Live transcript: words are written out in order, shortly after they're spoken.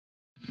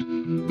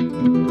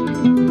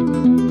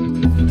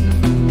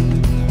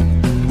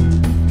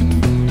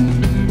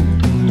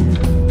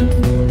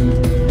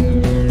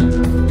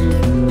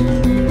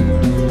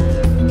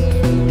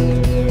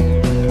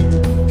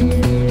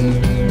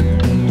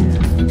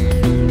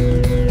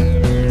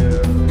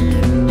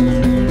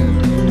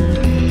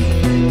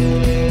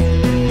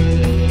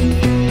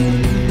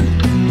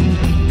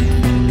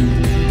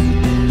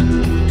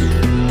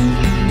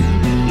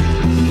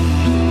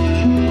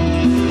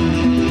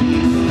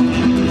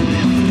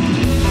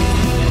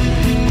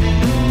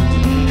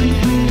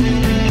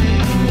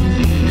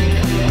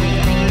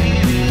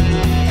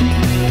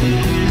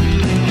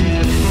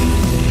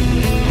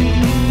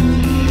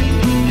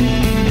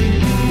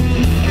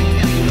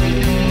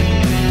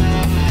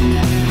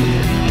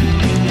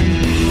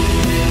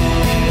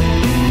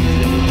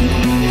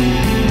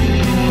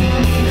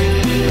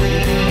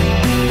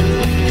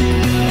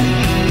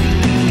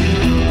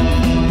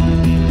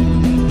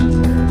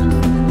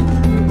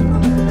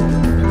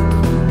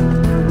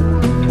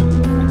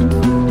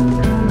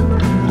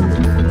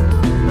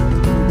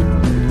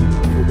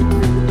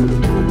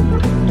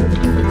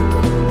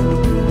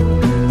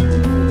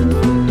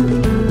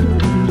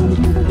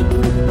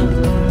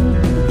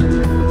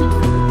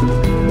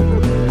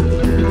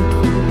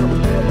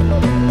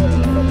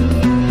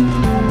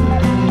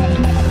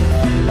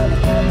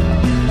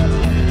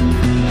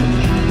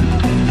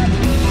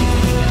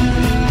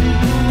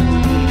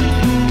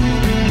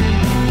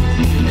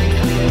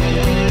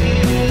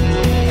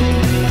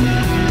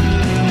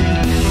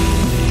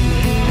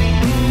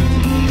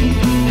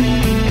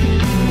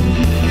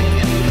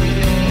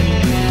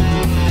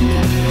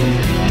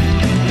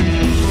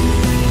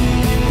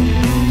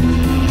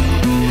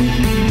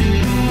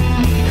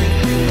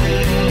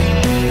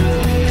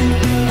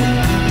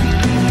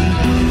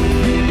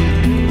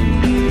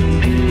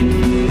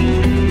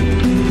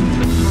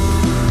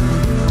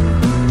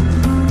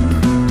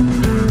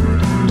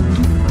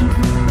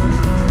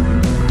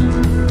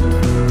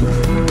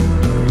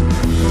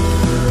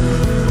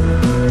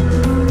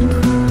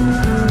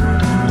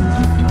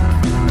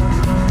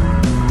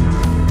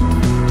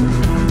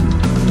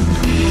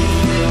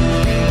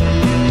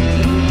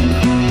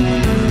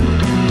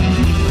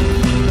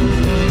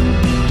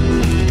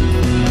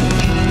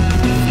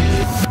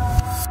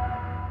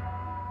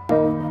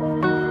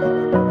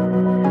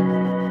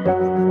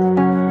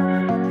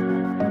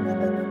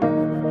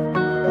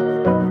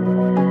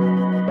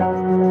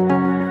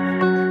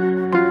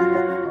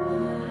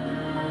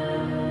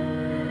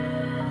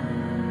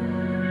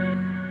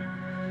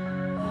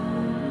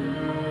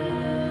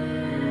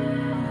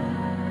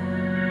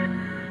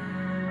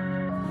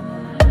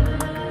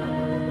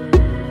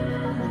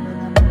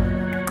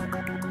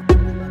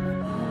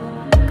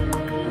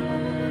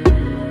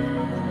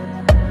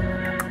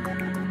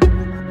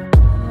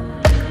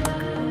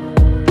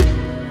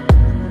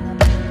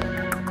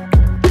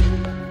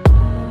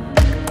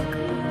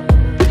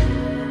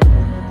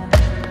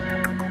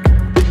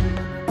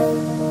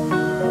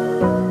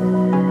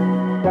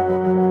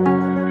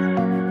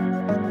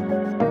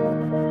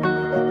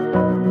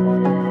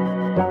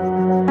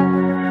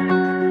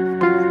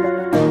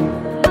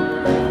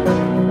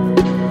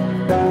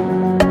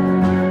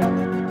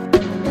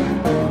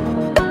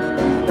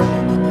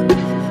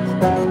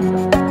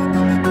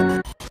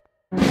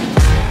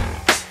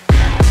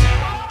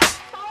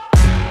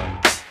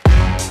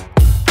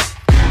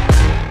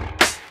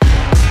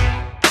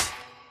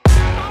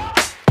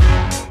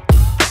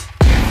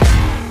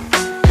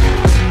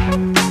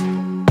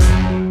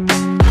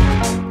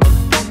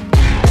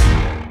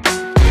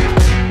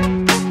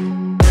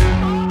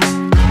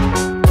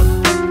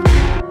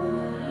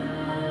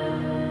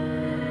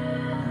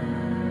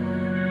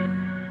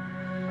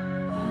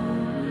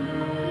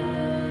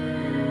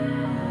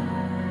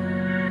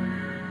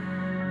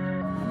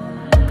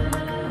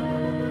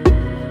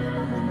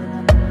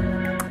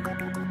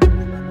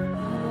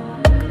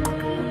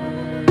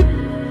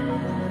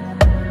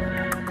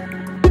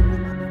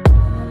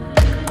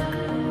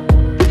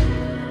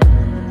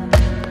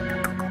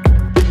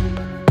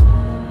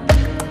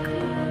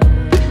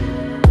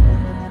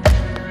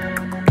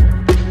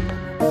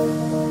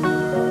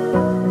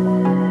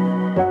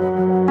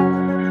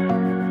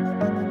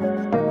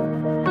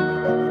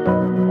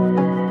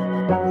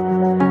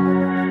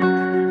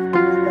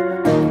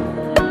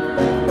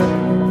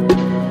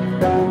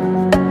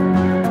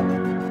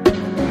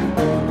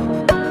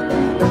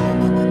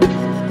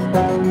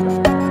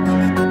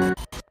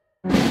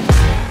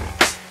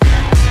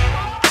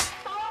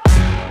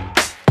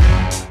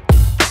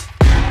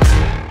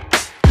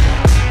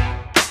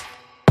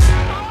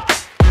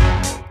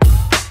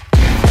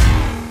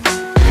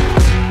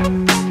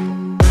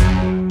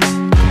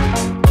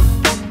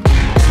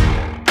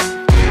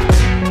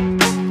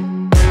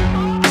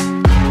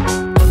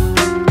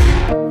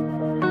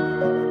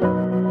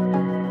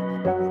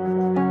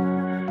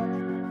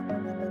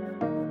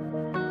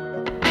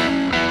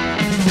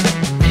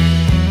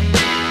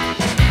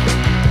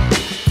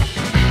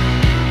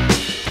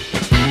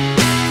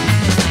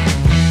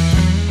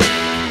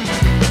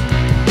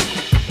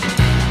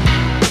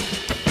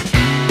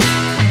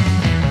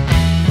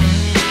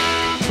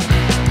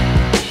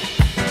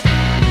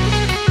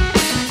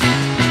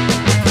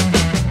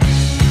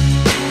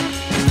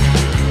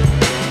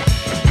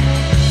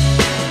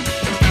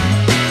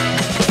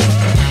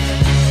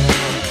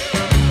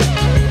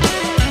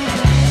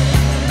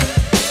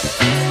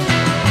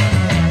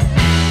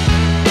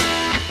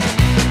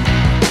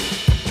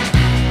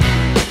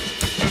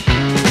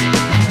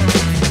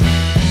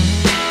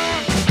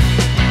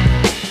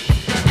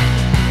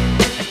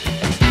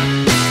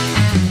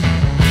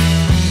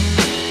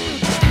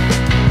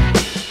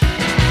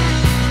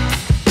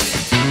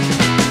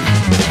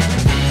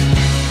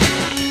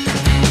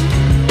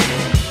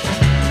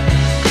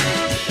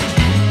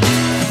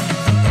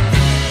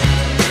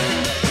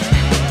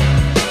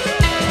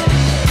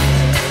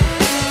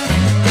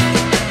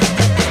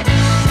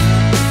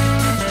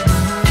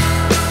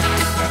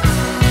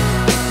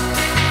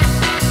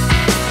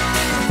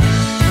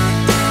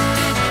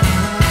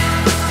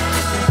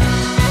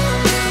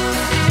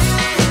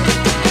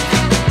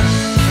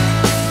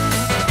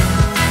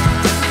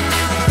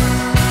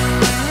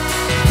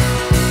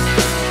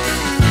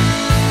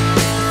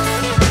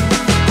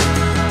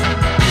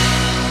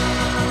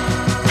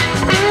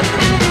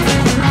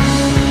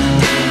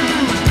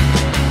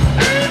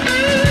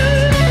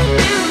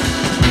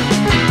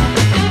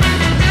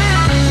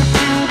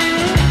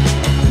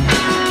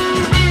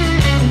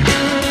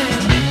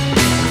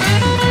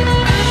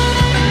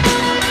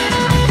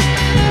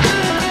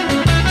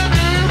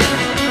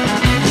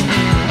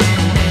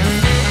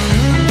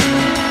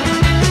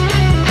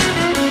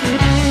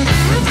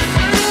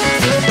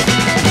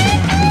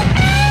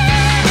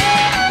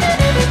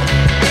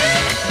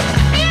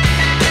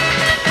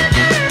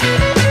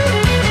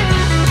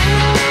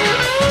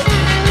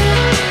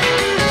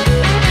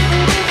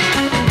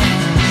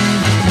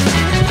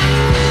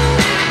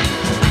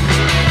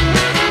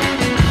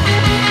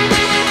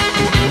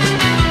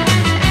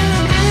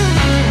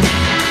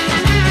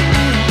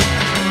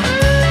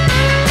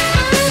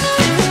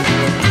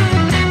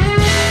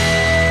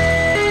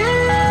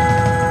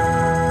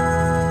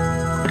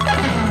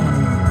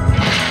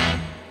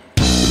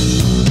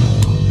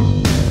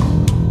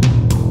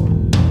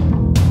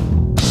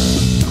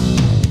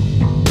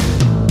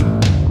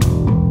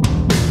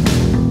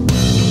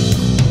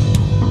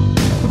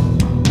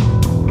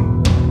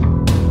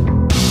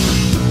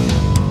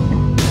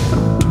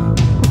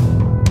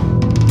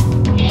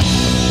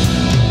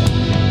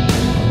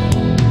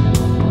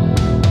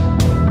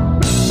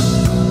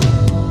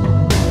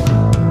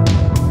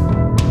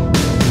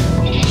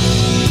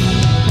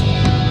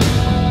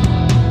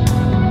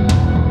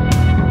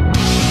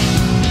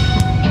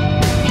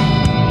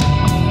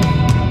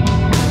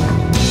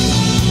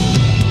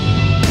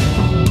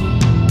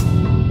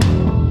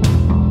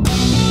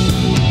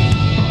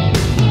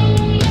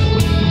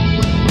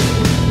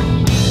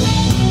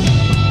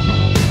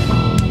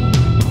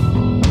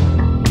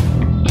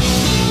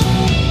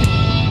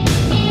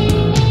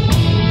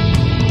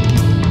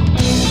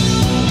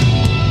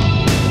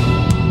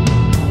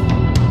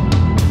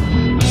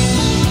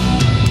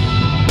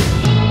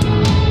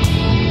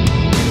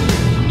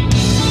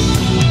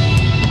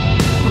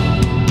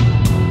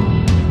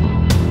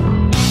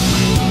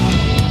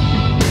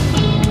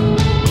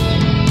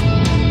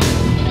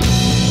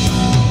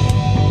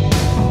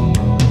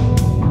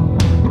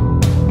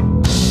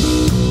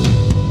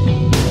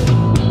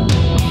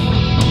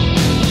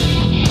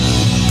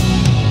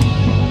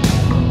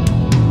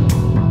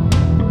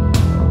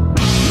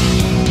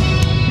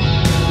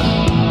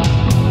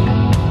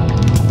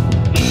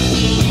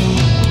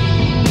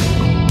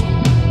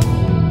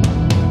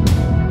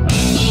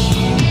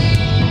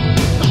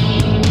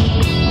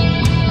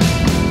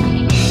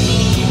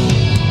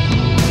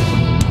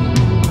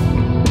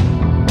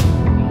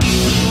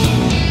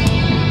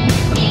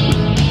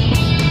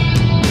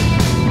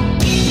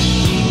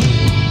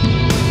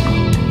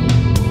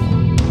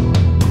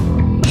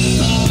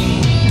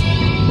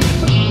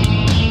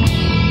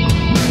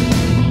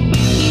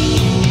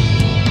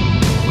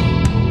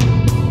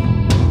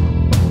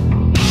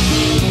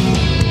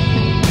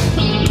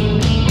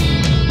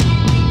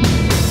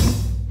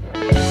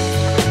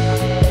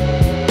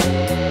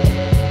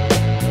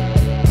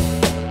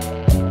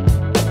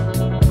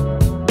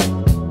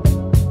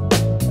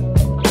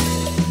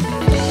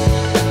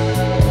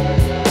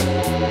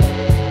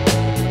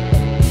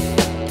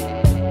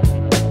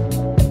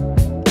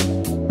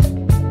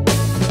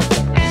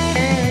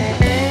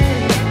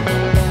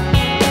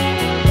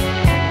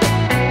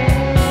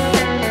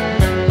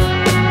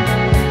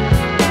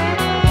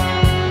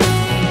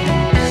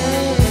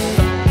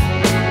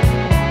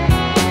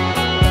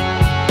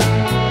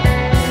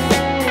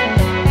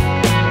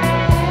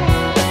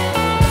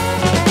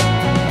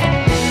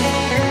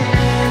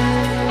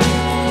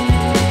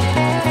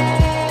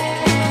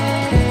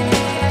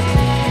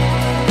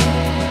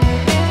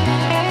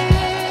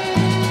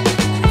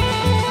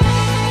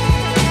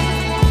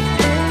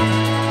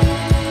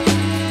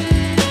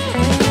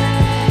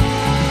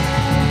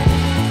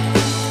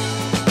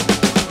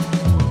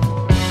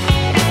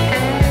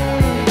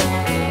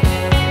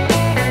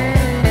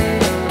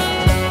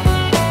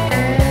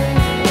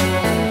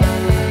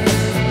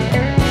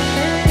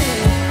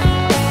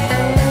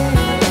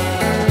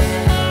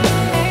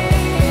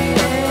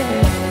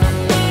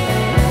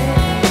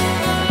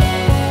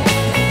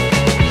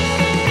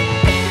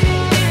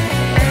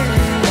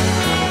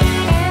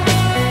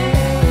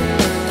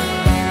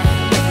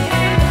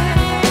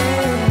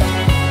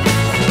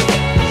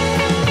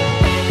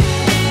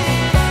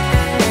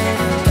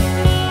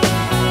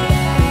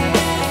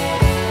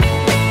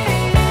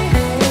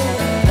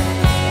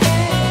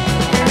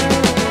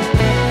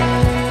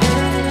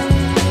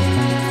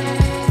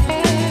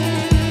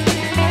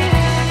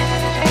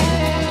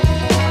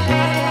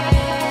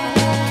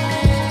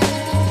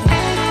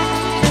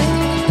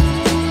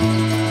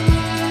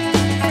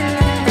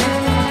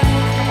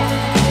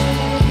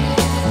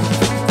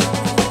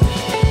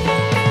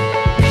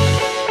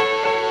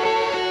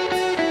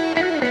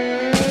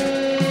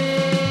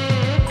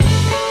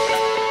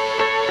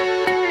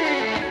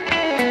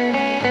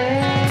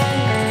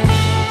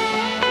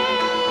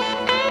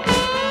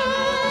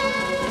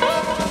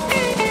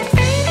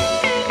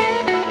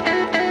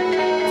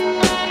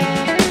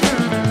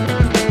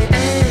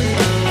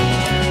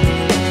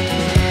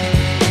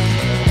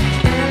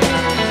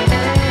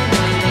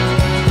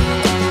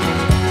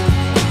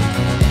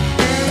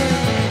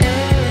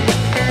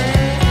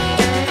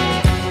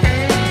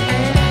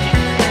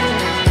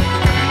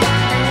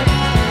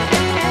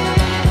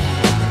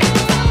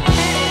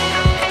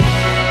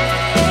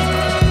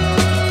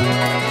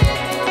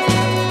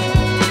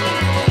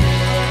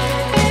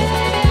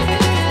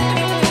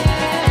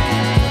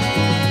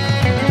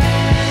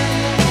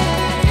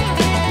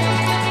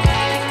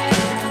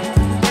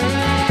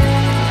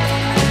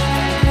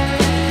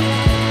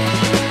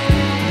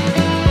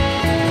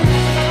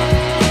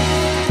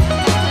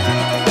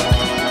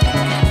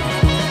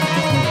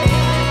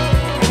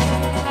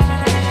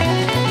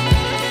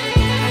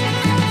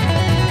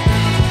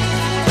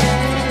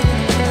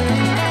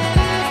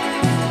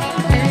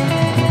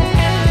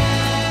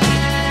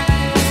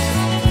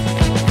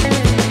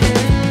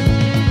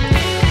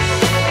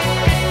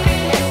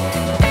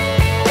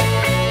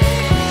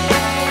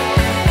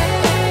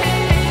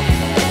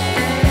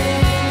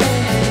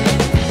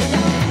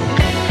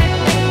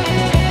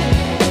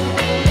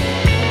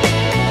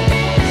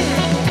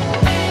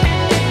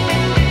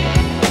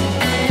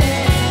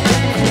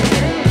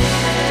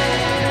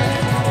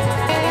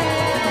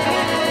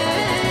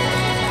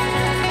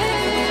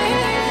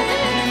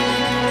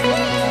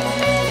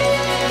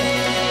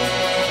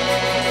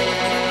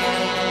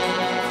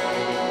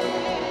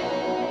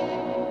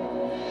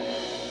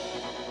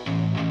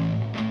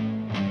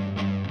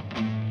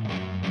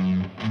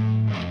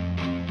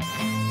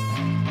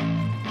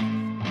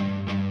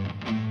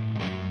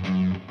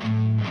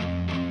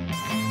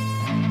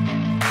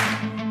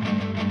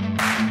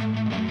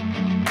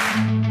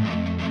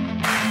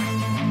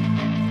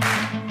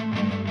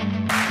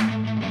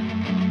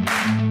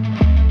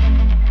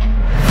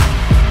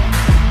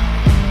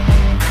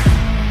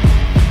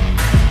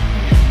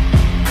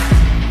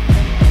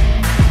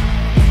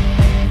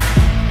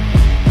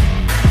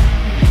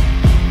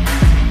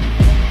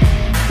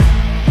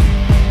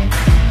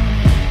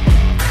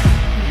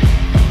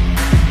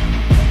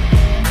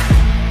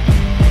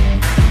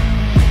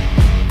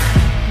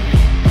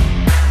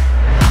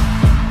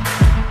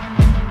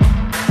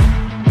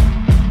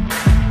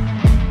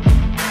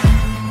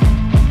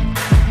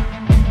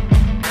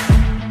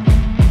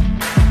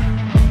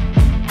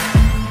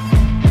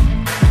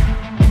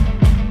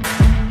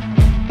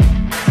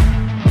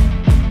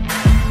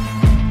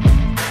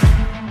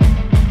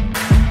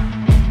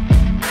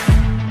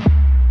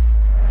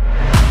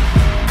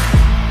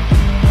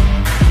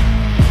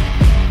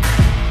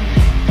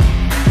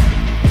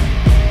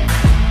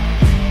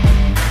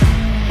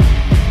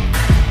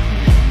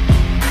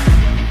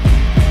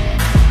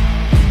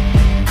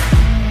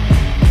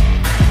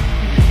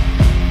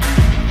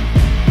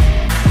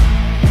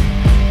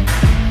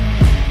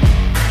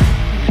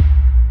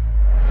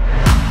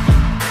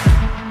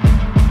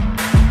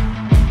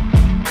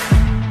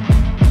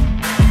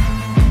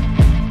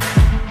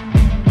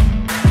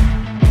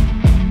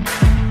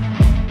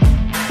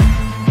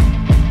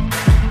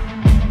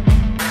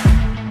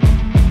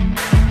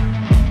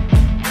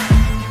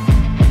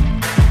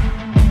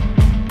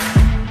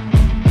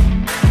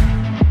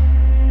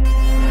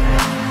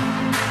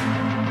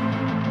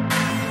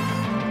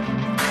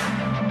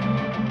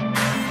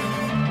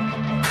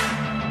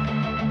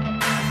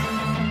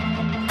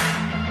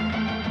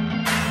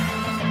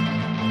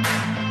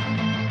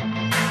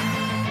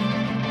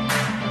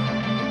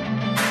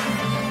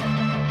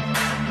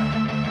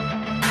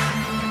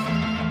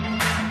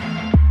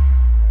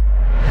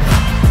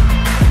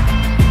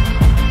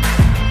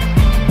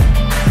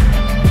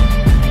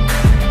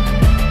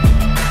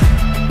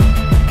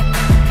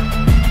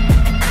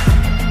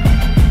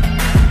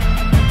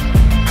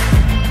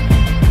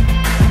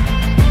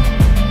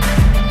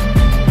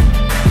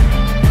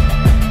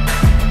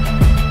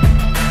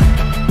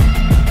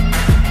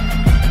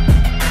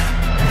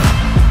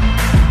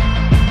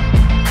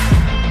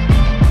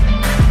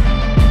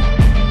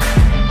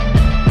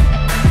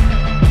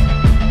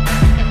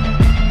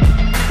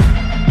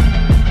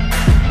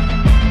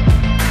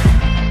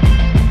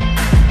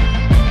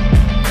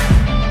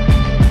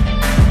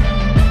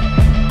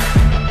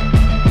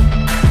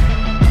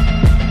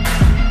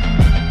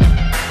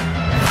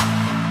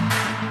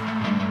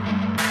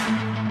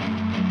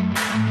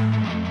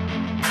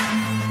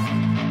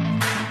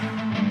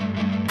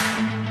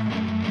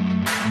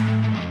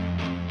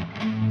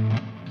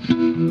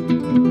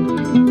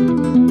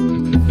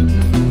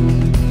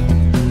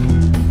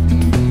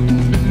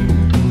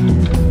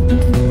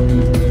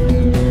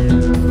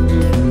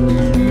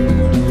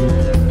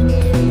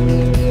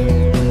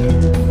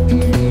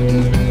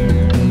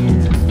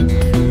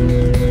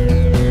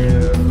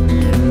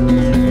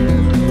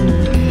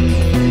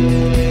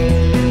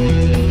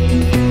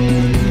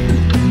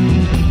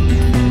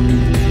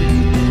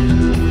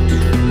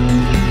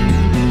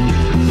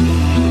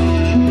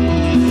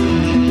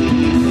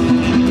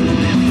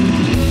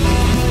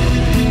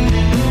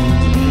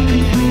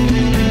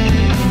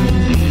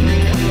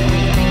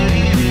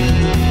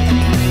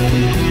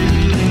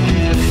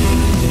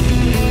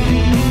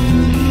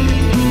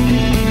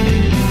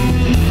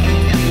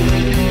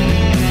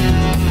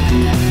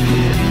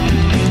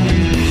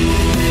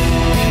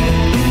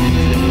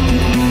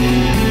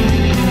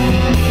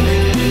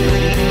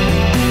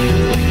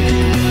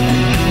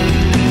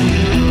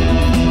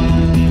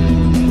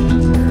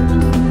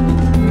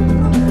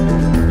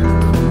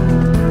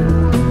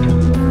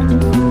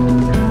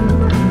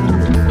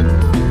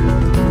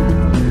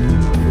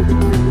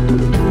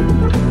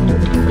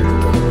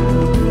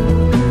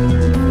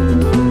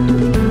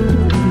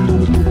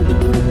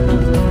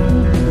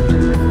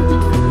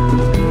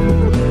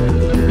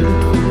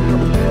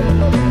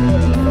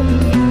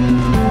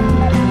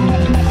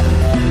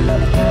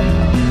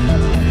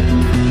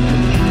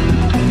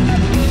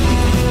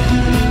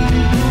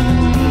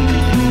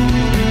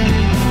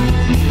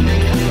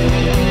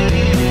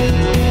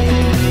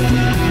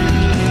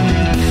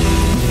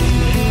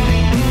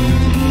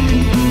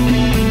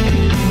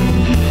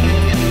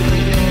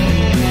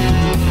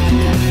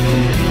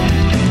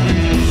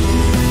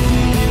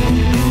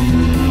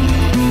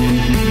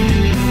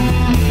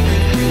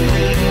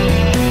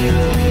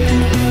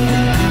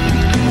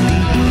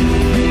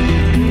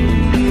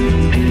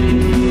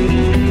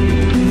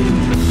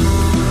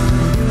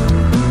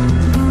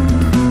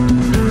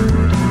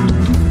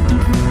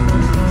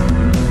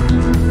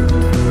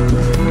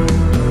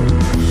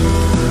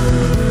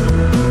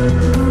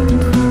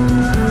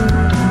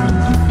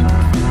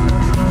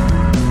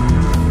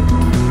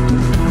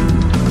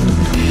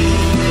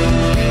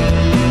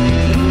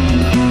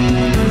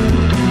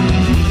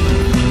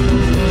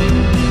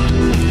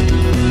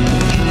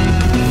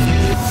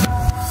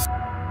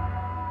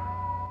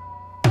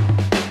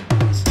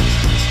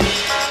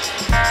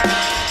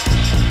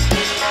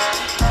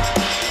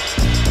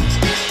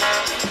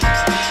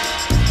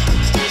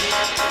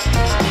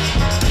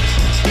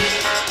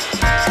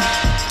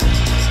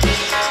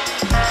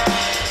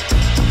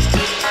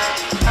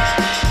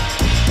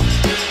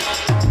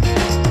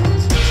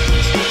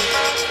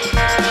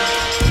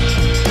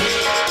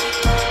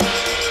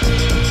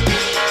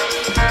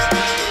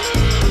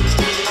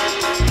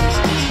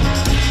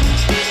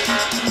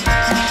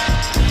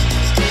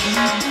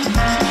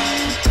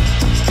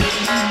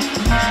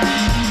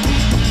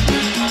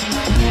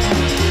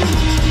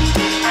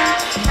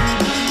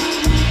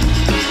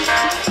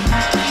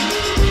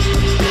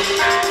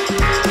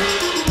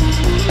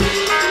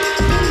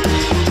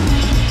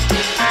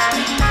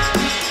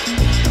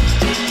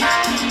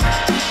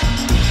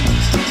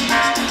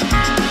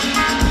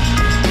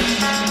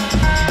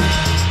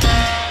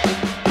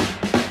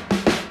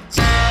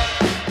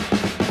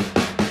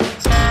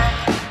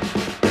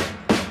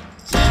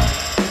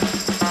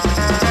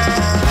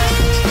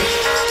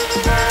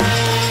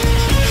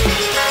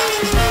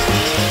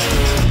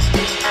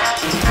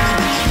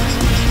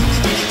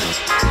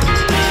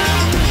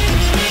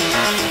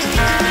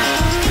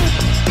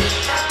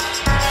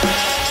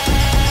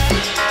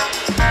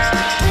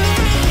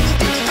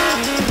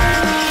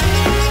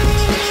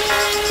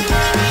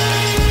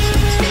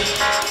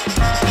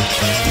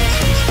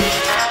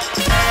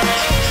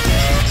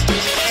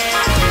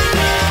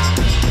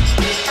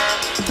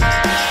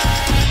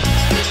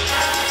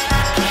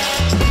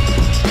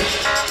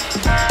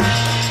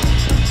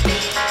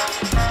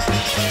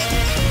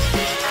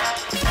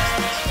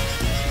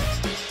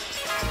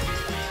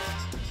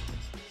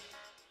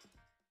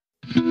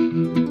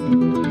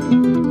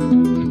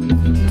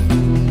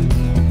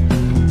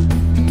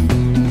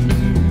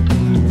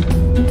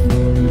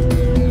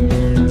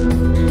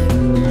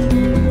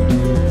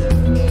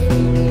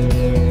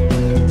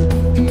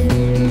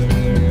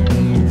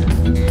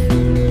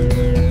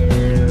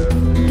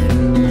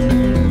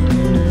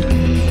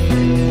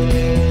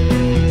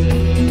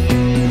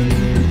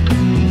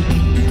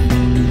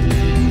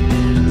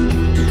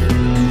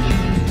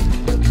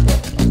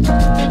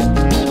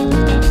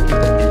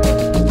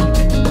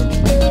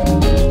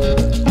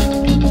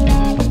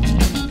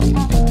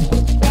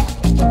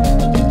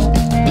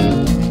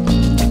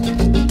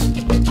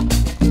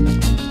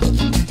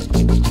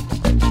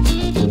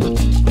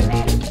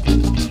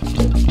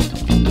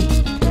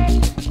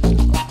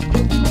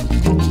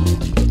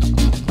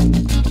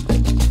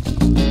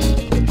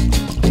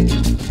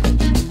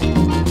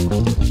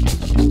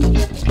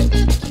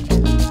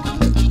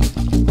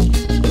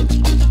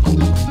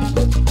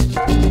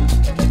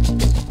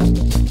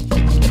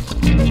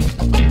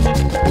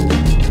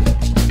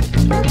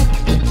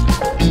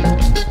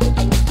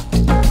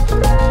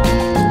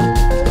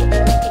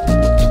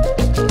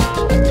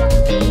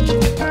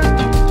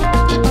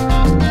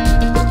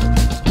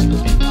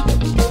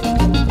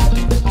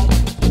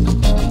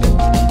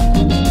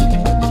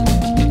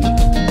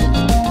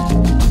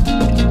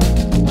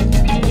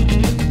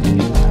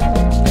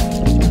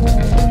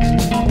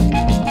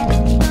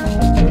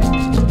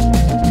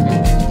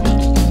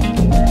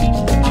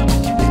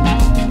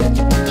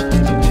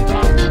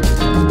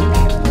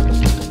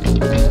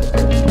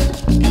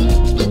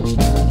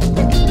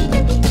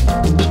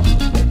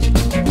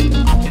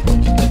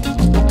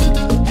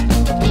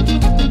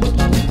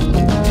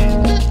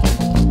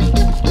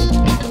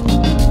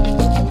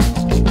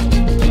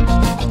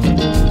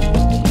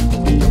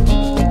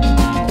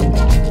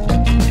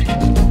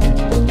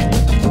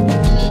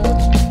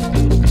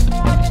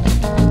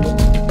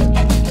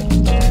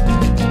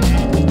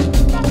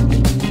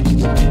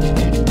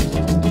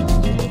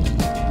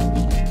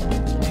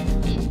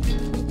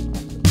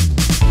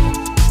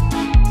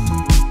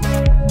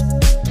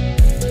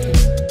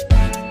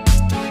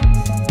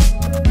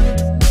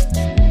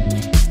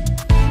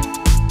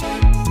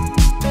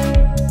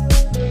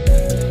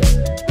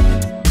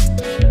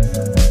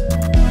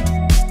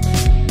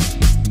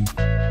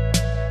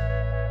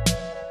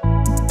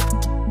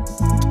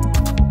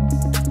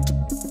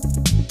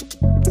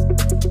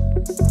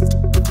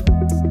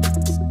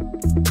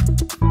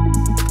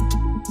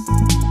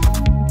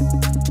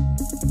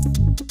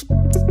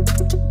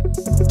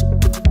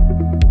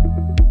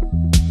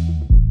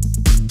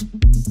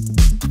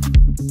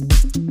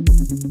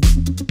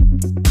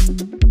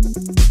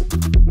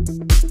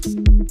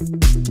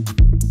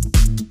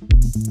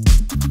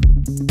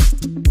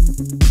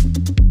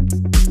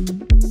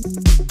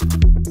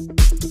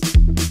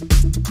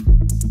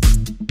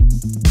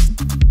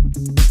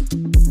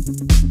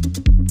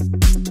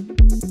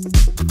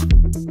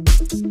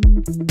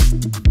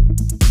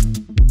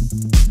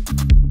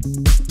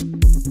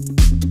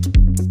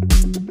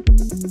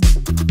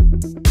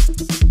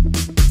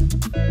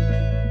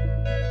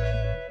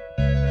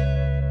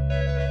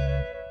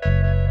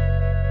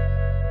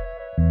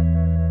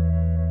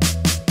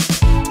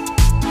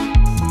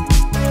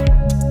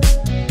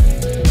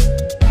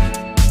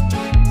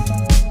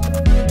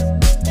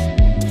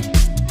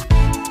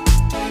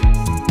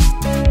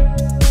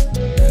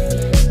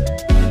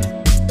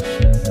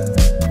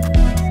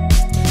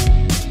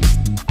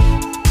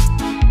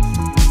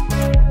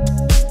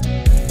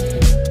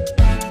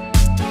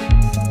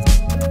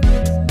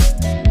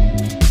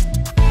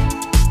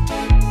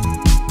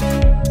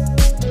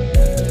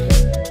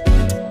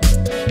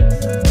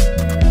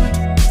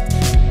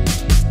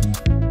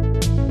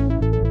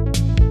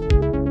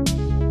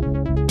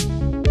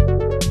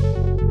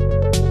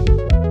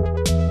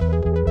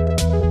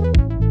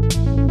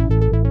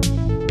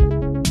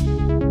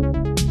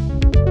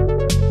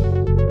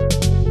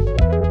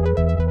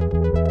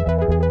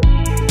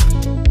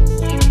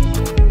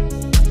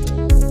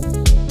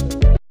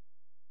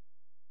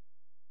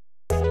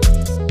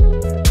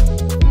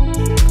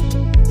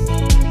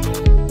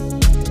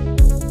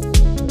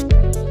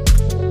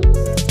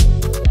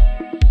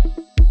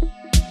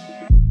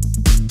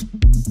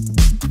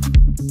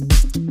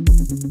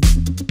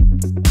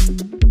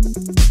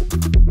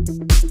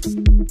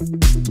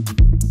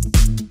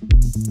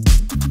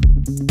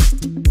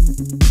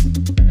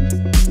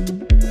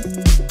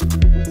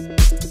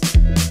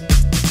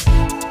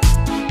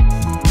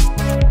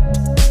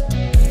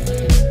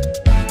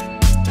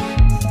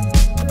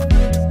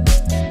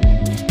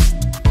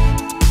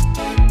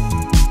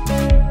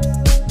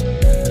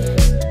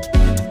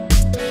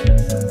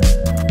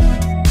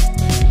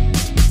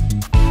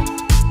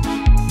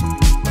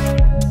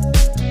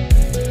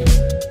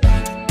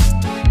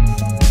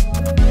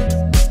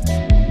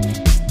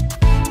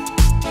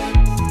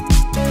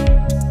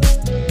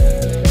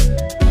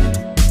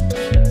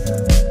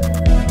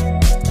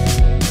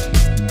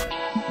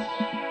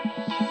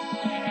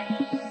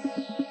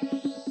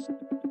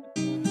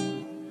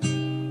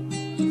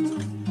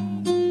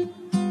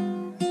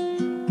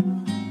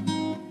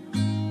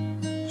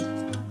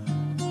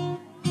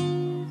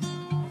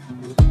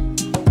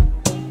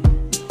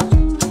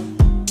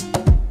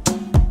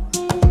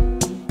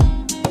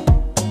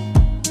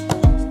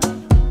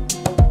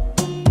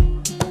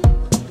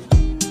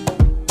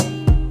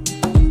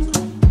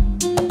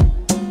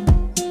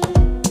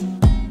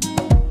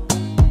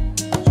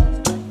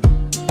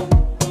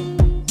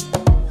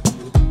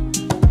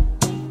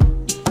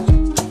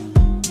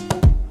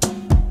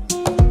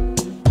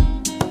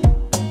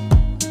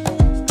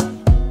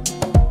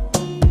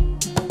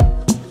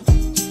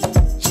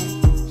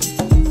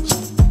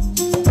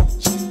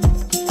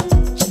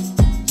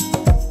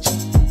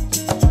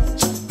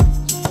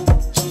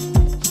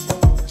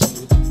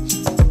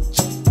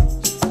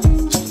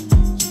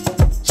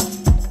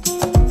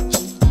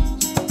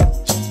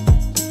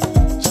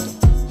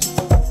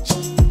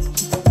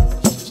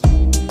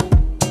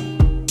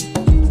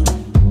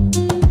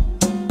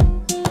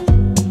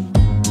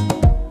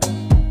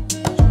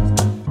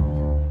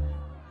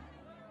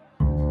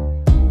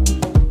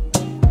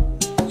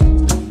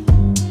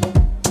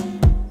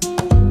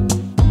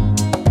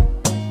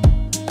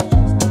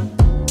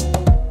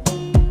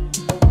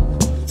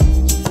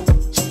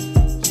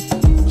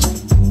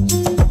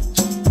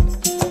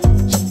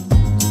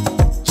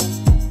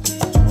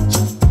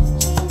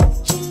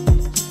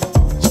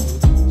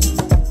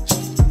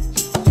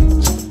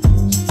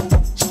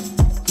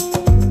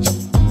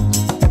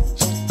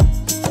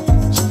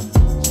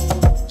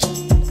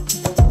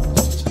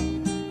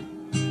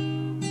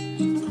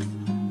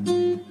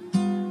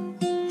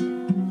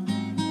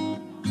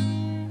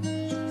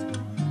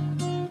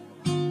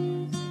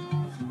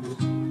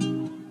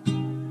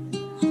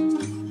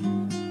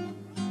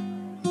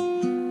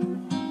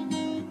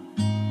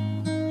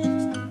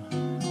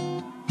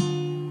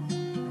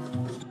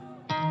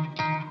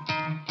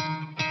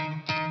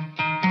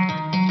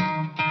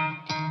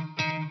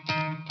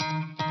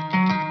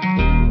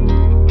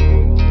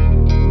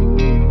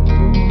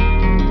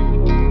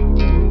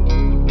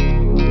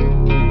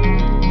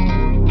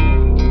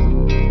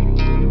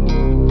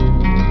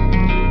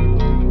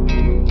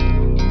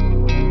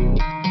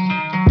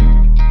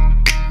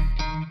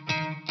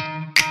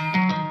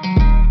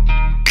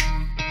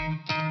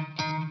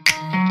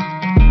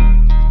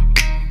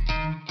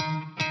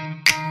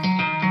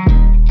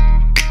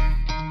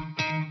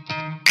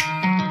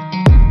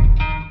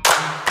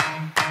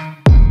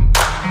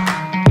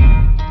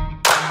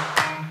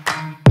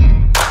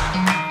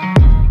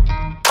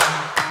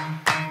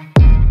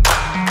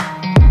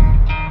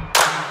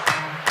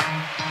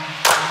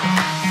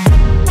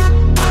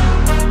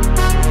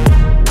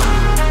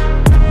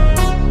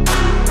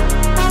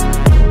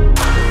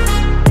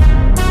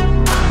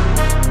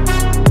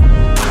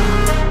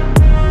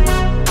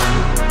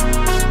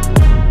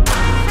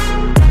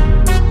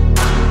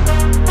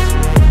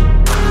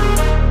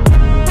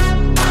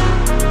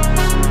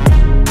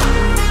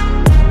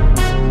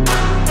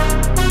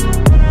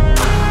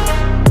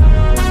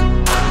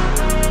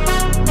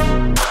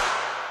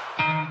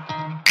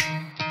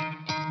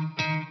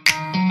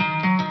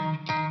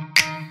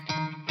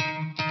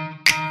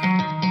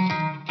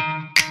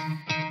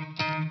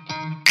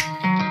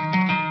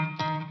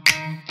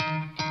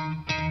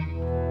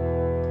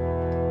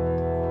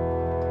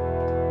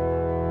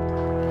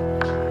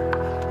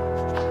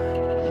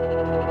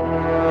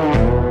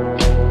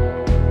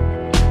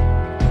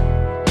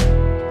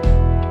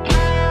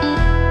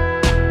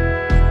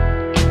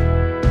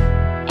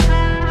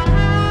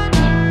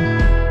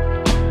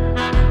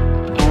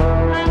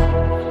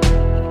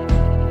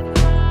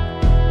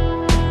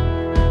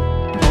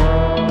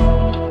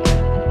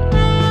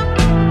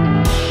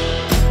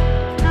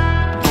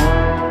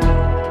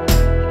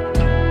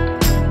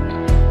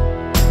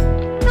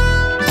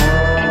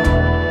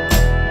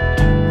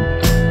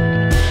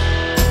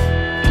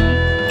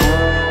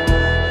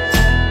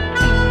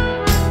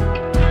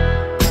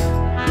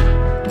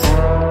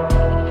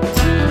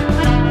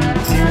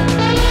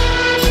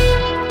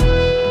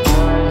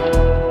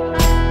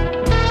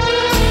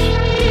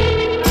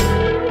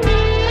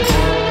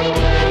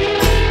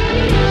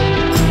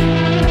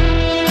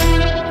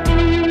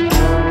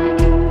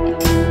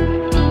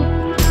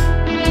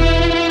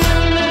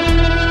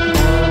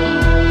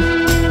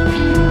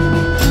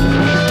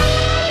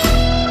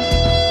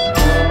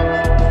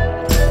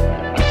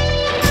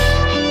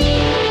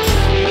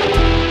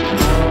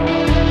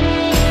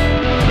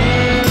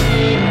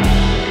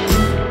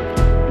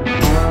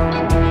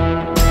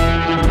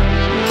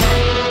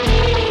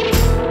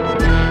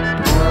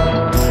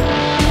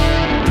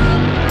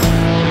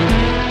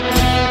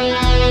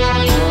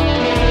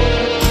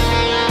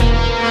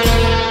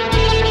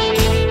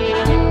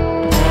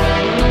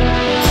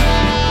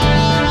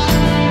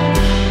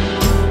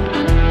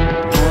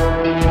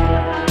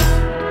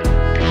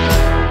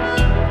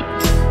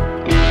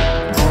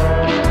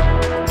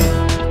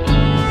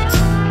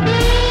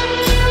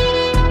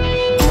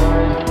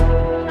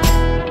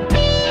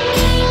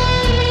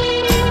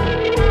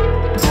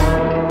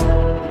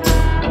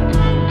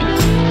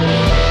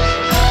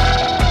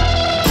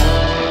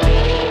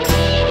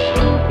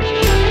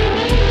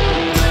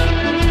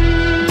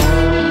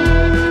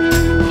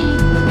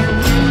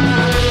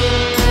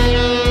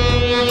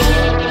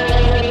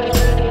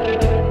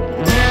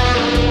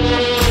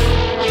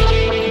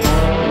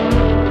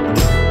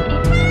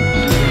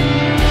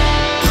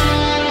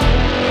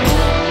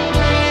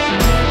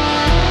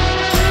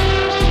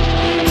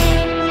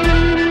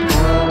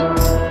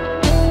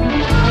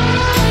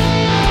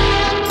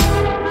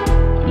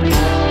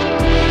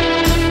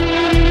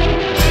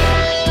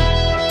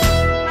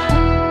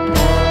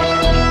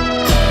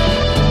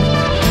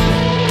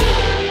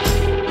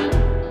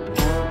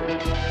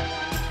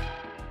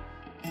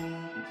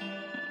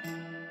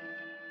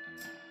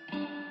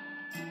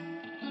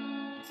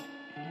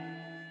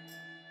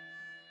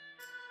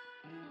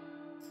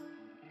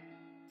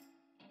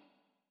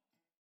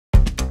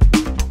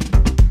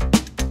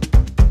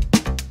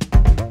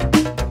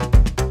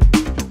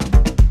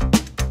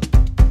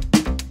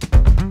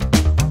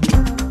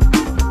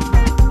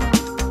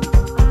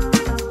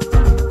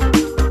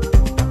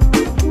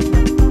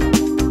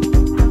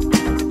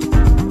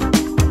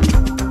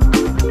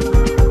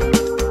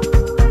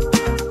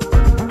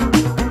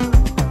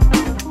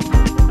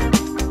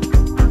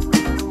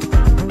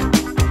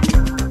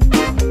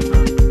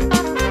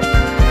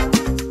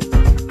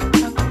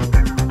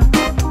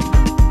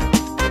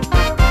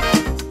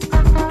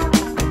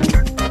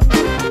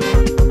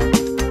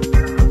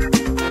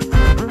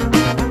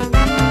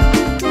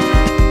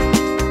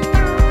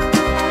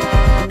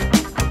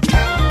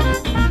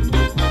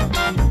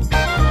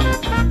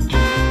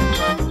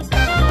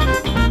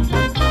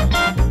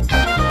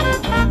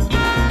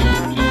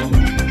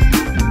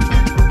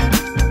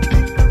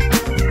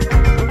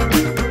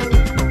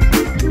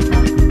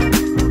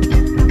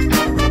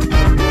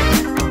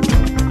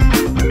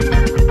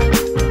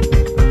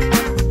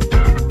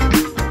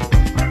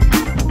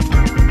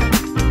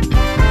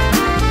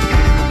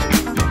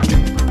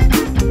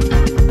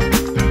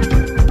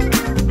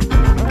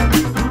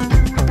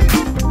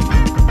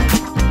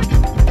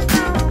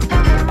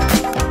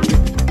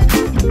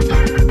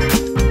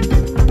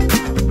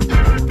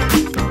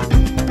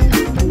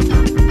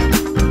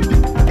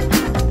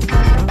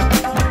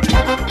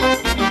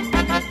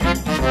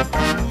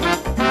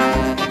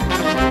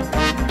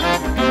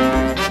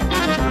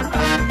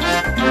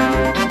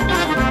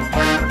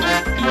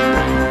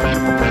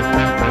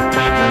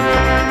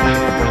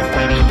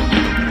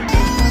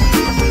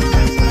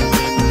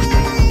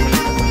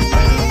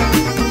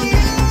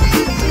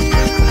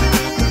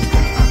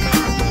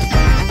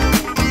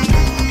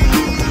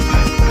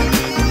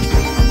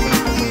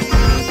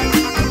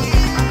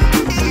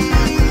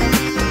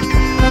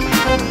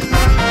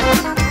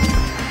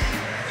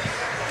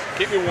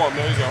one.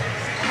 There you go.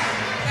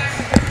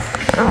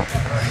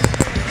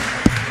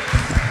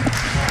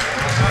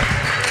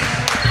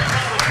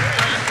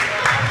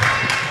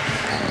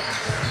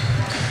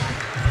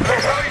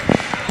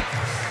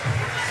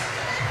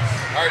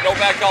 All right, no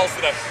bad calls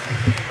today.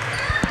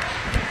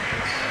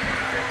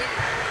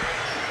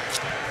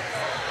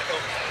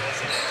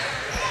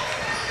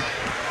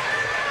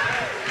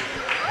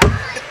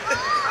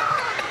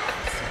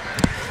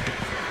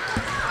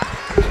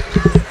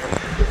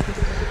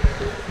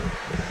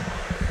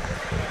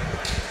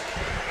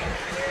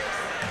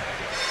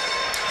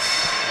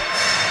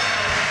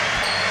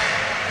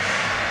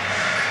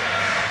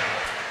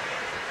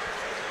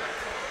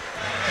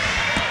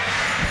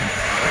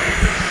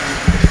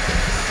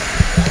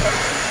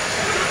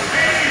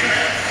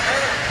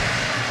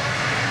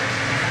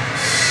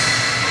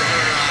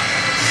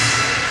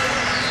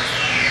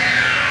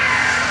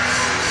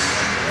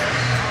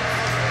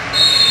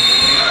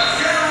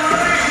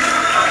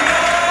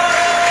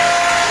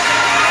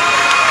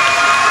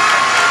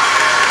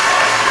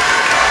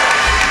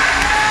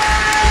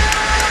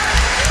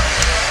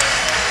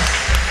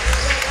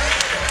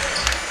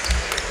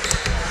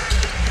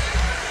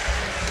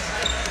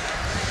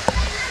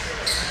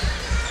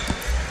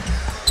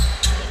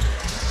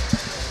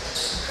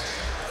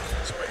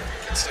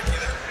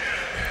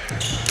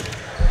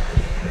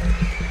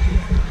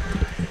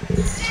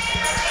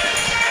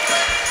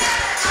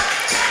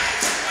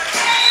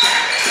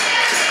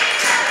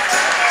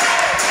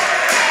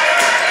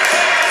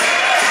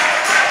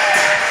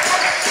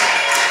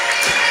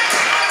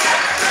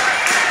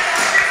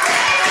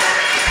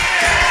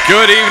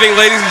 Good evening,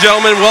 ladies and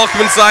gentlemen.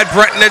 Welcome inside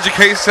Breton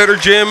Education Center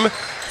Gym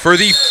for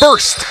the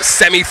first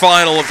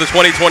semifinal of the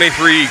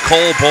 2023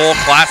 Coal Bowl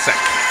Classic.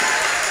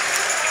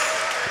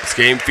 This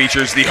game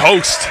features the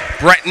host,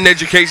 Breton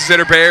Education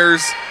Center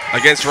Bears,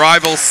 against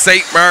rival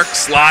St.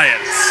 Mark's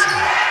Lions.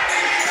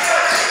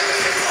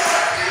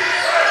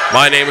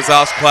 My name is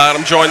Oscar Cloud.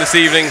 I'm joined this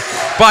evening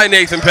by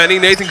Nathan Penny.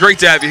 Nathan, great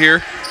to have you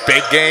here.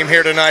 Big game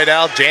here tonight,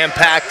 Al.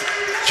 Jam-packed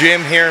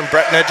gym here in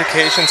Breton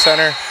Education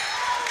Center.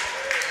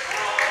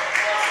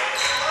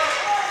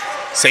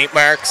 St.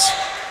 Mark's,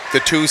 the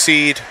 2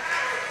 seed,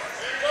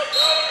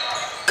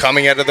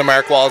 coming out of the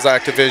Mark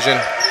Walzak division.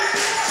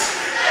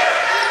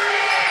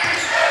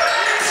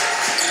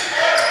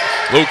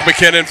 Luke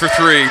McKinnon for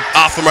 3,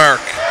 off the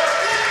mark.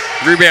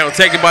 Rebound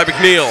taken by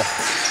McNeil.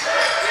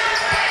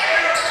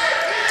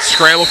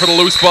 Scramble for the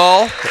loose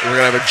ball. We're going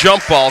to have a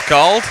jump ball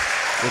called.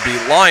 It'll be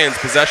Lions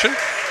possession.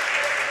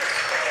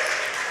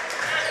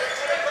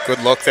 Good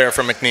look there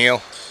from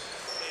McNeil.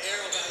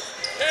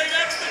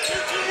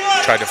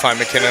 Tried to find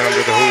McKinnon under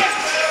the hoop.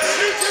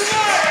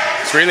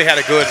 He's really had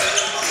a good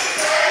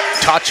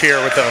touch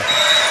here with the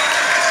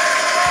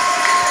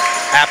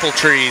apple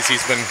trees.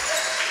 He's been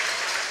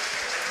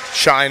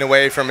shying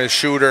away from his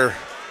shooter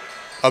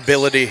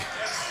ability,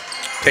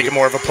 taking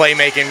more of a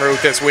playmaking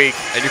route this week.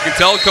 And you can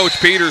tell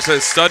Coach Peters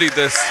has studied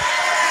this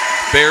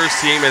Bears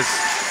team as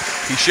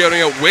he's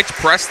shouting out which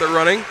press they're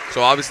running.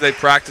 So obviously they've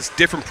practiced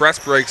different press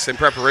breaks in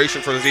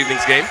preparation for this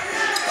evening's game.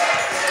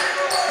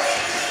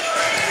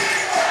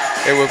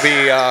 It will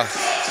be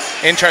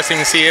interesting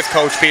to see if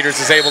Coach Peters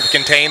is able to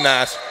contain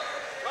that. So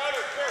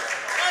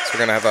we're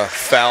going to have a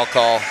foul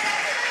call.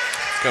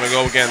 It's going to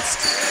go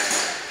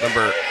against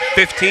number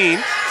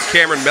 15,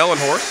 Cameron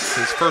Mellenhorst,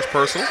 his first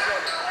personal.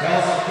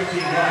 Fouls on 15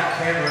 black,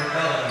 Cameron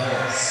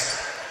Mellenhorst.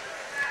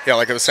 Yeah,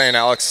 like I was saying,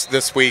 Alex,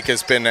 this week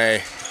has been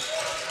a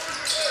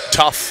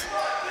tough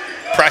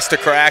press to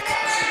crack.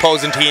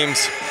 Opposing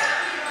teams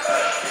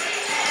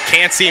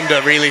can't seem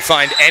to really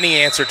find any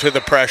answer to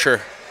the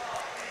pressure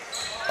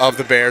of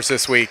the Bears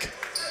this week.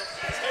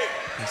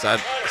 It's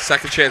that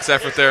second chance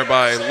effort there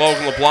by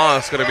Logan LeBlanc.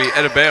 It's going to be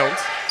out of bounds.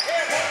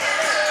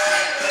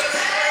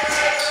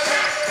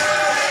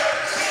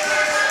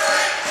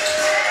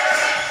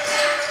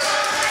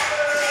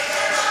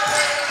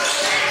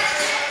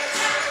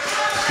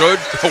 Good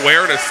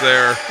awareness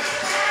there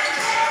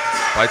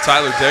by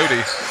Tyler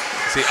Doughty.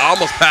 He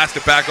almost passed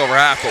it back over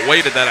half, but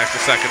waited that extra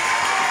second.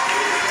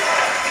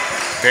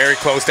 Very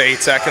close to 8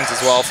 seconds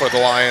as well for the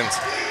Lions.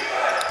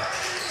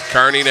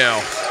 Carney now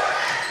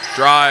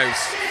drives,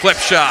 flip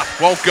shot,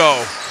 won't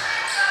go.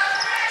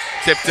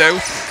 Tipped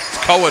out, it's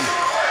Cohen.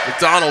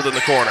 McDonald in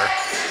the corner.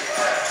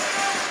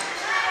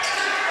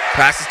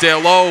 Passes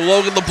down low,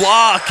 Logan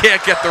LeBlanc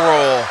can't get the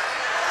roll.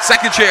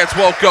 Second chance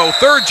won't go,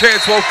 third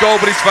chance won't go,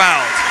 but he's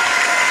fouled.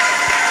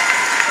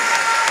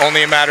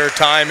 Only a matter of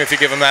time if you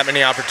give him that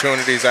many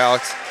opportunities,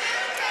 Alex.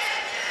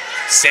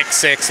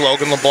 6'6",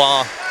 Logan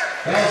LeBlanc.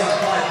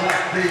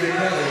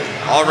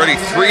 Already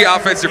 3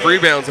 offensive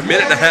rebounds, a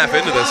minute and a half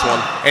into this one.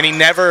 And he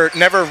never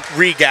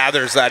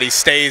regathers that. He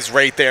stays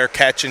right there,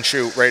 catch and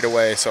shoot right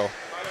away. So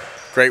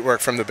great work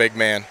from the big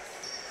man.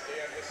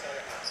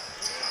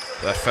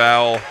 That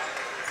foul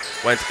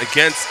went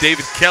against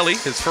David Kelly,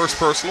 his first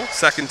personal,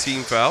 second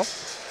team foul.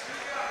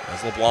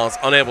 As LeBlanc's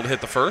unable to hit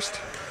the first.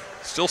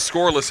 Still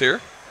scoreless here.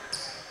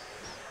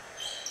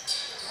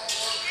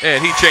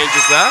 And he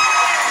changes that.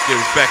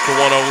 Gives back the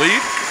 1-0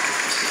 lead.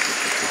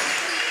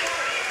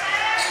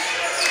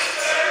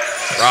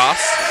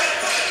 Ross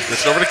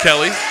gets it over to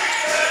Kelly.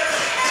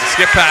 The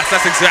skip pass,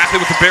 that's exactly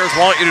what the Bears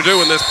want you to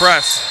do in this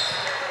press.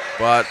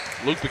 But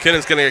Luke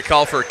McKinnon's going to get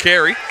called for a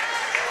carry.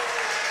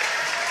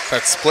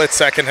 That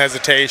split-second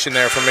hesitation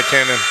there from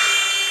McKinnon.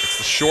 It's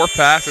the short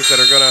passes that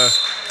are going to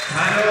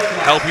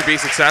help you be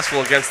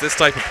successful against this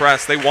type of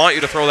press. They want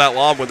you to throw that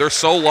long. When they're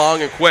so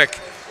long and quick,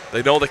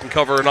 they know they can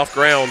cover enough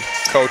ground.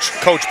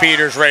 Coach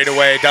Peters right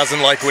away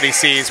doesn't like what he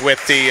sees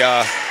with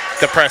the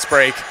press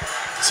break.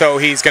 So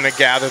he's going to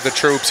gather the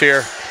troops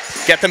here,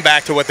 get them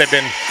back to what they've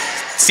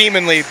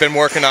seemingly been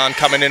working on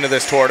coming into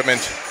this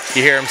tournament.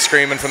 You hear them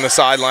screaming from the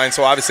sideline.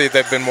 So obviously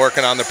they've been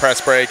working on the press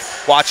break,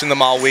 watching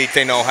them all week.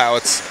 They know how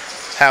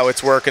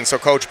it's working. So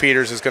Coach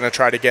Peters is going to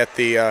try to get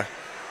the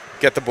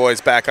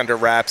boys back under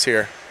wraps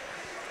here.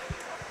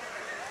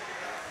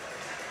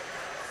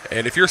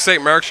 And if you're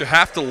St. Mark's, you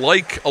have to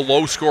like a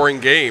low-scoring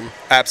game.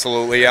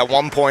 Absolutely, yeah,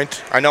 1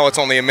 point. I know it's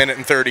only a minute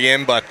and 30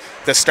 in, but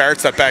the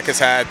starts that Beck has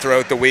had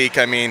throughout the week,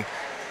 I mean.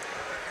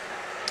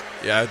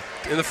 Yeah,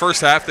 in the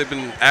first half, they've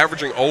been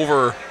averaging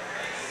over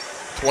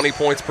 20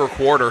 points per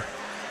quarter.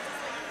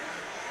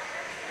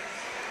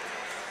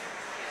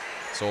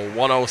 So a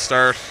 1-0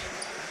 start.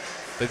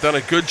 They've done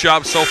a good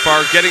job so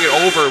far getting it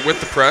over with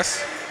the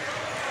press.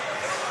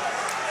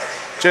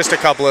 Just a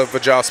couple of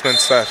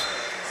adjustments that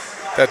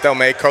they'll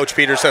make. Coach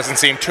Peters doesn't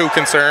seem too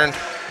concerned.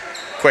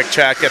 Quick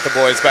chat, get the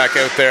boys back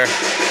out there.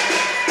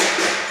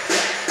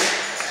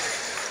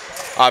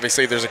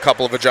 Obviously, there's a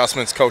couple of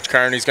adjustments Coach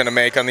Carney's going to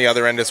make on the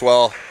other end as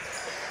well.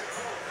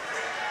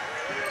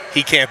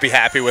 He can't be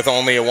happy with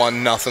only a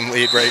 1-0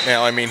 lead right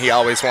now. I mean, he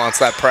always wants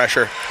that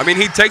pressure. I mean,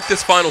 he'd take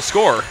this final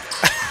score.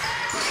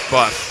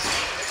 But,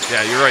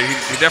 yeah, you're right.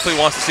 He definitely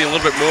wants to see a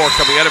little bit more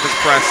coming out of his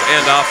press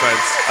and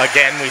offense.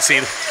 Again, we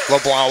see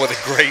LeBlanc with a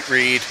great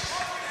read.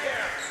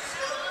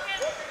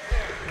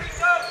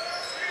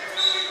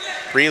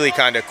 Really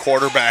kind of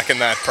quarterbacking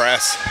that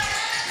press.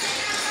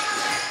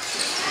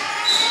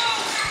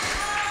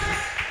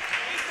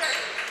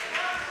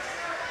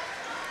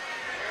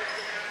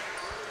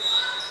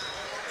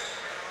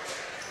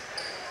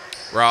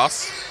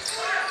 Ross.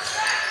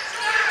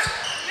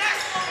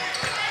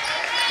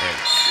 And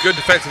good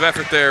defensive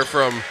effort there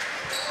from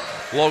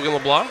Logan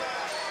LeBlanc.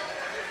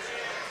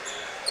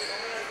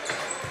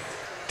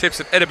 Tips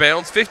it out of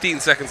bounds, 15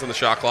 seconds on the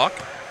shot clock.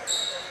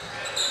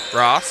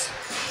 Ross.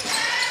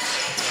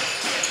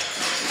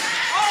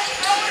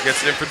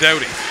 Gets it in for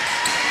Doughty.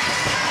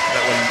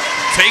 That one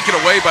taken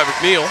away by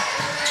McNeil.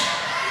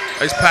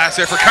 Nice pass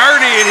there for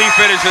Carney, and he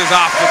finishes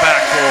off the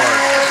backboard.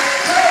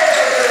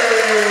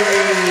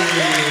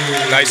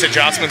 Nice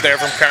adjustment there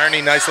from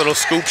Carney. Nice little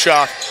scoop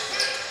shot.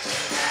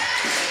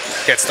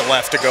 Gets the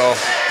left to go.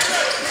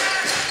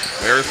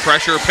 There's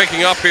pressure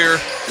picking up here.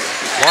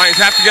 Lions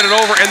have to get it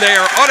over, and they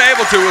are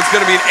unable to. It's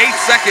going to be an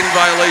 8-second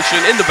violation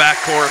in the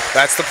backcourt.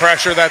 That's the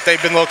pressure that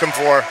they've been looking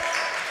for.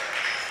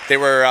 They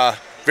were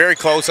very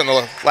close on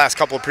the last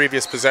couple of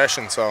previous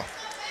possessions, so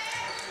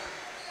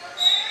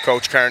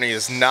Coach Carney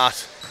is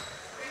not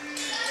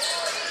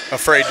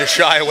afraid to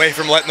shy away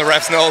from letting the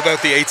refs know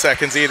about the 8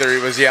 seconds either. He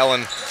was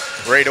yelling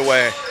right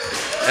away.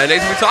 And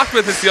Nathan, we talked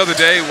about this the other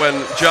day when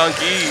John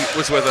Gee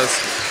was with us.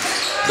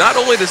 Not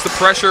only does the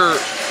pressure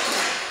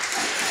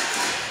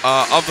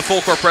of the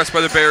full court press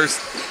by the Bears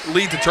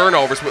lead to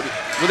turnovers, but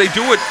when they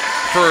do it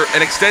for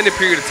an extended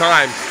period of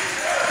time,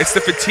 it's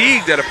the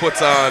fatigue that it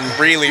puts on.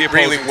 Really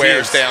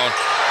wears down.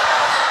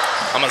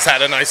 Almost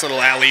had a nice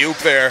little alley-oop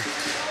there.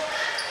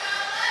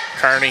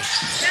 Carney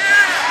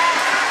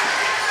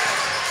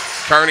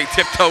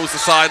tiptoes the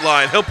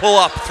sideline. He'll pull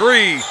up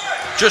three,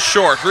 just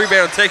short.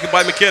 Rebound taken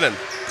by McKinnon.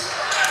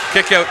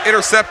 Kick out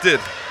intercepted.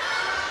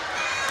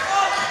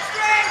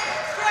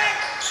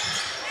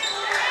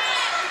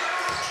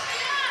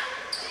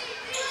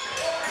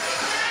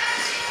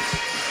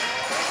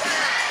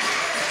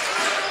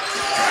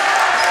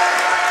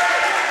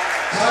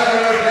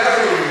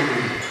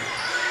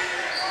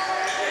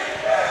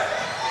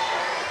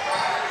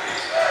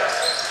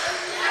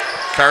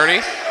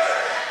 Carney,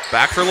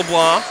 back for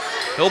LeBlanc.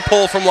 He'll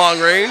pull from long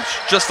range,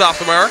 just off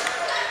the mark.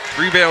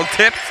 Rebound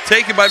tipped,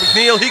 taken by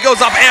McNeil. He goes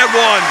up and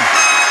one.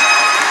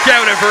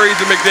 Count it for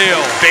Ethan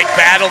McNeil. Big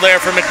battle there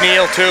for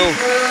McNeil too.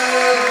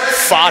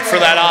 Fought for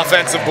that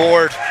offensive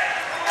board.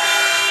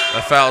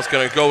 That foul's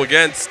going to go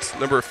against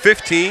number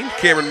 15,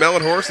 Cameron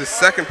Mellenhorst, his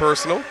second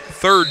personal,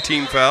 third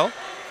team foul.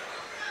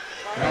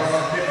 Foul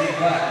on 15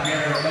 black,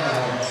 Cameron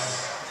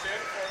Mellenhorst.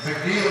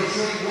 McNeil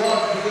shooting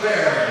one for the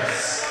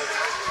Bears.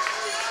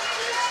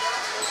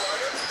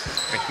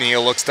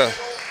 McNeil looks to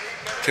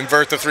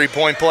convert the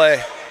three-point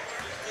play.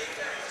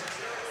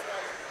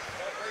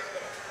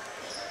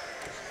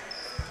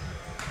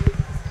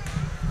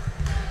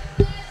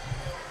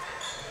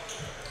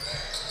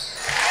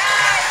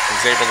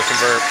 He's able to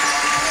convert.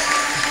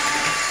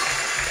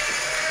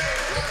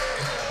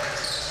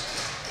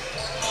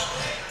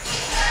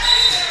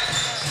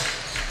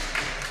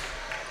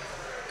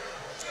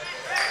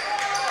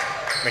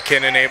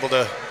 McKinnon able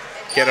to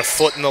get a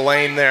foot in the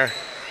lane there.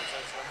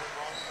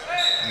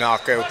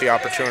 Knock out the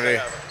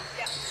opportunity.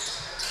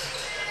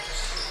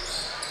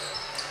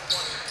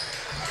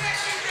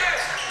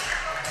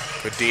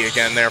 Good D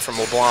again there from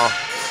LeBlanc.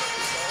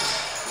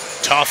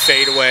 Tough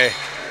fadeaway.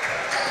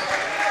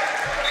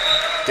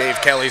 Dave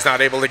Kelly's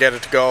not able to get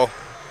it to go.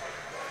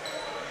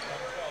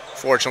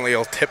 Fortunately,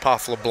 he'll tip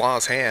off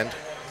LeBlanc's hand.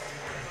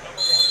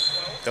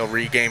 They'll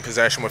regain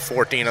possession with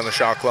 14 on the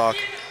shot clock.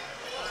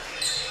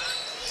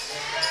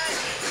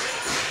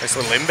 Nice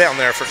little inbound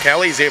there for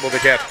Kelly. He's able to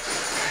get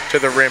to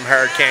the rim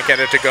hard, can't get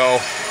it to go.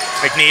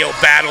 McNeil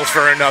battles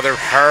for another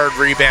hard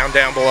rebound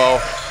down below.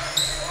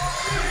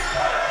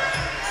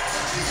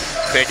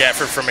 Big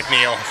effort for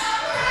McNeil.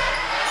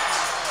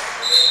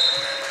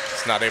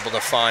 He's not able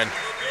to find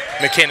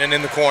McKinnon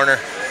in the corner.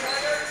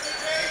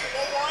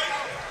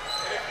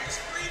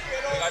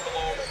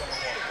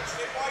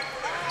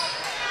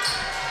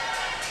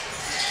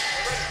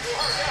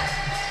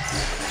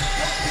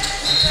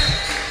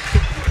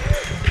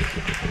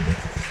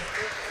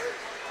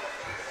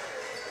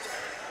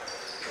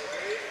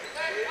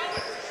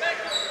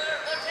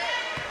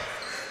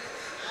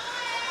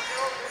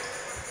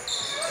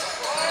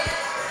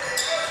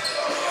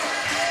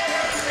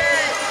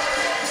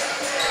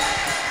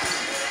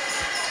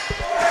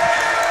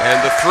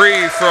 And the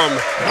three from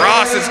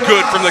Ross is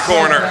good from the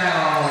corner.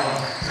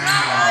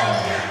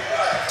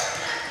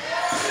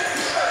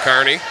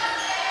 Kearney.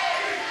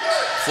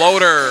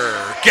 Floater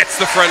gets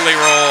the friendly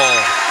roll.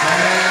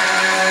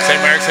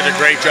 St. Mark's did a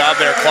great job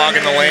there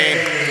clogging the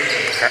lane.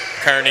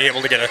 Kearney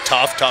able to get a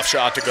tough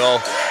shot to go.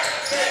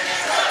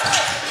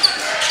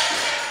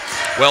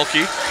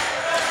 Welke.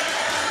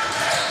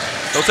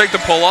 He'll take the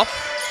pull-up,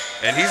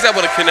 and he's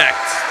able to connect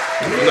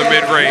from the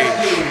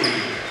mid-range.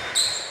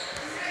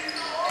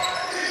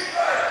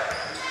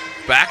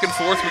 Back and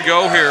forth we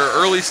go here,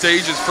 early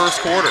stages, first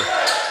quarter.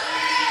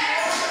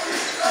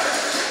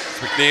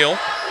 McNeil.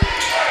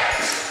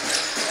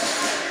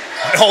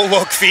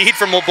 No-look feed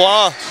from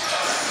LeBlanc.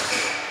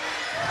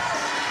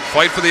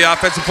 Fight for the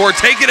offensive board,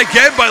 taken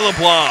again by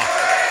LeBlanc.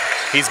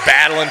 He's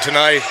battling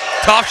tonight.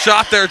 Top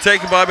shot there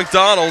taken by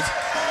McDonald.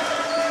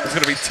 It's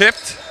going to be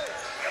tipped,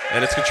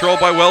 and it's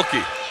controlled by Welke.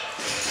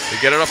 They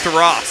get it up to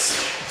Ross.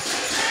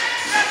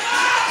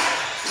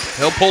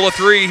 He'll pull a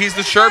three. He's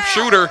the sharp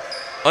shooter.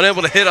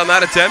 Unable to hit on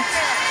that attempt.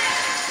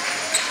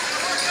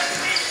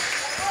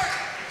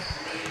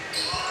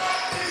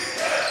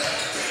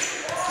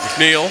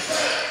 McNeil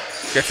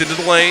gets into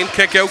the lane.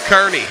 Kick out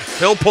Kearney.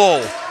 He'll pull.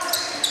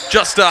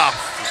 Just off.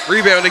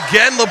 Rebound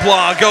again.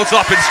 LeBlanc goes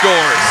up and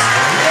scores.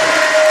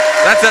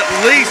 That's at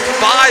least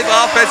 5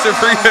 offensive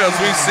rebounds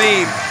we've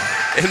seen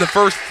in the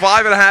first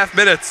 5.5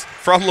 minutes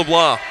from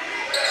LeBlanc.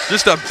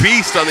 Just a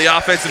beast on the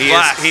offensive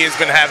glass. He has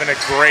been having a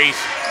great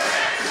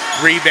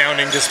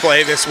rebounding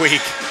display this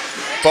week,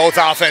 both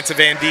offensive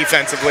and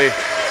defensively.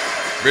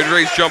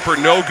 Mid-range jumper,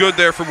 no good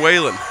there from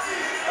Whalen.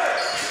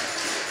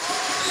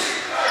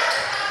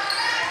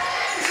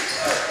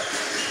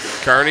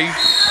 Kearney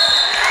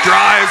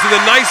drives with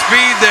a nice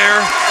speed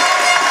there.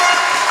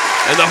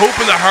 And the hoop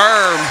and the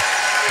harm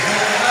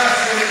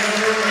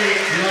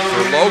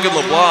for Logan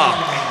LeBlanc.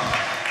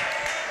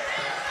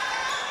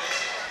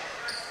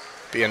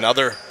 Be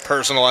another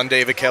personal on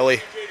David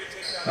Kelly.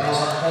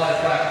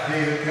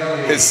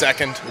 His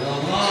second.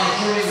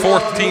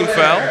 4th team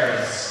foul.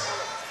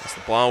 As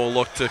LeBlanc will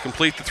look to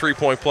complete the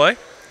three-point play.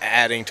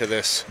 Adding to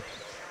this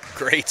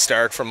great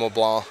start from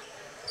LeBlanc.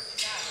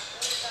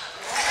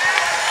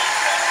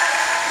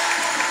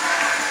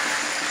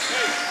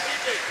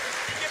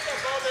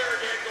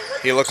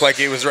 He looked like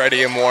he was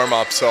ready in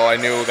warm-up, so I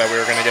knew that we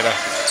were going to get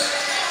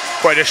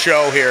quite a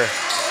show here.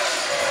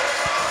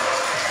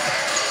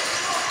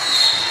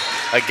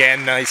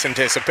 Again, nice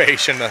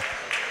anticipation to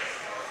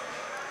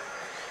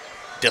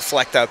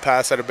deflect that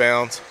pass out of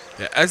bounds.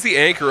 Yeah, as the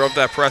anchor of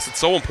that press, it's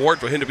so important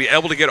for him to be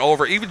able to get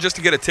over, even just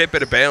to get a tip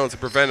out of bounds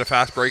and prevent a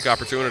fast break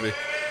opportunity.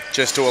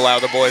 Just to allow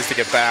the boys to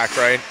get back,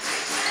 right?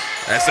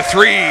 As the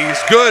three is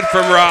good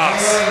from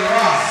Ross.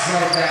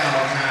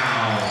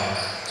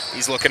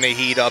 He's looking to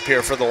heat up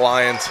here for the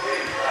Lions.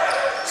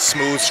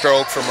 Smooth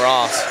stroke from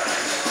Ross.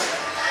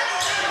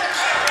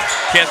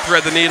 Can't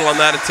thread the needle on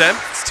that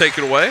attempt. It's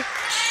taken away.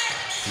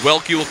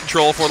 Welke will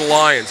control for the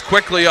Lions.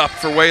 Quickly up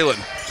for Whalen.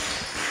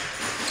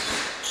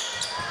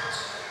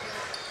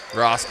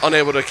 Ross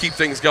unable to keep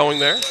things going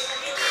there.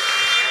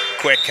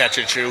 Quick catch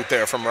and shoot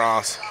there from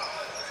Ross.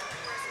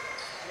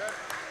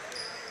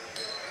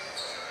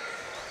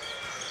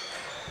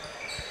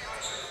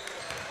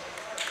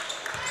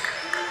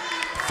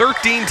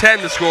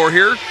 $13-10 to score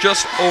here.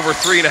 Just over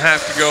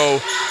 3.5 to go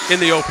in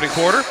the opening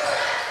quarter.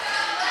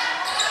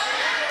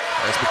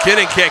 As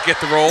McKinnon can't get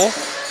the roll.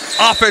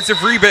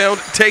 Offensive rebound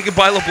taken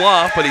by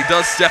LeBlanc, but he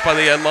does step on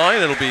the end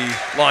line. It'll be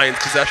Lions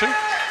possession.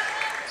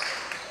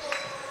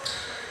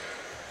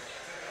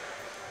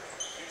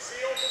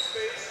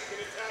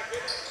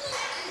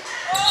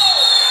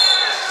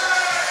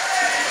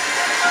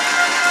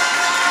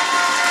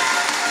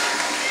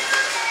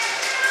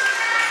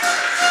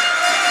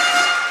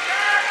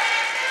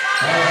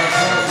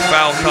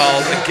 Foul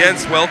called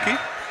against Welke.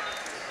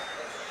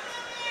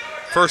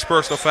 First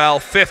personal foul,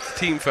 5th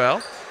team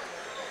foul.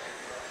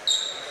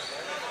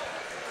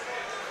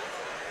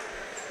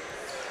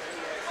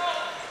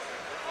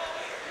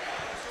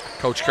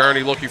 Coach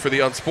Kearney looking for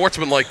the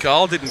unsportsmanlike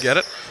call, didn't get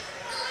it.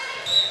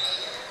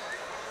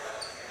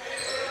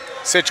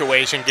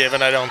 Situation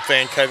given, I don't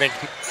think. I think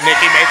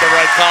Nicky made the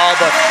right call,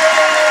 but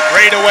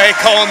right away,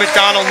 Colin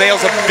McDonald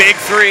nails a big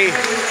three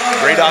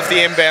right off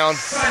the inbound.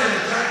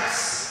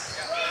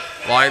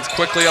 Lions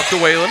quickly up to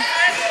Whalen.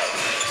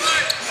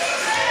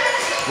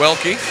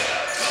 Welke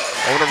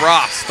over to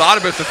Ross. Thought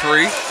about the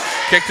three.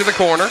 Kick to the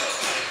corner.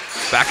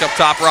 Back up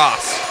top,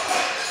 Ross.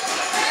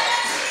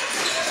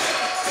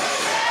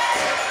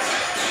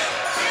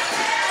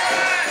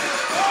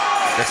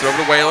 Gets it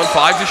over to Whalen.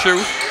 5 to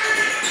shoot.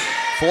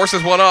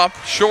 Forces one up.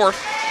 Short.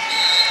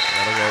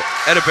 That'll go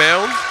out of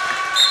bounds.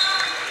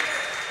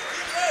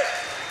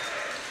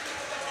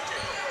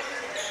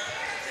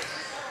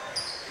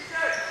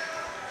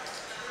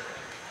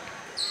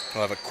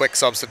 We'll have a quick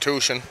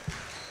substitution.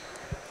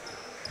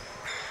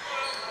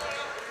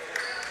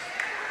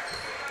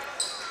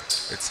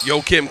 It's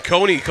Joachim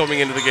Coney coming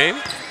into the game.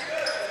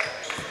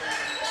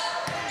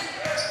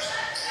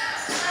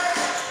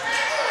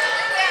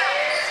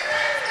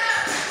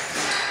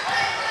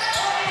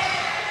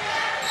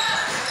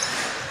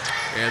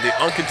 And the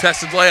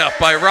uncontested layup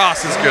by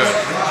Ross is good.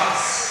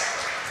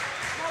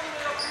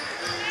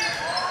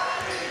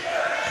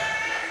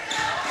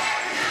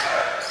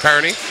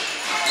 Kearney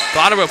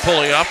thought about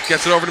pulling up,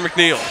 gets it over to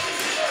McNeil.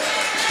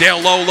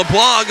 Down low,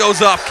 LeBlanc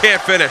goes up,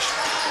 can't finish.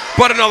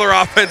 But another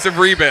offensive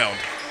rebound.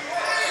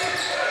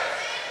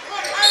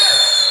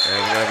 And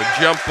we're going to have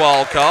a jump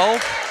ball call.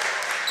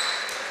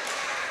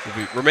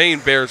 Will remain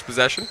Bears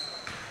possession.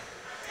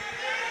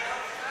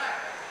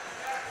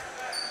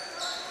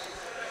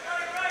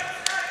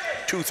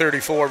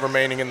 .234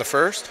 remaining in the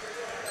first.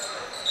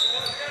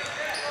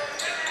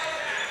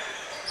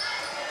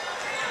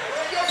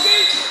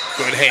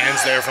 Good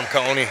hands there from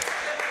Coney.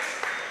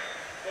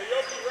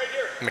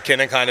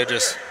 McKinnon kind of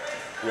just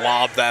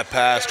lobbed that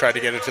pass, tried to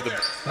get it to the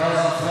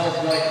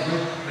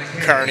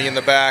Kearney in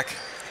the back.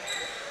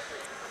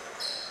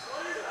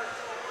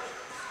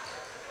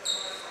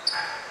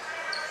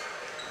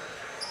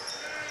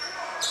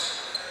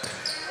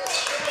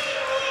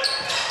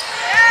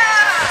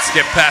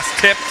 Skip pass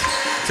tipped,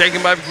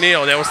 taken by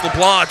McNeil. Now it's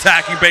LeBlanc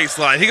attacking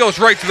baseline. He goes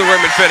right to the rim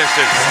and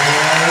finishes.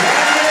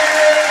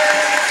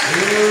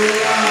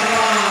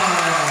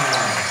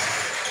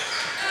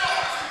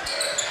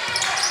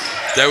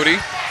 Doughty. A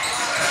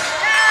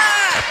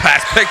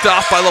pass picked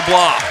off by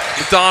LeBlanc.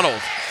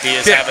 McDonald. He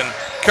is Kick. having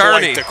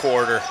Kearney. quite the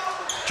quarter.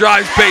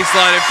 Drives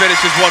baseline and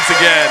finishes once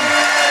again.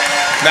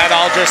 That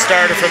all just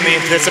started from the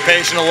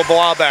anticipation of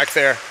LeBlanc back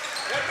there.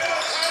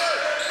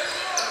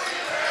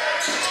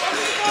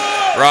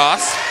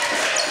 Ross.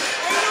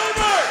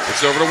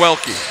 It's over to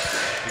Welke.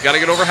 You got to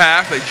get over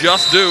half. They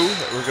just do.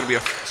 It's going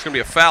to be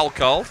a foul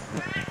call.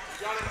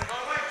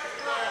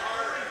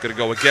 Going to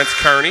go against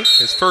Kearney.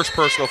 His first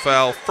personal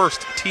foul,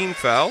 first team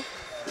foul.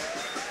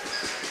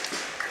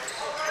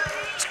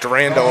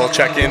 Durando will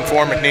check in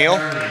for McNeil.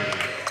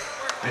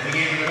 And the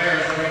game of the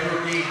Bears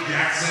will be rookie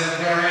Jackson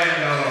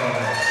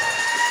Durando.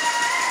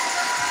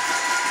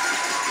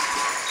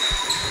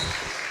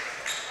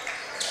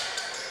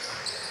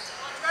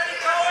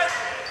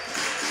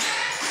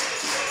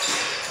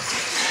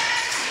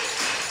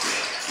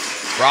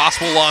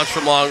 Ross will launch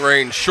from long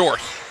range,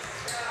 short.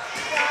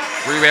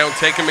 Rebound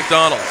taken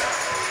McDonald.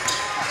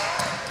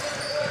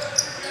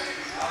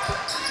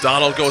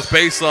 Donald goes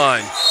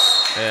baseline,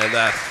 and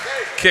that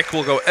kick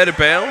will go out of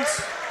bounds.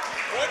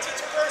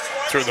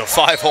 Through the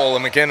 5-hole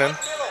of McKinnon.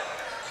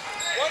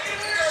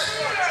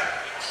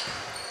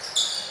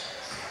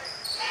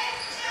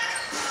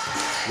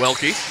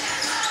 Welke.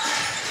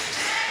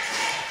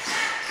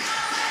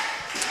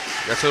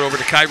 Gets it over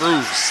to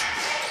Kairouz.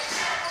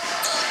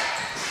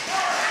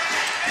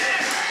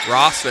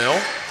 Ross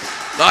now.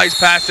 Nice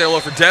pass down low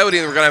for Doughty,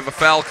 and we're going to have a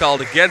foul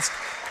called against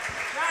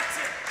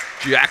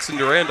Jackson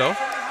Durando.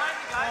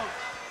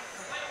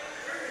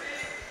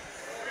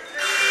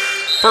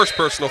 First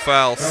personal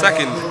foul,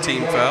 second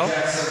team foul.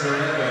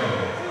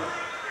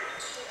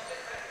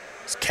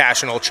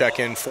 Cashin will check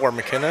in for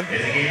McKinnon. In the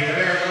game of the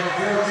Bears,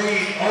 number 14,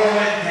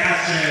 Owen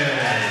Cashin.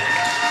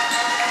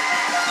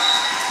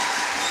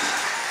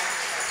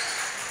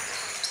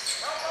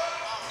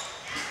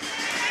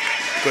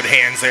 Good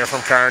hands there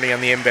from Kearney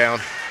on the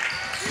inbound.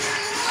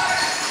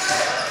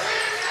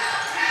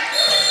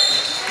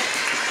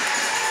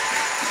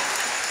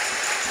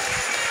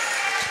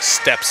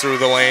 Steps through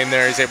the lane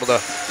there. He's able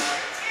to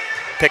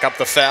pick up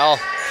the foul.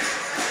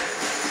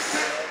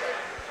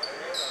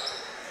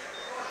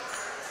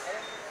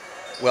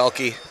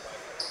 Welke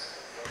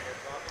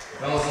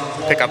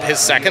pick up his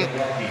second.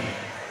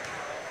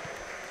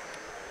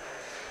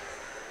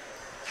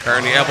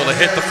 Kearney able to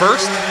hit the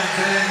first.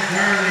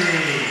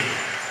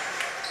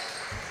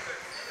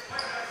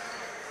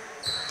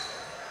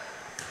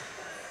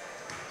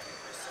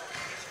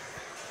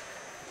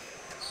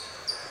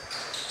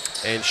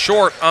 And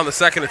short on the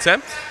second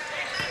attempt.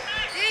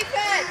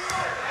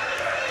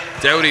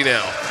 Doughty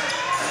now.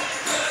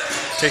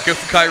 Take it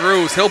for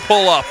Kairouz. He'll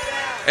pull up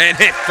and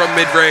hit from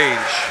mid-range.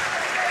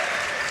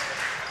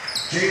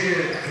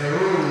 Jaden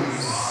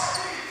Cruz.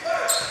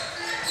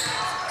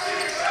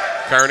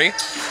 Kearney,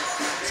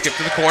 skip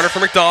to the corner for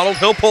McDonald.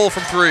 He'll pull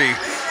from 3.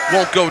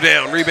 Won't go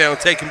down. Rebound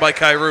taken by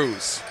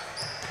Kyrus.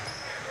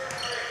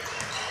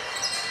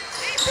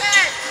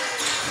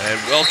 And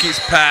Welke's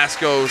pass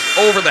goes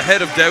over the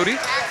head of Doughty.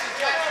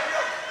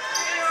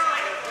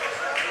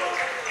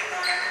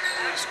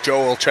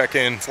 Joe will check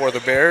in for the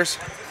Bears.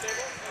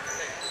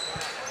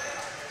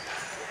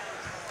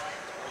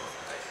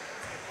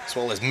 As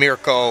well as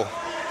Mirko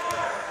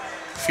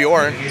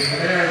Fiorin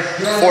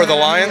for the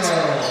Lions.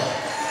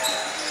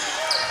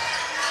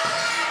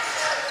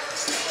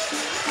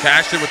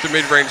 Cashton with the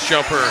mid-range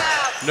jumper.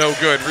 No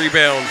good.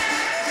 Rebound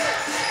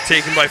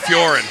taken by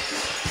Fiorin.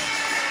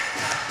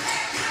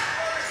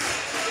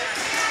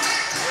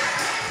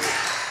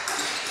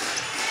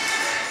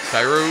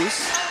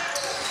 Kyrus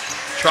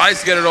tries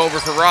to get it over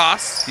for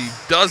Ross. He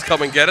does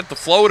come and get it. The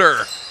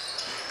floater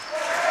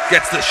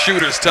gets the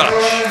shooter's touch.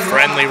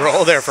 Friendly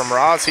roll there from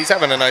Ross. He's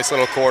having a nice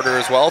little quarter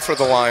as well for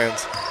the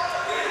Lions.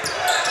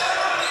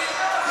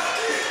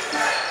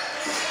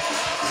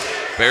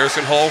 Bears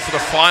can hold for the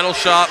final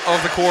shot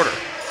of the quarter.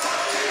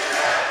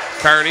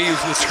 Kearney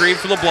using the screen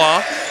for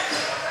LeBlanc.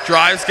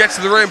 Drives, gets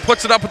to the rim,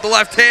 puts it up with the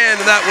left hand,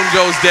 and that one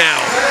goes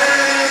down.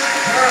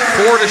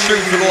 4 to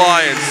shoot for the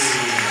Lions.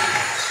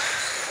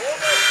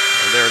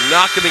 They're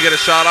not going to get a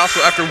shot off,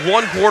 so after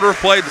 1 quarter of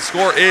play, the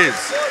score is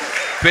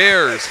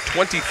Bears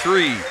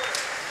 23,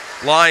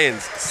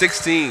 Lions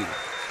 16.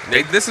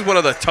 This is one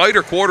of the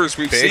tighter quarters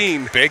we've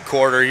seen. Big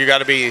quarter. You got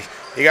to be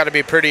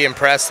pretty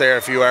impressed there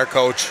if you are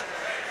Coach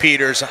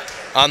Peters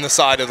on the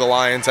side of the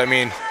Lions. I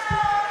mean,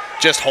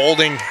 just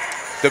holding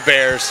the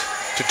Bears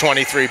to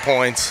 23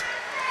 points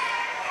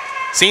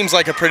seems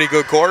like a pretty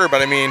good quarter,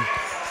 but I mean,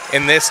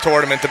 in this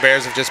tournament, the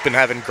Bears have just been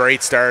having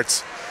great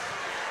starts.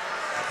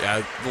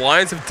 Yeah, the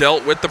Lions have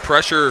dealt with the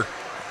pressure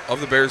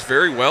of the Bears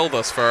very well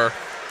thus far.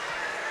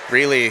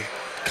 Really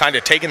kind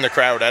of taking the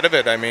crowd out of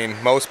it. I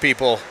mean, most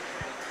people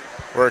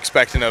were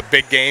expecting a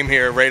big game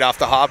here right off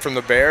the hop from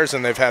the Bears,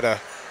 and they've had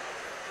a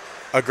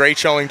great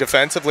showing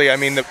defensively. I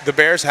mean, the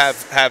Bears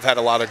have had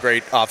a lot of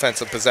great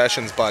offensive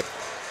possessions, but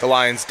the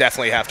Lions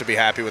definitely have to be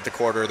happy with the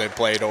quarter they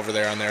played over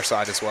there on their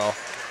side as well.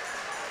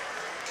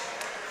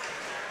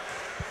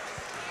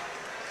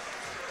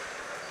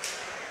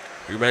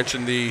 You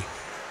mentioned the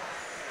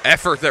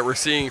effort that we're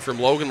seeing from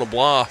Logan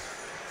LeBlanc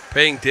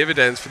paying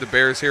dividends for the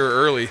Bears here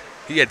early.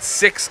 He had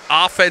 6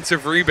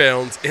 offensive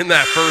rebounds in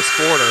that first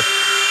quarter.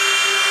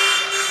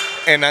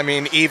 And I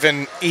mean,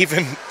 even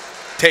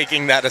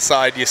taking that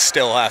aside, you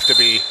still have to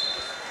be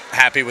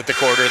happy with the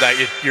quarter that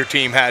your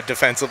team had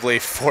defensively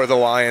for the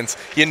Lions.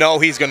 You know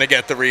he's going to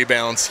get the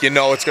rebounds. You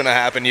know it's going to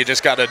happen. You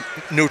just got to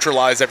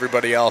neutralize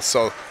everybody else.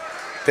 So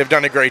they've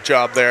done a great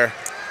job there.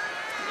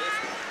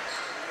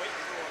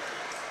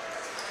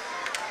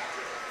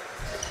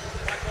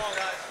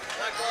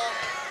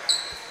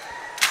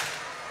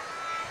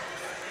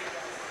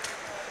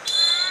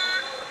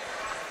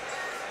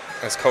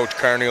 As Coach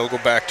Kearney will go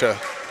back to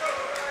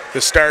the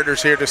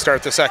starters here to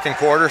start the second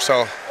quarter.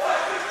 So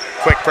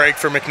quick break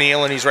for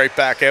McNeil, and he's right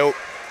back out.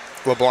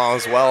 LeBlanc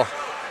as well.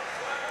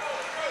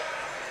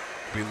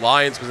 Be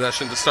Lions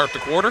possession to start the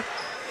quarter.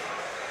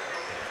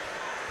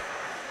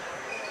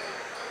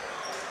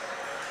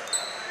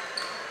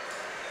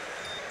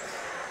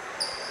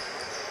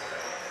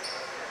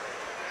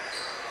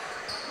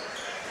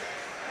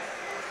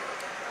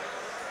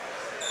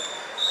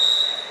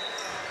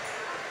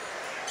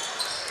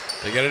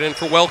 They get it in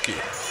for Welke.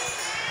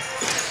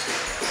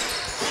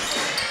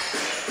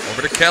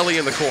 Over to Kelly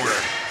in the corner.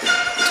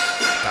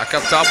 Back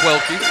up top,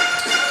 Welke.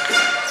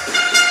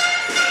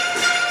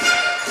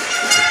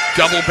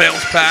 Double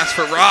bounce pass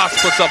for Ross.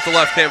 Puts up the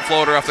left-hand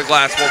floater off the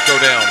glass. Won't go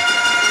down.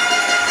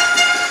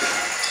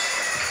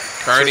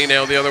 Kearney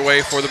now the other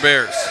way for the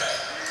Bears.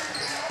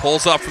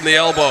 Pulls up from the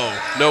elbow.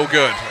 No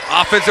good.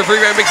 Offensive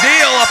rebound.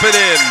 McNeil up and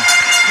in.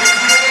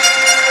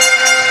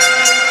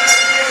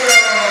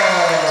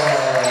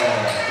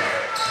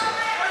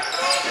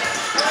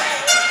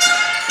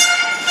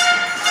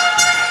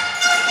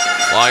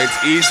 Lions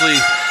easily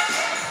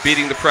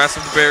beating the press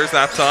of the Bears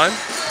that time.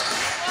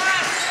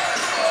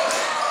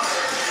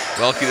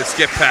 Welke the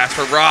skip pass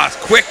for Ross.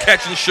 Quick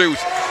catch and shoot.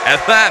 And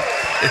that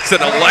is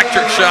an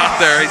electric shot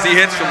there as he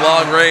hits from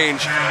long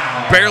range.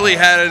 Barely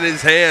had it in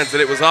his hands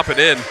and it was up and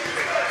in.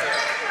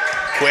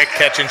 Quick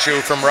catch and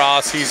shoot from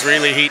Ross. He's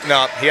really heating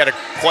up. He had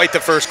quite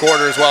the first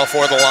quarter as well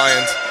for the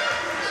Lions.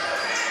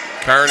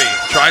 Kearney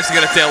tries to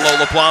get it down low.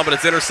 LeBlanc, but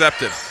it's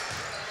intercepted.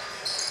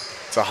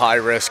 It's a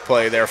high-risk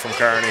play there from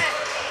Kearney.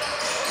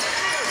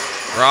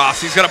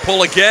 Ross, he's going to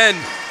pull again.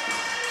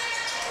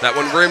 That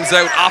one rims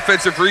out.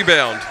 Offensive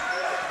rebound.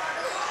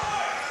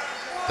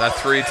 That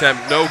 3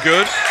 attempt, no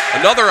good.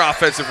 Another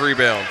offensive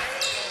rebound.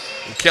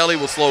 And Kelly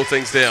will slow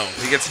things down.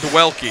 He gets it to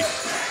Welke.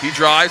 He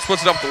drives,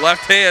 puts it up the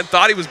left hand.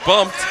 Thought he was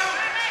bumped.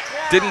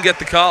 Didn't get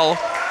the call.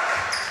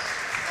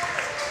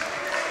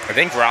 I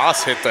think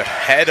Ross hit the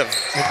head of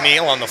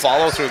McNeil on the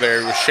follow-through there.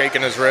 He was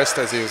shaking his wrist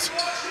as he was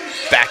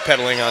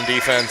backpedaling on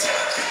defense.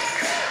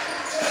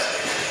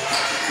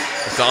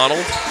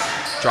 McDonald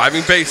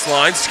driving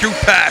baseline, scoop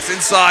pass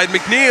inside.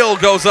 McNeil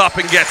goes up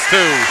and gets 2.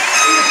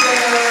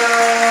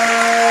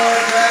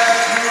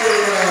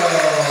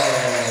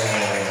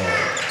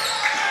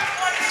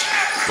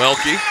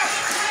 Welke.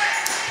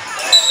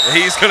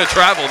 He's going to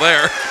travel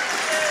there.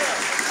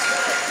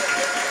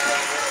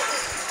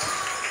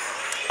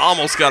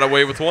 Almost got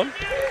away with one.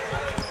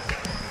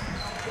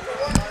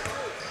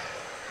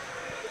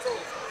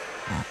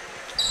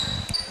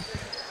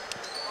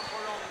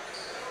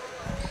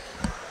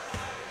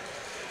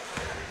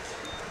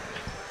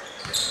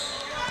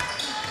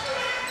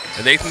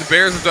 And Nathan, the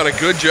Bears have done a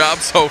good job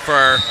so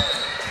far.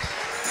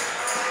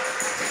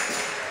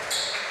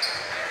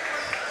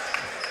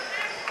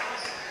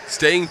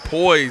 Staying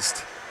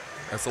poised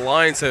as the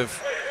Lions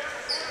have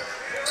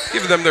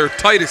given them their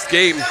tightest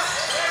game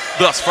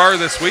thus far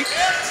this week.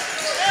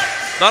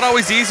 Not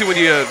always easy when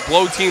you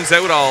blow teams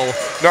out all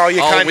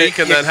week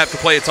and then have to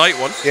play a tight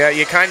one. Yeah,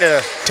 you kind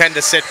of tend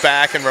to sit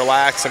back and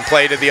relax and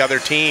play to the other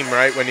team,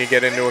 right, when you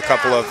get into a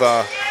couple of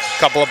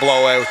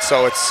blowouts.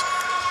 So it's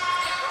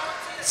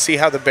see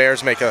how the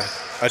Bears make a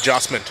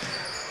adjustment.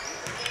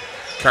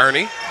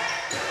 Kearney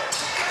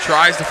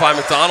tries to find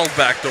McDonald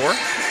backdoor.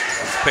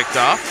 It's picked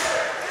off.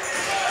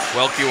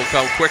 Welke will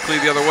come quickly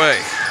the other way.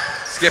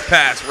 Skip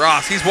pass,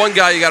 Ross. He's one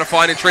guy you got to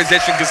find in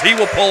transition because he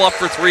will pull up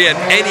for 3 at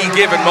any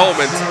given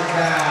moment.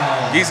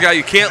 He's a guy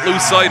you can't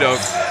lose sight of.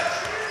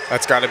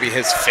 That's got to be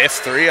his 5th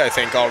 3, I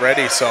think,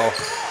 already. So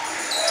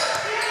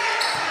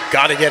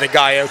got to get a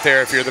guy out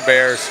there if you're the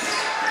Bears.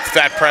 If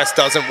that press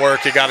doesn't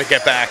work, you got to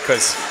get back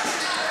because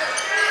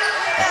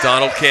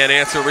McDonald can't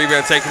answer.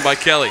 Rebound taken by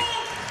Kelly.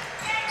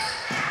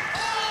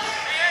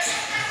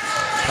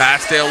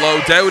 Pass down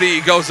low. Doughty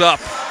goes up.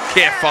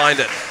 Can't find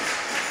it.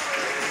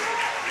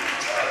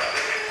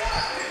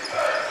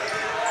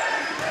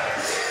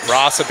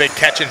 Ross, a big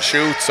catch and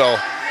shoot, so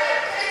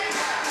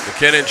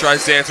McKinnon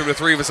tries to answer with a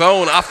 3 of his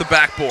own off the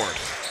backboard.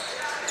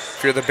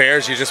 If you're the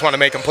Bears, you just want to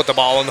make him put the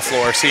ball on the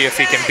floor, see if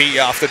he can beat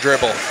you off the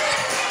dribble.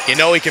 You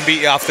know he can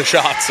beat you off the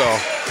shot, so.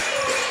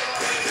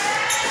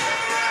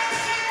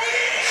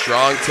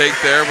 Strong take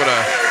there, but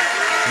a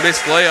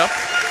missed layup.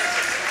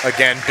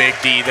 Again, big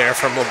D there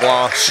from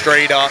LeBlanc,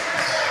 straight up.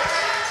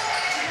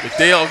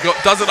 McNeil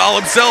does it all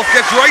himself,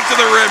 gets right to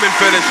the rim and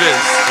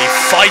finishes. He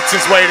fights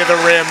his way to the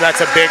rim.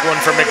 That's a big one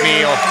for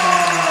McNeil.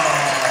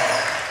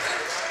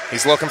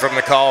 He's looking from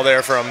the call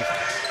there from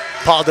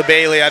Paul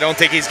DeBailey. I don't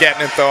think he's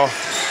getting it, though.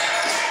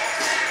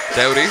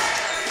 Doughty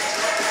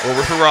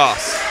over to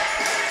Ross.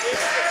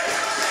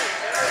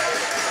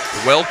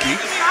 Welke.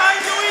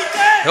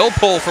 He'll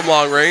pull from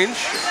long range.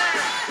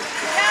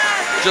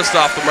 Just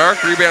off the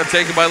mark. Rebound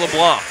taken by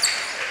LeBlanc.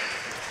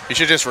 You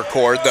should just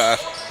record that.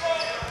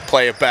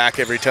 Play it back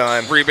every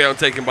time. Rebound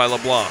taken by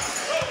LeBlanc.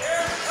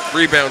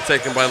 Rebound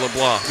taken by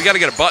LeBlanc. We got to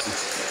get a button.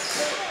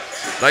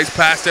 Nice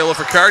pass down low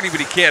for Cardi, but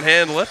he can't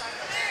handle it.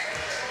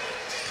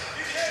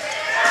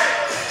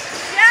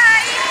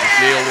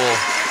 McNeil will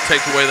take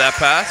away that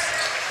pass.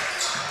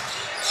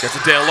 Gets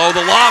it down low.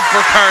 The lob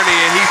for Carney,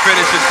 and he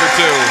finishes for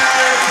 2.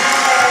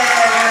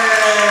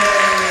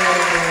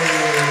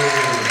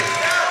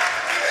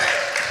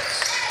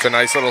 It's a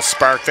nice little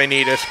spark they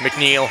needed.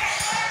 McNeil.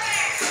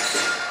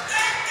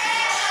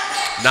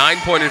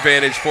 9-point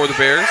advantage for the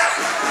Bears.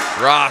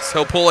 Ross,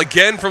 he'll pull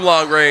again from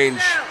long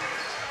range.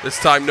 This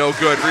time no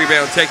good.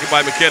 Rebound taken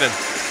by McKinnon.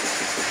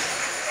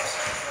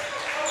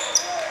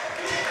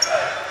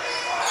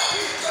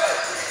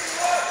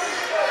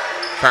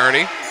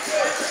 Kearney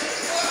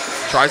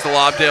tries the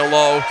lob down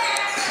low.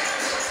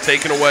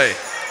 Taken away.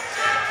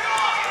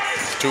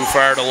 It's too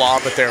far to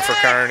lob it there for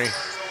Kearney.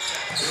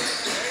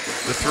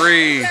 The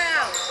 3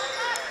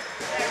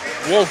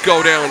 won't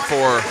go down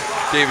for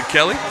David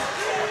Kelly.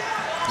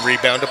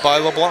 Rebounded by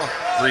LeBlanc.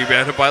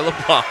 Rebounded by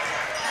LeBlanc.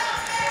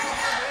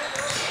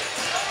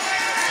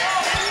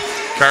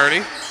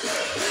 Kearney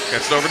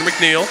gets it over to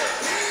McNeil.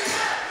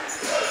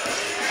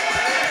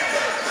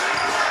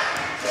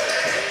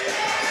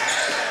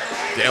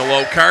 Down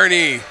low,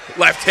 Kearney.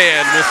 Left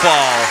hand will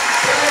fall.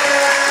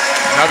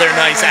 Another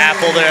nice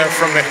apple there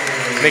from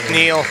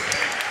McNeil.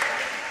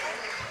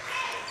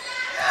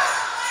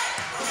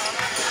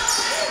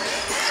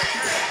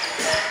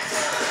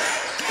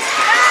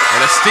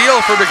 And a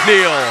steal for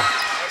McNeil.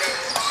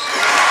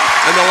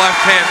 And the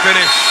left hand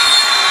finish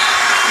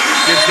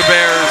gives the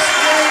Bears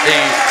a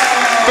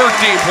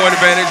 13-point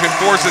advantage and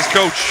forces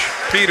Coach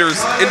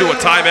Peters into a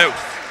timeout.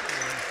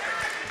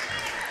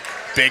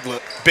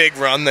 Big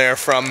run there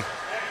from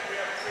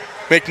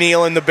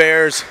McNeil and the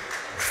Bears,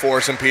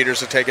 forcing Peters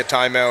to take a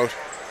timeout.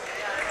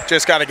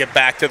 Just got to get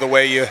back to the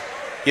way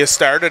you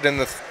started in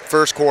the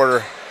first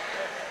quarter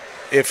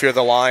if you're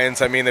the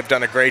Lions. I mean, they've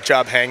done a great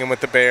job hanging with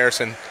the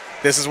Bears, and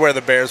this is where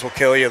the Bears will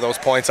kill you, those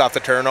points off the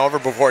turnover.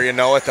 Before you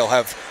know it, they'll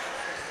have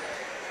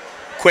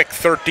quick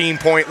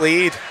 13-point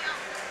lead,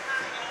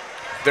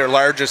 their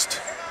largest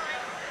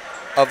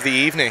of the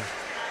evening.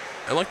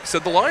 And like you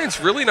said, the Lions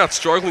really not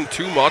struggling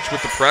too much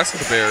with the press of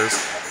the Bears.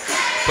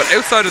 But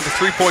outside of the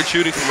three-point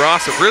shooting from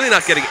Ross, they're really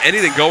not getting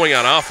anything going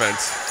on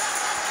offense.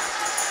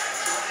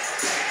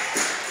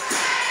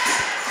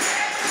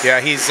 Yeah,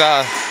 he's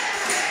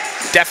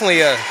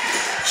definitely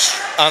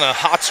on a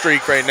hot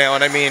streak right now,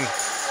 and I mean,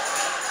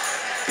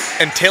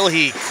 until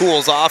he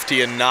cools off, do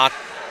you not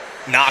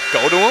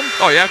go to him?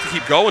 Oh, you have to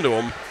keep going to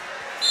him.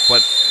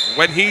 But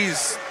when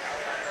he's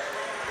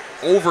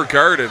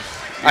overguarded,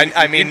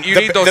 I mean, you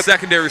need those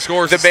secondary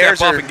scores to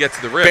step up and get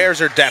to the rim.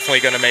 Bears are definitely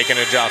going to make an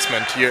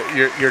adjustment.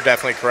 You're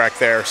definitely correct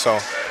there. So,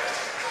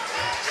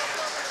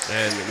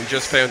 and we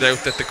just found out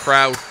that the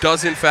crowd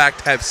does in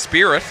fact have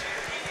spirit.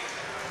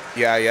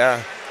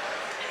 Yeah.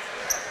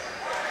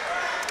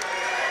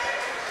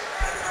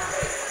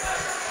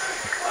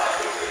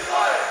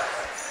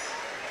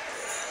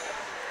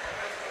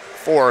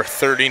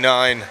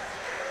 4:39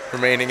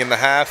 remaining in the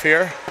half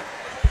here.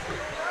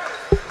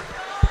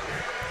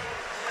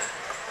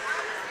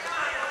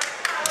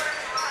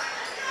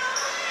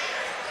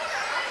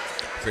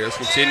 Bears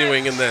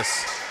continuing in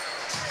this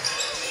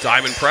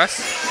diamond press.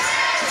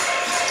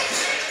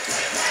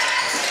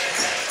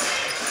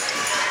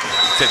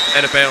 Tipped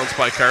out of bounds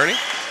by Kearney.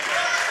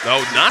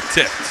 No, not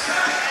tipped.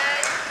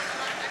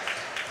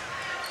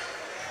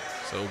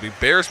 So it'll be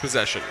Bears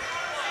possession.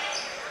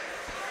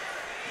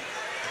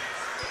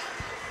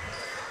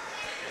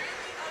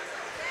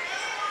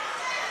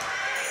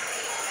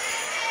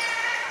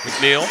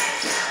 McNeil.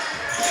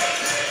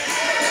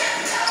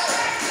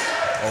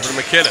 Over to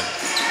McKinnon.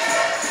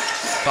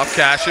 Top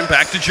Cashin,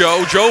 back to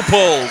Joe. Joe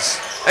pulls,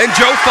 and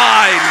Joe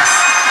finds.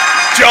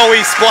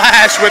 Joey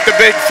Splash with the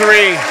big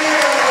three.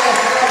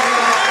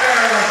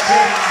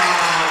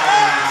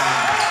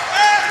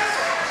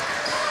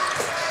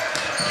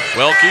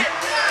 Welke.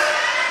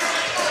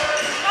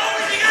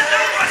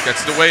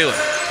 Gets to Whalen.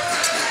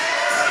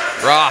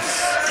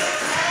 Ross.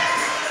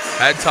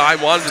 Had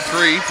time, wanted the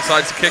three,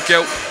 decides to kick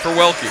out for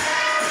Welke.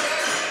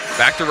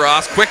 Back to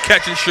Ross, quick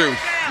catch and shoot.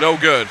 No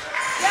good.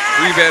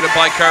 Rebounded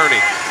by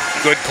Kearney.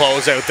 Good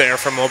close out there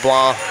from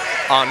LeBlanc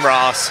on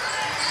Ross.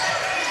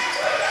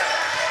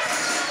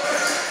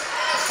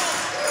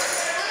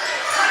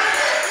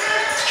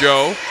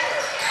 Joe.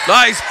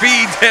 Nice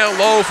feed down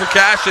low for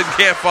Cashin,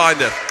 can't find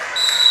it.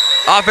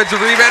 Offensive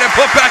rebound and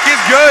putback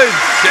is good.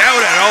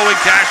 Down at Owen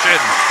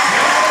Cashin.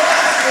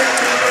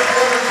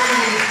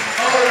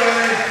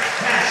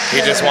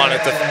 He just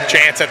wanted the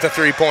chance at the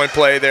three-point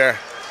play there.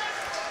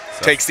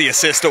 So takes the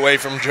assist away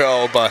from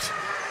Joe, but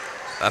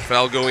that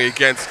foul going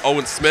against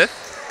Owen Smith.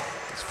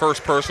 His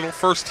first personal,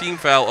 first team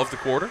foul of the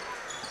quarter.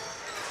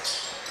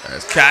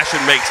 As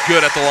Cashin makes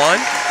good at the line.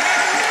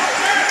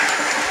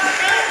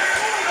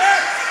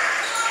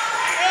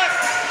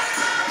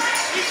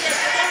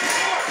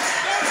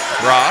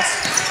 Ross.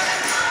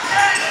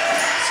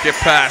 Skip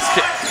pass.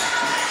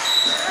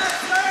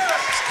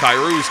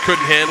 Kairouz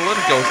couldn't handle it.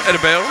 It goes out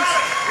of bounds.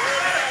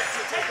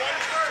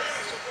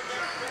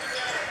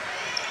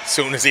 as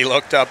soon as he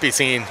looked up, he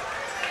seen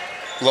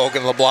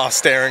Logan LeBlanc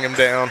staring him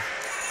down.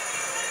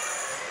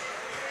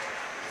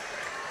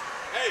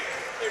 Hey,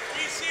 if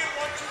we see it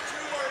 1, 2,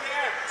 2 are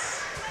next.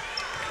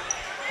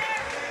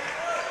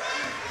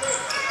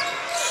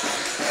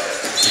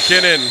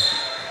 McKinnon.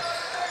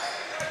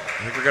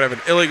 I think we're going to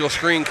have an illegal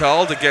screen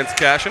called against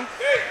Cashin.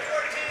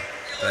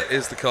 That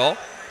is the call.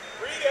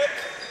 Read it.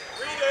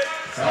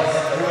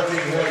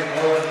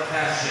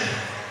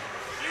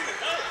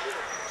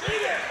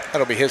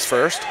 That'll be his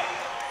first.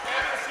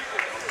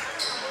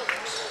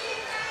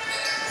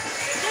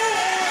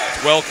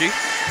 It's Welke.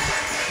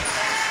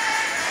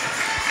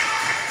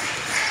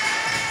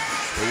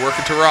 They're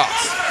working to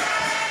Ross.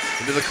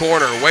 Into the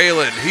corner.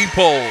 Whalen, he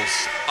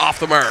pulls. Off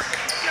the mark.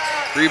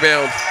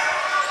 Rebound.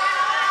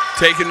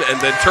 Taken and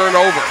then turned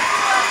over.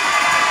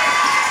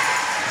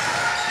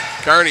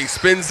 Kearney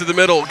spins to the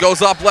middle,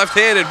 goes up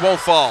left-handed, won't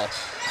fall.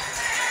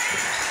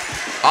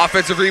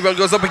 Offensive rebound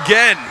goes up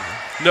again.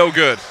 No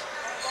good.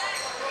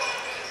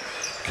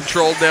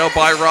 Controlled now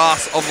by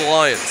Ross of the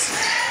Lions.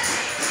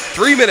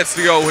 3 minutes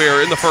to go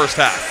here in the first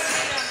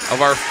half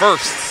of our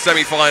first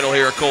semifinal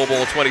here at Coal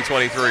Bowl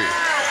 2023.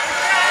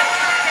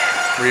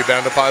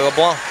 Rebounded by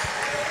LeBlanc.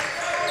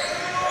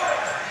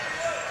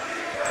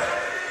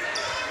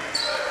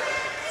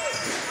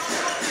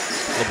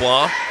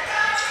 LeBlanc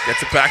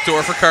gets a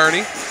backdoor for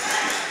Kearney.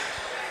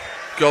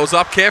 Goes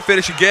up, can't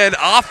finish again.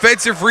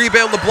 Offensive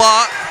rebound,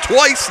 LeBlanc,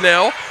 twice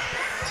now.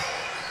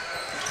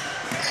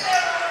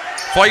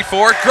 Fight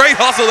for it. Great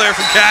hustle there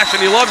from Cash,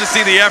 and you love to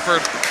see the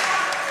effort.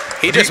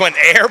 He just went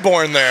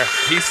airborne there.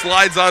 He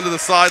slides onto the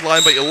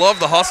sideline, but you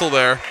love the hustle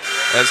there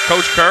as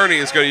Coach Kearney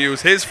is going to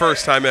use his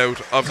first timeout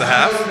of the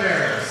half.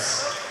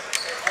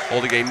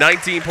 Holding a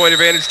 19-point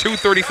advantage,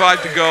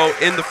 2:35 to go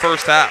in the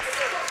first half.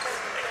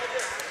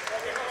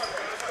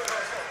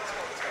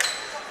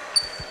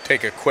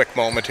 Take a quick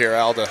moment here,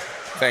 Al, to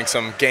thank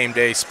some game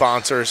day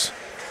sponsors,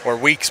 or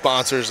week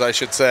sponsors, I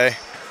should say.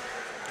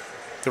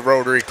 The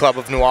Rotary Club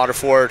of New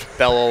Waterford,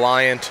 Bell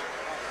Alliant,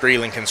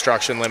 Breland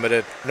Construction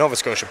Limited, Nova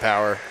Scotia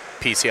Power,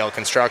 PCL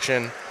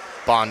Construction,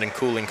 Bond and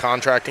Cooling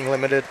Contracting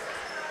Limited,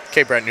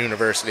 Cape Breton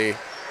University,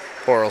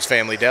 Boral's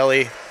Family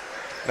Deli,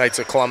 Knights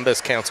of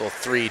Columbus, Council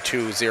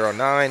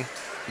 3209,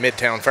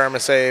 Midtown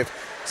Pharmasave,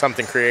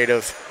 Something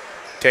Creative,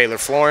 Taylor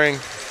Flooring,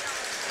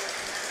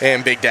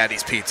 And Big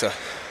Daddy's Pizza.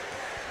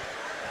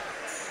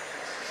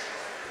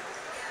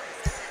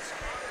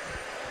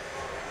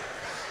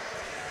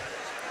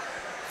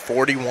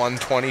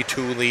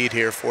 (41-22) lead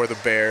here for the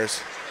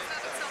Bears.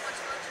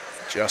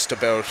 Just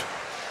about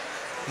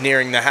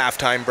nearing the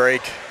halftime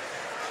break.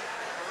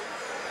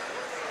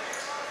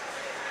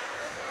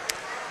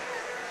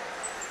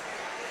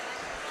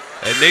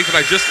 And Nathan,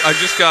 I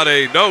just got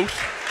a note.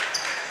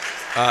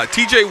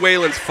 TJ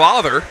Whalen's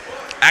father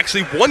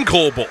actually won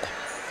Coal Bowl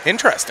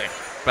Interesting.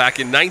 back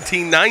in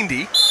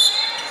 1990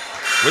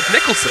 with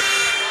Nicholson.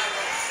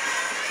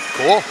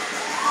 Cool.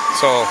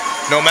 So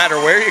no matter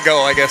where you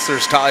go, I guess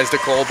there's ties to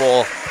Coal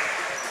Bowl.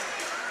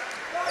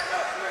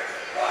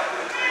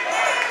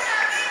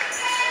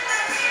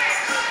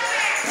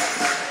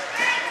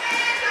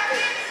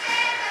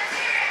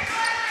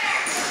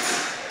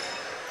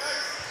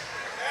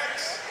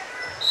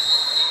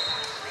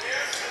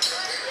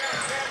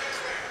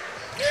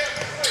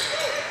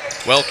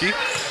 Welke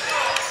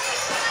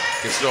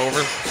gets it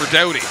over for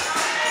Doughty.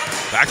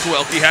 Back to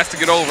Welke, has to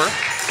get over.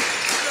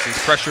 He's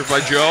pressured by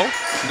Joe.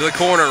 Into the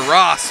corner,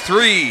 Ross,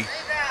 3,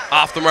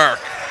 off the mark.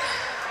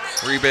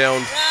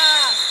 Rebound.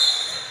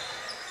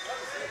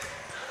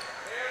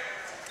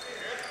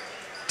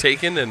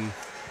 Taken, and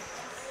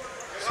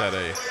just had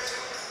a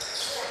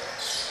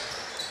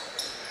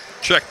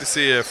check to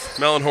see if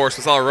Mellenhorst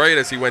was all right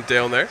as he went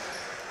down there.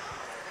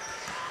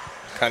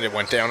 Kind of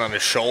went down on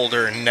his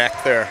shoulder and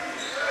neck there.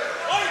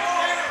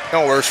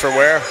 No worse for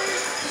wear.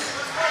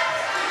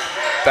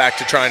 Back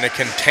to trying to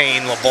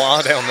contain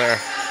LeBlanc down there.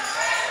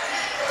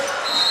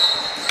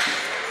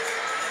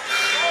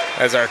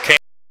 As our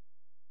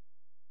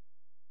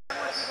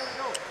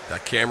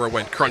That camera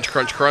went crunch,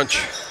 crunch,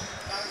 crunch.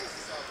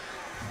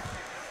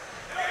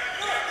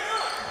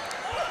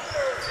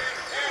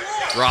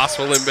 Ross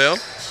will inbound.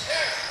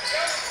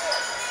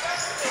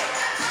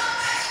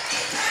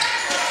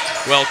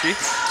 Welke.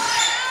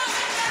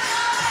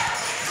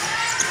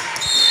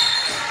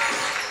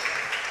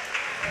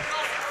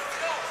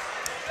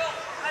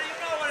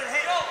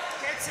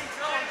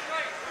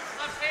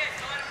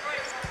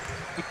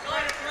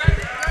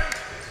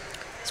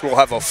 So we'll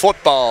have a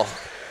football.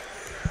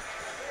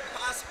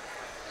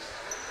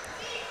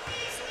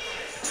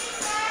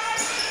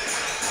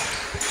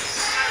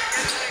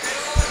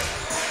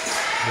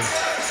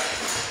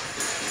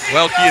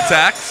 Welke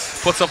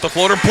attacks, puts up the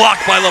floater,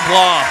 blocked by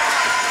LeBlanc.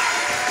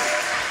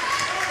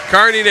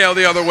 Carney now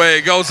the other way,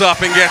 goes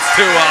up and gets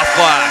 2 off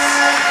glass.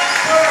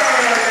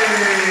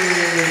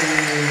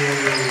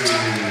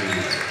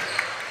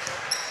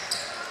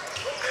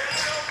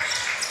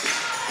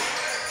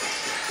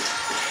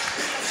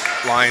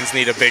 Lions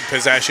need a big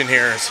possession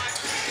here as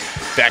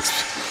Beck's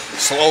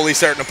slowly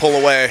starting to pull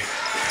away.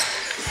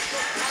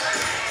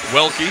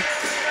 Welke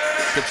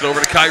tips it over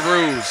to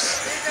Kyrus.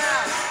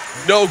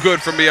 No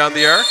good from beyond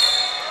the arc.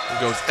 It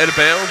goes out of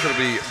bounds. It'll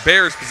be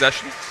Bears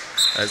possession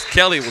as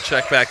Kelly will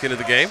check back into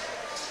the game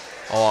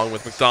along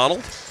with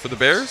McDonald for the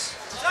Bears.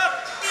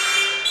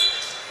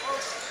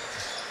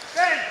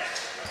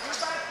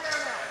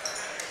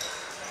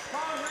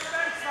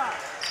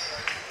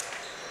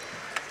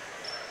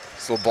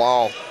 So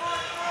ball,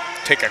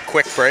 take a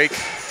quick break.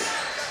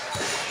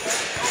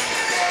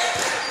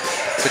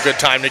 It's a good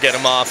time to get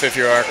him off if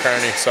you're our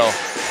Kearney. So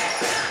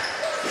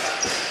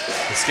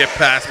the skip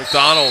pass,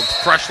 McDonald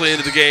freshly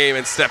into the game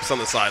and steps on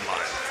the sideline.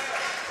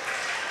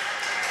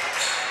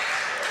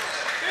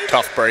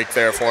 tough break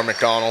there for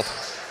McDonald.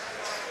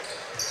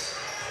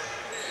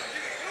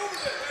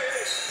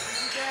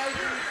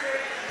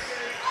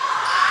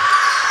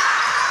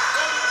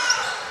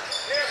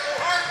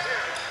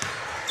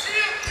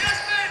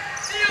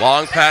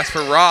 Long pass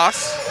for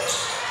Ross.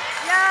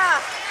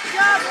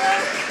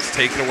 It's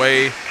taken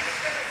away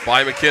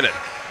by McKinnon.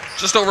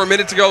 Just over a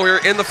minute to go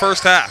here in the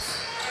first half.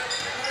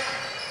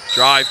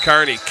 Drive,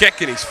 Kearney,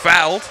 kick, and he's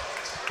fouled.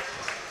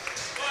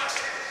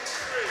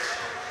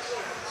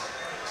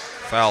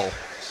 Foul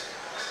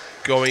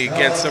going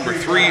against number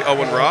 3,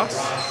 Owen Ross.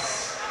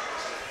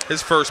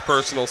 His first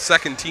personal,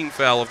 second team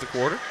foul of the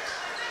quarter.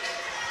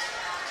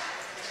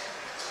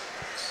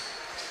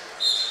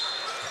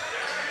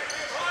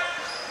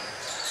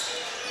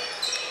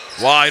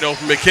 Wide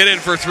open McKinnon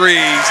for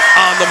threes,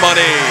 on the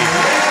money.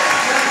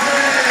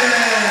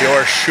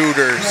 Your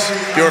shooters,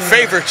 your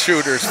favorite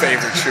shooter's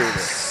favorite shooter.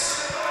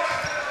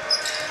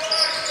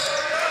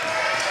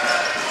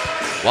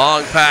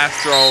 Long pass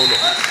thrown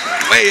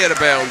way out of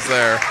bounds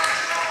there.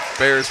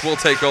 Bears will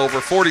take over,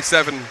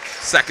 47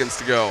 seconds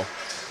to go.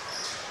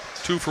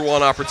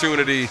 2-for-1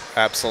 opportunity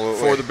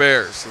Absolutely. for the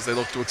Bears as they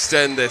look to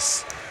extend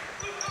this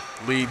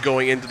lead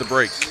going into the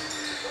break.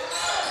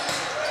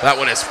 That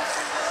one is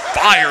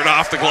fired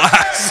off the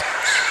glass.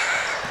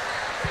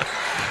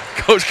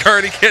 Coach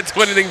Kearney can't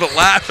do anything but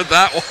laugh at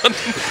that one.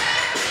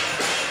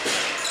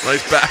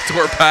 Nice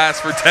backdoor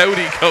pass for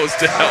Doughty goes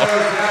down.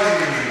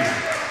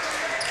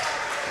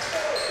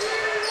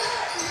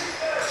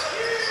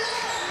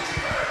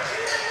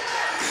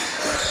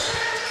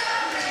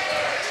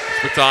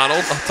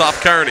 McDonald on top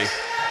Kearney.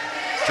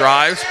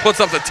 Drives, puts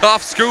up the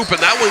tough scoop, and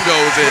that one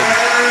goes in.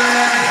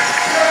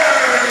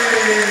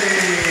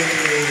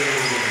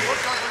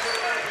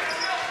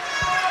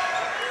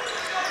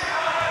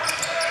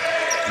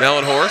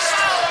 Mellenhorst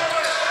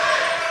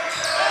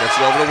gets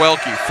it over to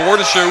Welke. 4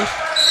 to shoot.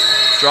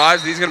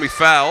 Drives, he's going to be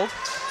fouled.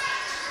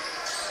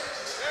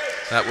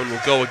 That one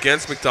will go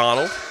against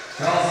McDonald.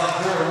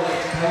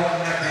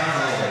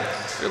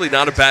 Really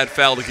not a bad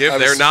foul to give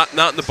there. Not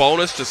in the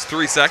bonus, just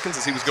 3 seconds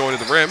as he was going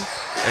to the rim.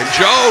 And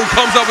Joe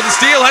comes up with the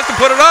steal, has to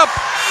put it up.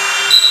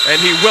 And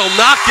he will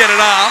not get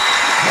it off.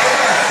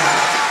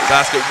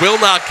 Basket will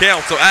not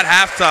count. So at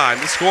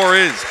halftime, the score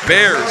is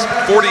Bears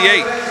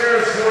 48,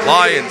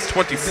 Lions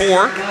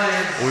 24.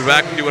 We'll be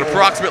back in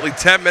approximately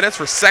 10 minutes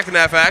for second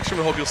half action.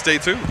 We hope you'll stay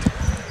tuned.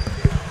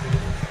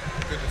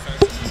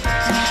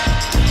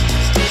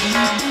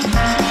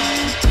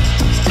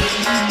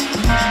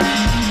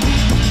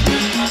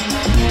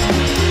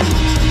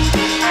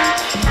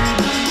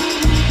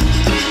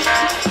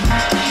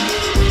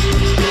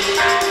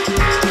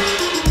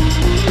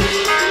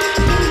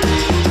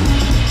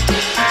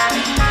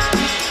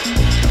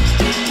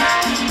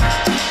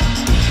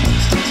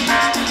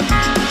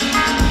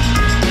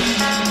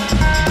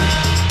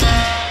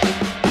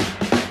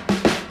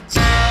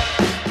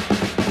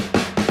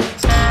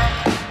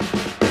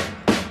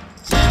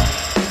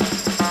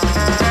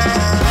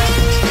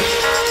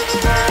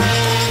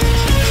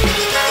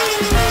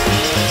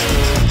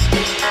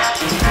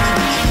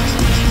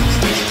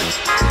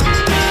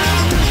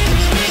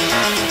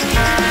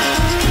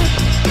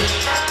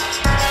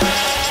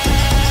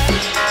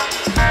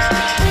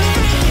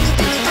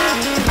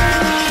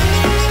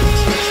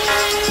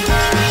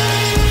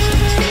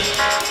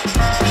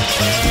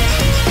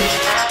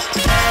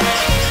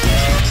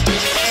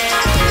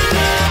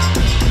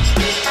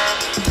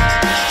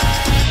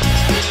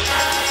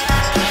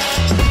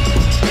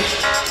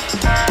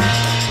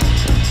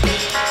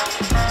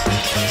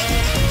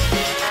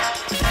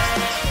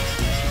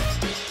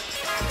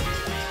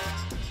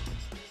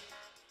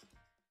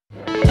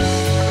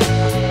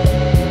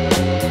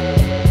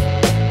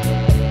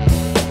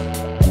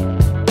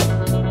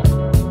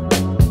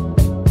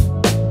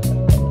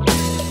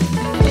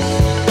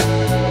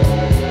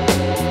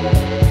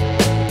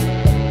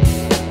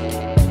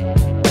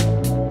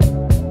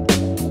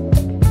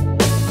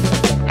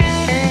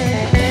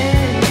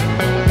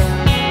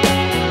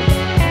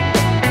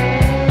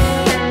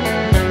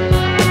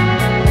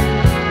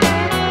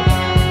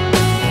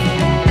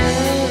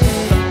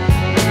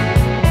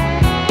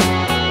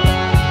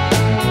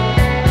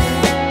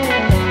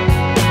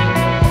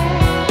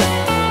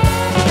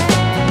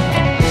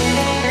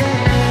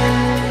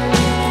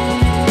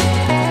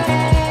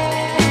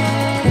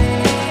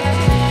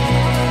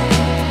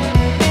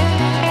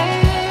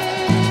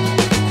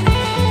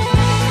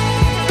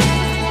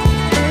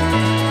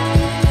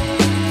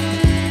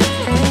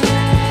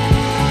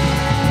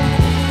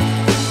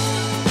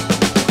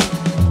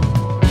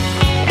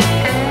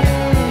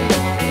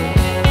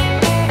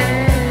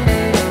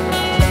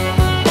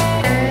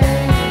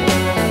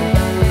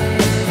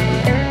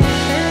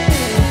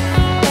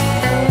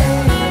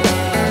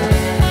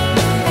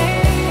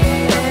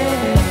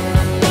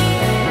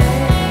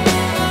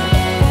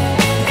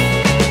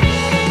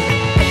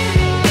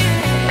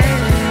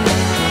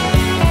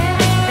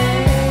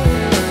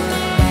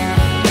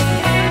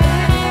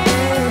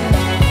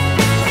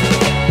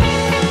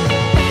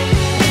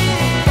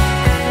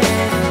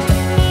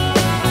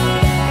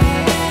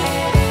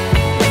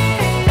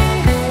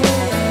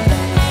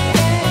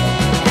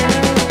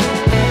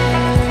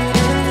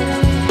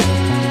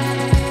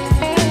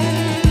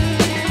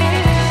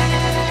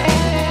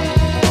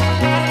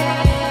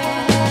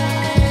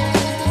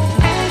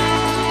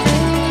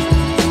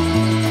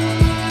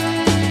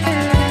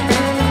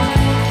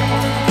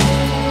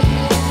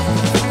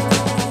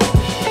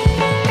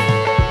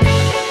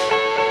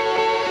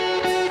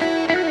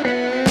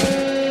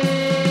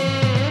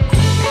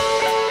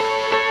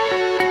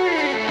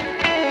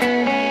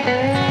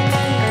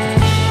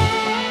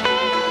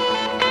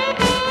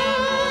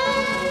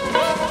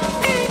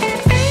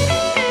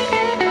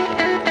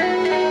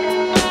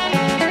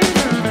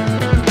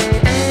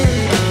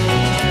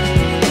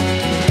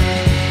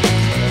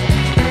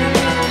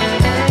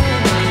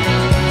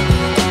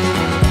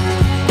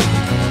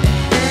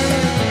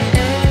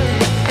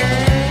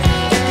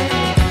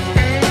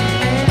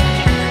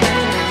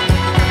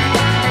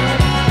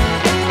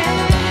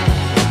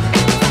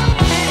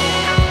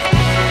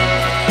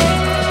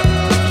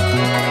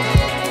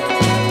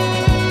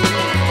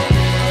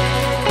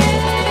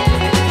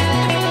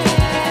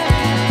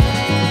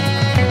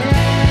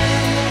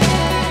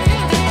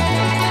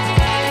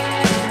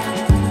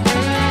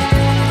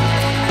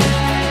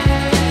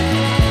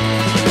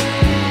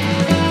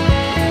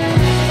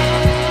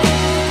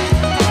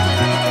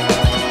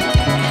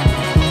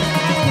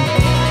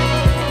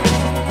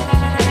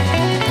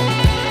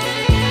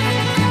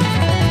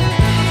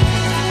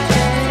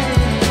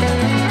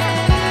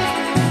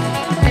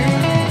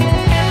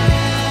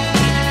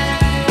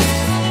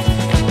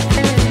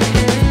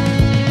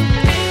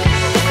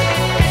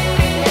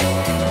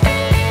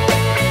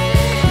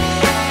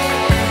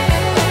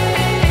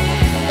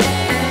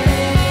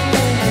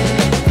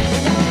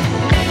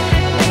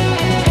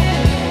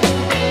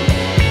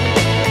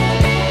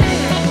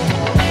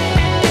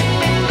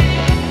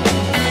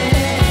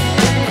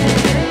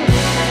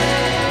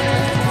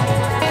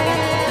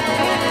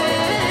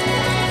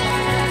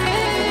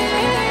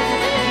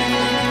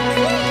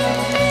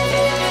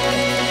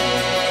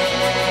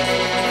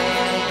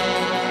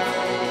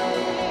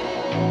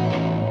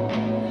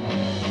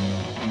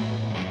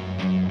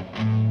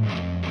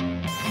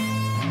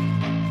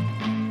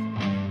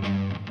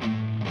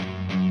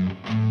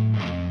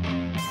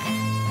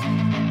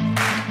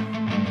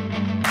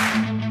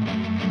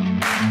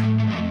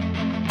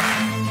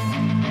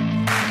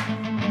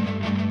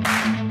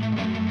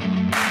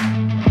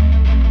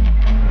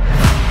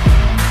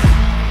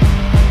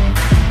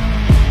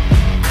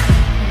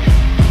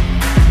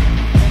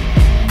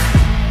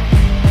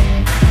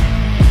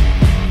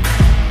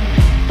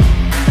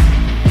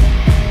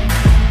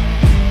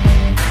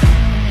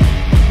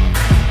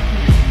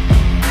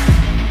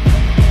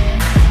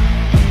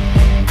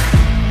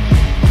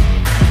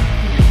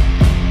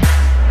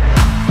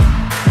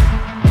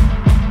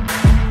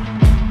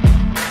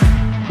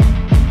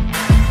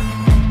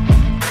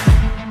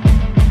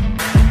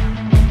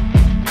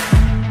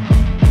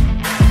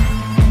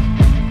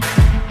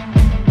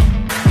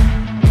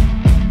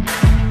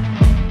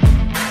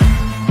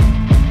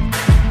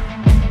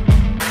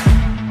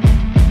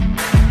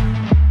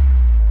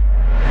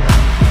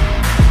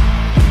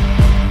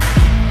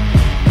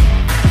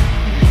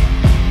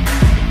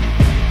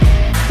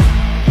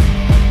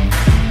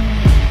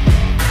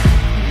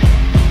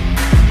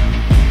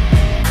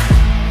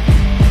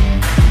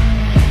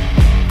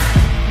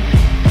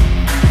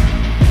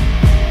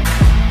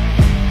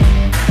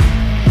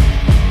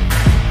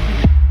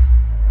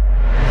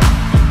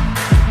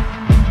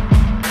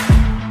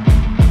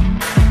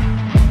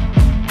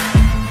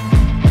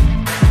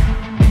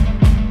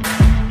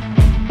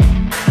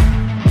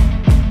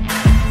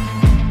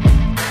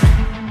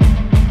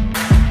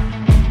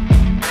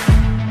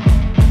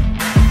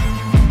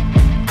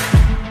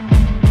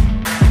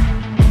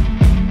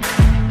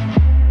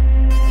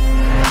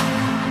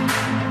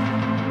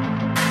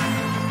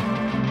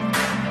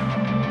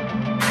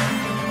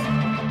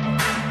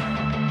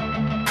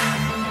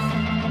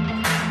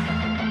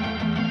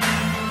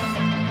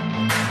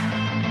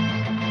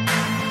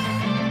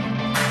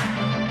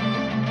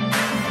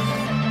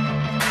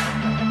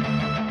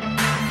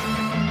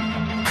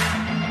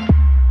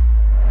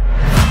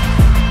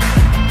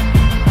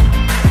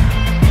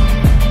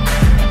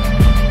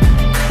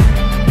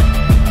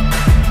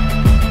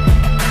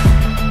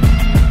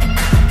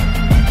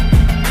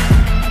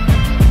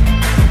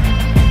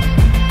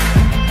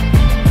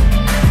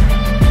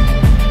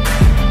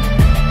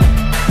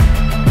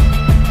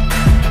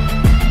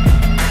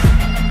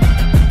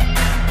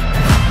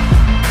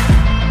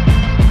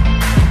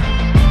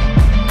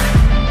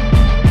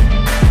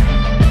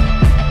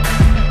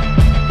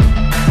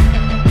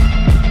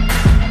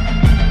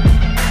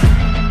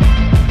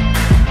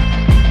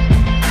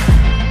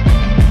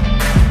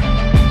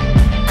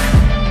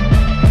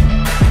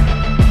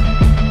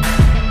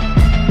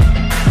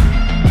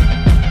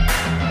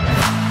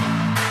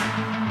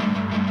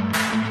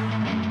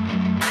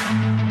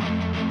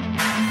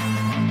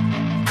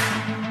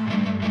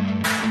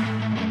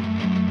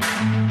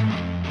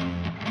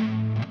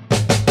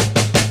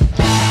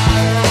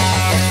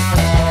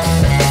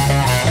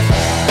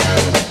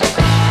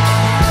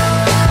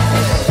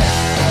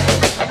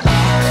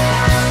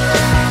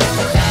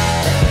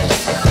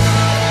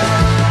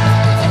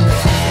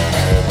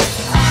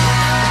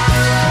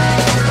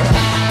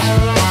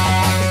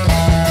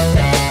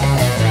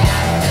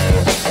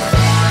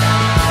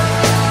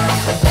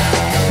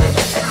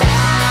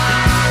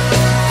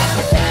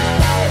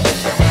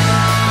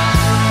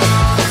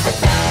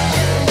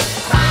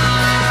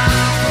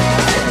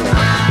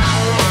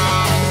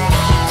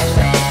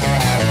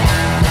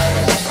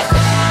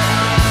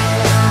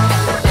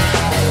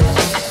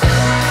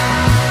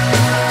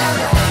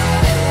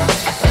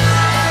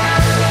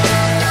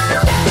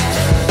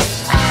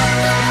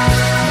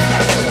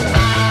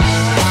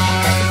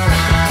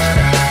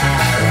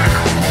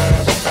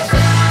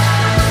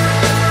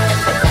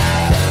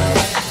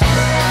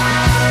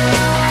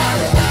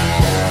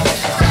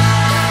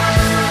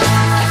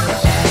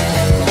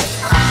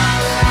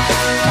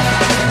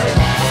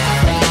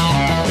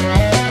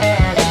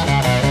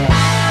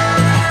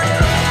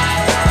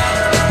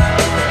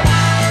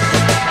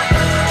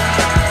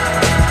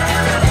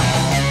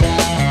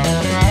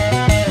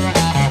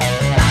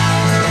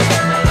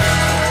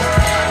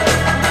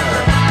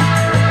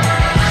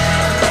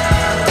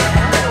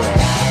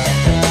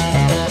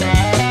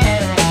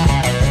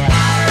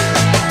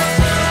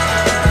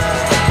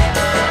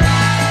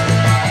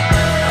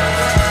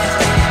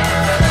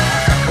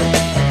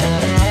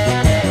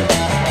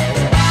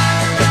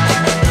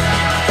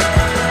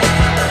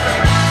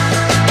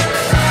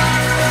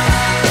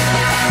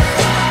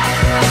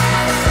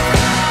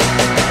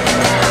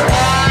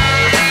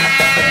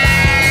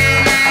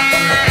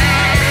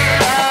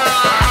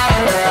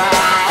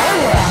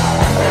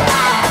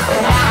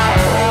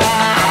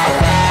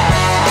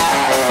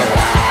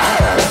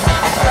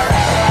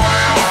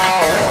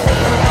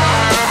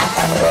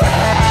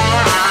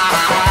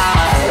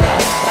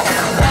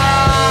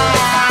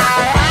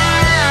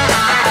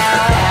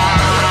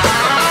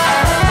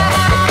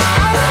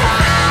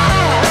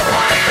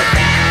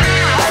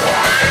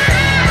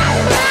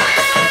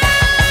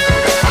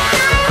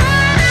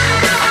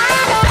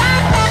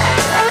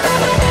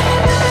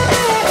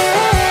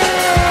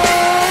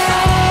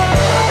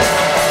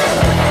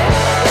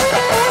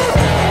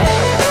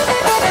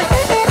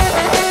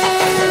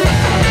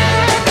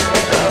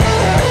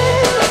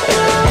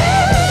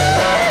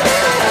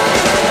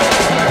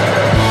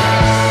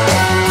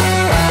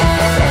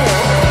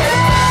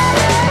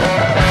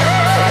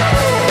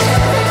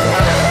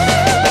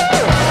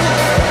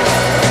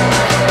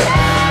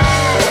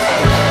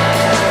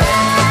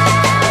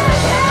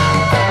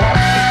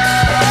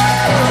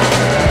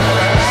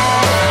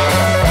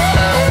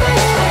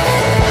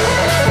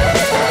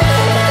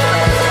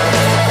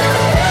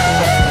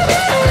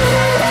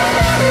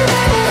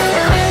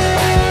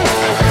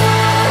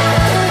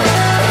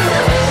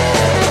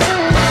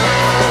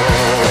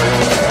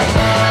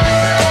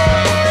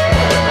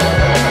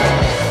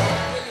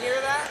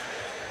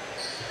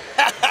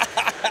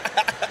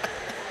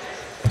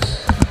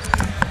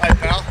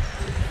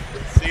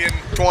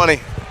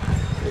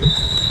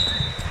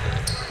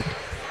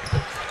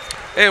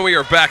 And we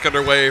are back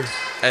underway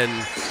in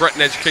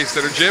Breton Education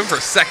Center Gym for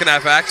second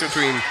half action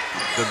between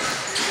the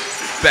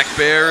Beck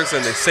Bears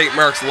and the St.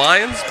 Mark's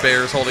Lions.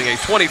 Bears holding a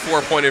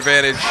 24-point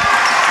advantage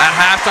at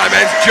halftime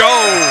as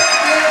Joe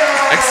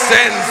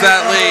extends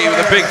that lead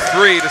with a big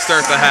 3 to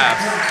start the half.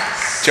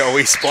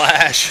 Joey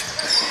splash.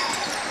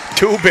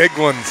 2 big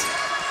ones.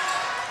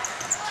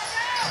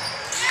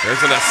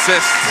 There's an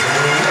assist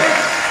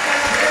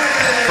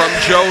from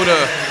Joe to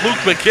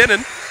Luke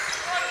McKinnon.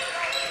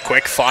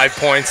 Quick 5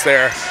 points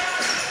there.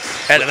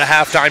 Head of the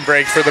halftime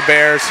break for the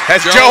Bears.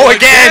 Has Joe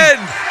again.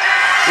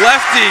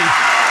 Lefty.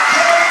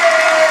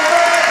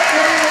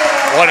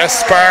 What a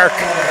spark.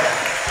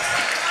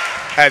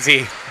 Has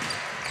he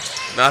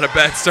Not a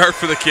bad start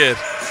for the kid.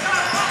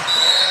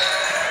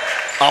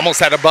 almost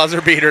had a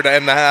buzzer beater to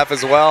end the half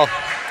as well.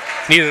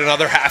 Needed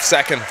another half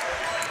second.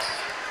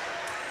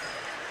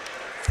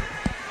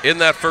 In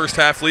that first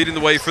half, leading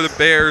the way for the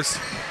Bears,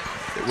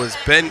 it was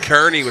Ben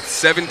Kearney with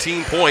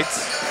 17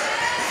 points,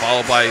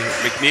 followed by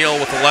McNeil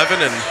with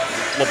 11 and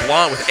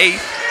LeBlanc with 8.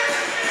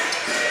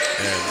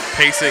 And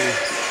pacing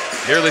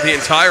nearly the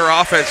entire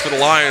offense for the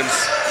Lions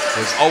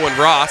was Owen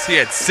Ross. He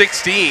had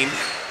 16,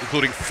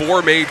 including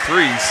 4 made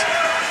threes.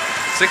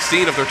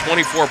 16 of their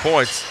 24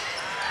 points.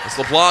 As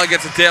LeBlanc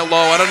gets it down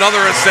low and another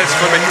assist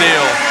for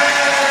McNeil.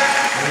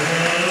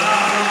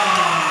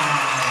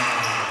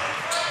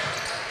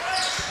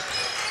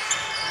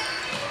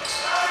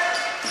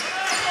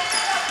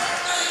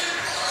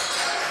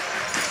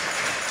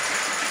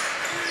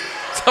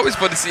 It's always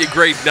fun to see a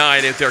grade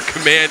 9 out there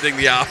commanding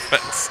the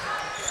offense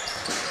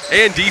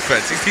and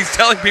defense. He's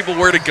telling people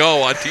where to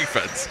go on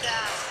defense.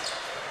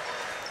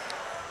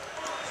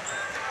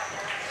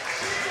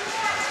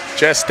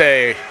 Just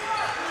a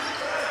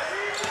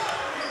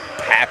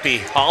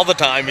happy all the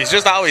time. He's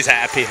just always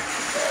happy.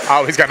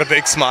 Always got a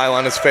big smile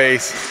on his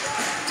face.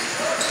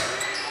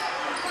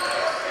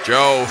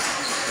 Joe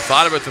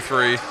thought about the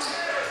 3.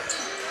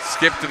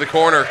 Skip to the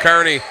corner.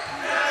 Kearney.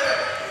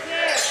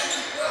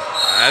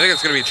 I think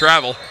it's going to be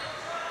travel.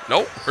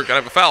 Nope, we're going to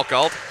have a foul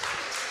called.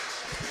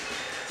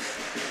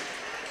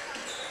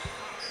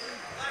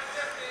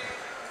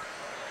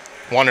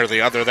 One or the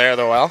other there,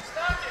 though, Al.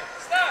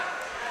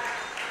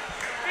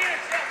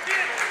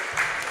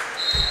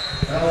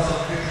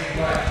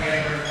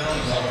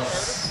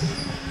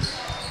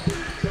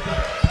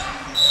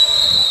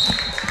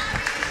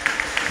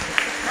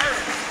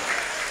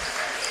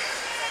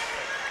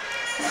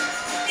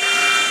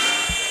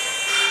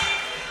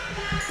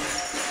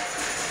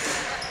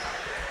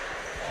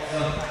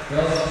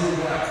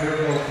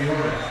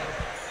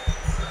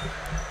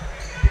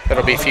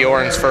 It'll be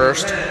Fioren's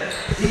first.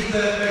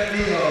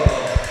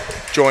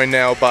 Joined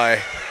now by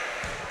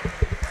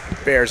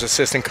Bears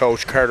assistant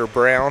coach Carter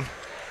Brown.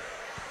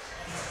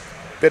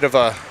 Bit of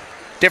a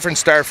different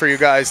start for you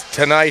guys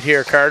tonight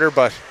here, Carter,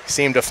 but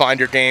seemed to find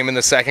your game in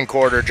the second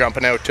quarter,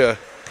 jumping out to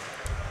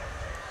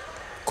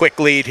quick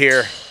lead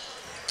here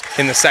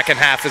in the second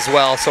half as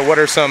well. So what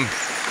are some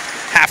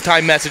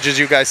halftime messages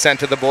you guys sent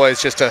to the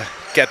boys just to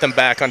get them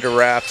back under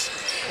wraps?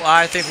 Well,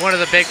 I think one of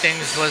the big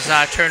things was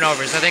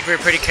turnovers. I think we were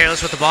pretty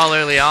careless with the ball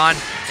early on,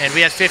 and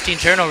we had 15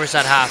 turnovers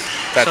at half.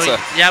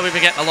 Yeah, we've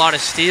been getting a lot of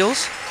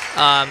steals,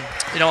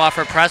 off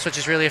our press, which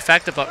is really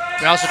effective, but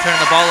we're also turning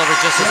the ball over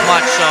just as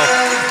much.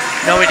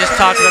 So, we just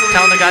talked about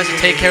telling the guys to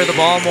take care of the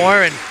ball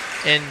more, and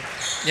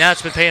yeah,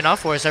 it's been paying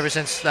off for us ever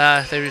since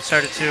they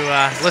started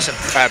to listen.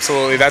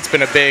 Absolutely. That's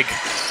been a big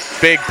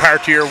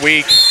part to your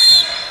week,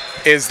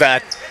 is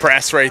that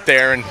press right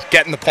there and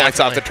getting the points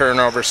off the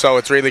turnover. So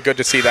it's really good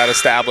to see that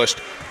established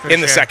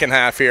in the second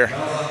half here.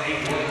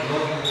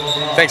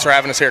 Thanks for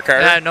having us here,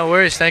 Carter. Yeah, no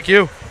worries. Thank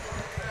you.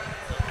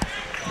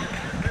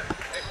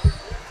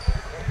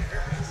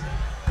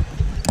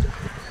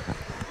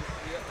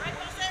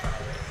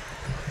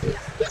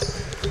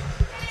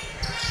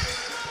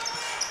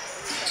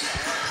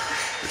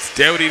 It's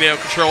Dowdy now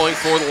controlling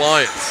for the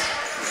Lions.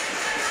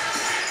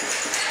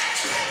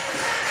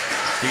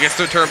 He gets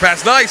to a turn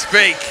pass. Nice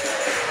fake.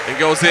 And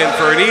goes in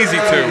for an easy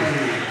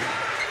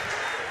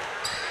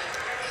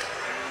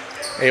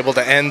 2. Able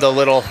to end the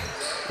little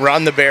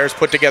run the Bears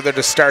put together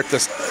to start the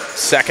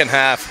second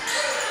half,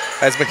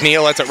 as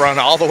McNeil lets it run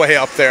all the way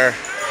up there.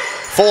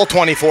 Full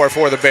 24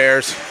 for the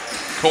Bears.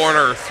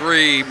 Corner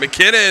 3,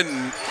 McKinnon.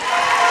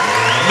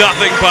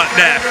 Nothing but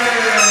net.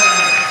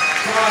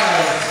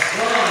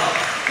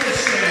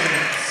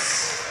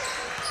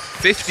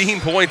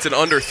 15 points in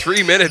under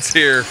 3 minutes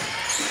here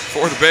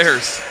for the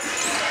Bears.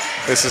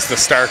 This is the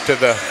start to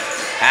the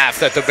half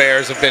that the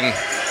Bears have been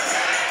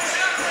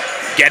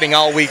getting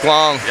all week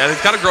long. Yeah, they've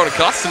kind of grown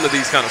accustomed to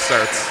these kind of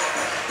starts.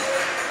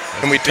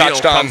 And we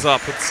touched on, comes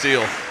up with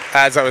steal.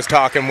 As I was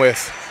talking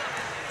with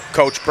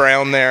Coach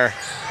Brown there,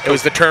 it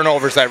was the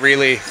turnovers that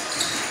really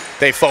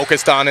they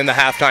focused on in the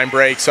halftime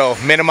break. So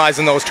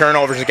minimizing those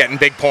turnovers and getting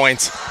big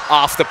points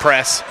off the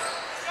press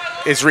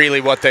is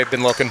really what they've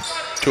been looking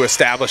to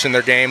establish in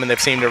their game, and they've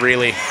seemed to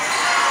really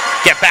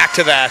get back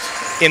to that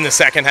in the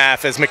second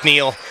half as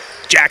McNeil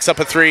jacks up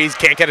a 3,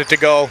 can't get it to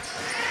go.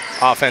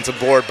 Offensive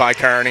board by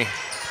Kearney.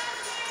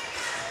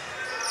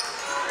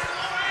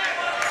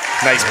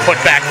 Nice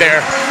put back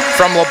there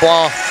from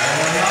LeBlanc.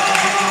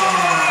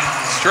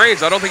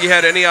 Strange, I don't think he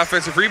had any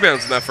offensive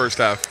rebounds in that first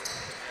half.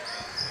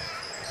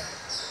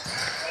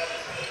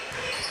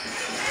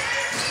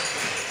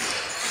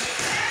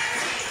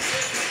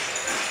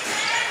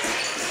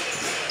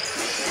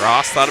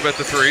 Ross thought about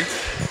the three.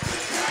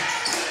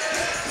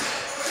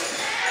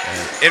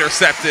 And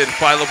intercepted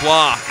by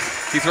LeBlanc.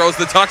 He throws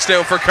the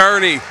touchdown for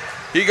Kearney.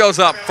 He goes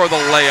up for the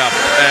layup.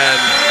 And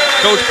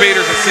Coach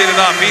Peters has seen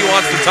enough. He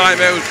wants the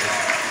timeout.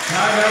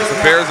 The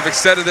Bears have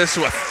extended this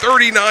to a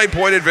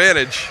 39-point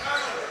advantage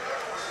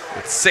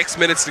with 6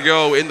 minutes to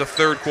go in the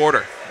third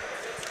quarter.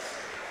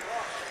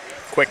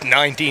 Quick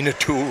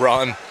 19-2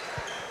 run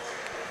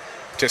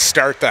to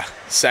start the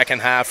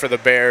second half for the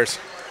Bears.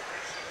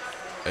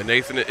 And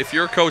Nathan, if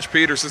you're Coach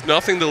Peters, there's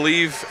nothing to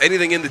leave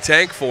anything in the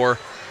tank for.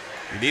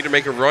 You need to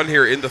make a run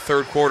here in the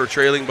third quarter,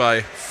 trailing by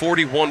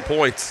 41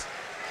 points.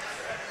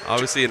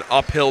 Obviously an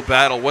uphill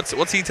battle.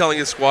 What's he telling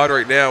his squad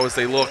right now as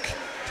they look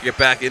to get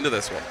back into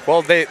this one?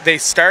 Well, they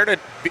started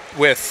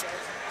with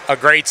a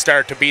great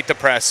start to beat the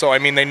press, so I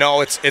mean they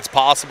know it's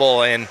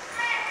possible, and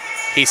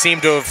he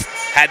seemed to have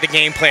had the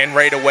game plan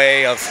right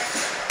away of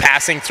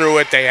passing through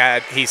it.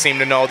 He seemed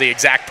to know the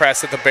exact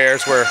press that the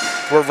Bears were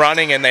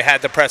running, and they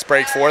had the press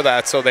break for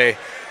that, so they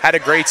had a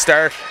great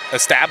start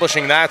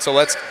establishing that. So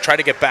let's try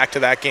to get back to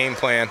that game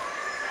plan.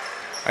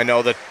 I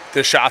know that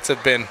the shots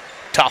have been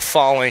tough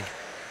falling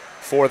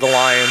for the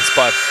Lions,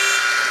 but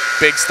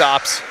big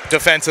stops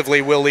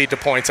defensively will lead to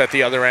points at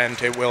the other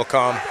end. It will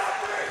come.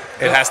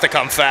 It has to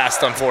come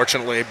fast,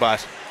 unfortunately,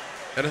 but.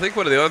 And I think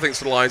one of the other things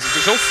for the Lions is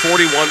there's no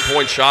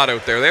 41-point shot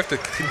out there. They have to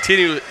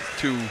continue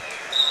to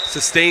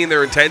sustain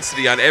their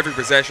intensity on every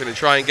possession and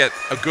try and get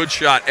a good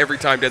shot every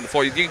time down the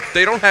floor.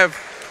 They don't have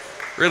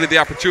really the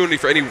opportunity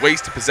for any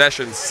wasted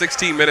possessions.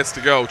 16 minutes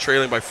to go,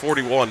 trailing by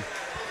 41.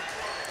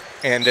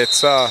 And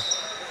it's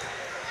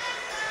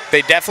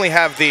they definitely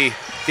have the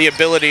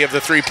ability of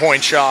the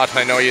three-point shot.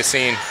 I know you've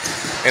seen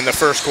in the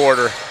first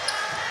quarter.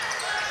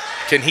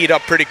 Can heat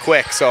up pretty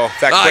quick, so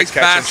that nice quick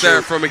catch pass and shoot.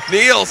 there from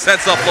McNeil,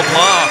 sets up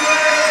LeBlanc.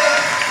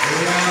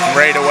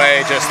 Right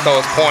away, just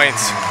those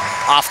points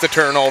off the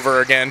turnover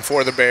again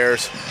for the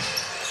Bears.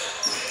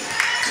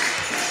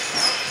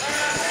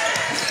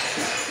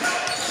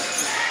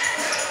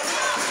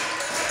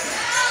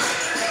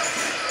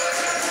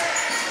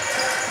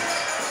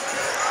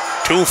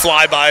 Two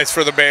flybys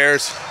for the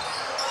Bears.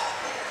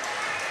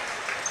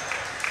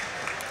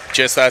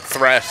 Just that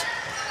threat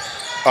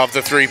of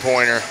the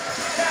three-pointer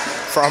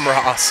from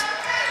Ross.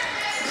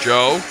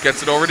 Joe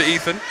gets it over to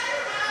Ethan.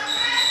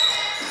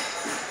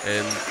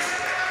 And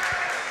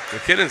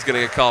McKinnon's going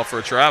to get called for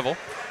a travel.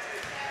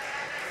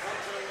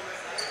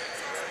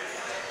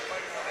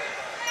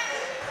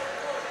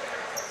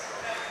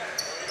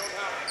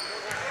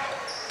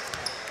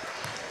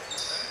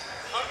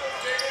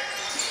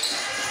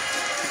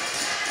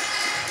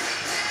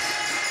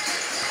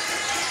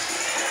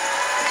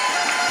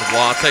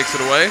 LeBlanc takes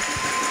it away.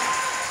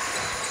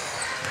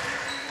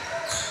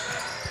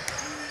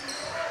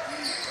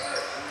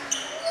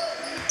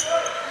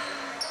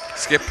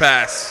 Skip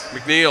pass.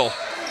 McNeil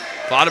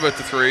thought about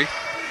the three.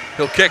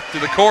 He'll kick to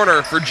the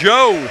corner for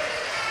Joe.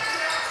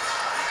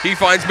 He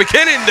finds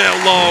McKinnon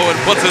down low and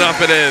puts it up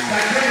and in.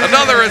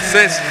 Another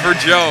assist for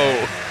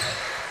Joe.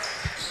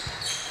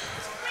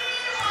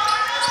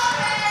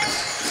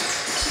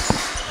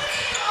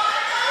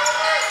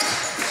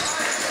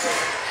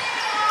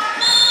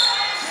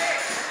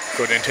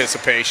 Good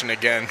anticipation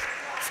again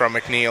from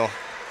McNeil.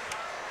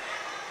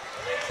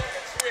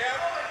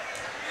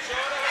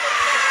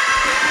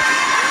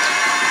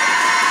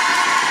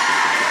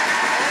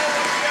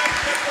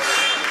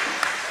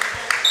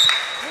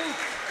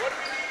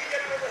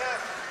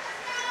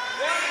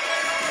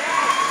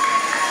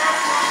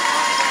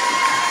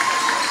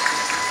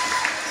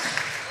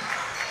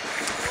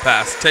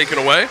 Pass taken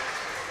away.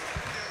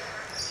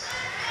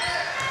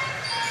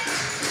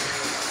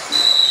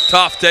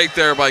 Tough take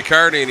there by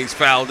Kearney, and he's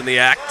fouled in the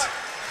act.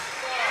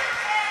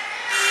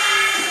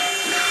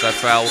 That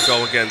foul will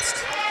go against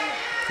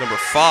number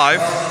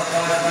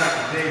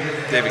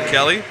 5, David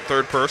Kelly,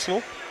 third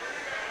personal.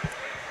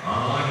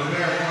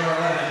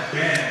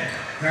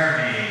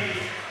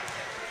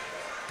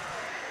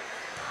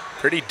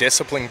 Pretty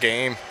disciplined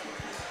game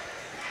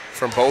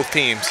from both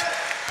teams.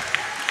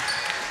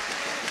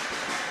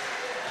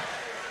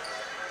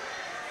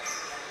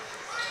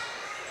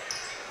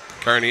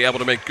 Kearney able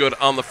to make good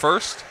on the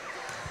first.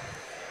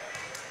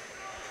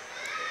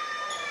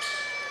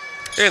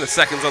 And the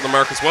second's on the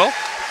mark as well.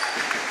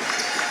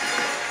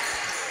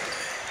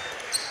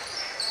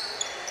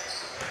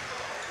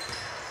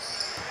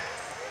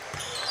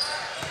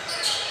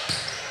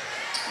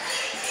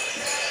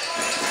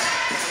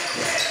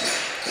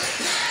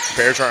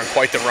 Bears are on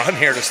quite the run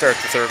here to start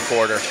the third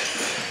quarter.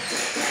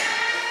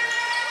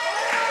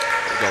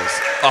 It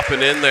goes up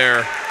and in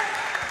there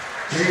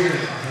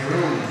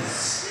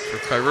for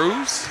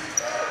Kairouz.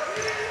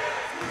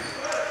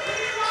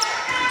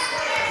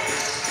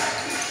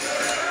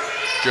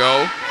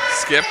 Joe,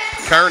 skip,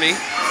 Kearney.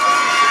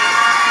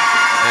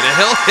 And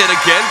he'll hit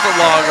again from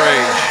long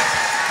range.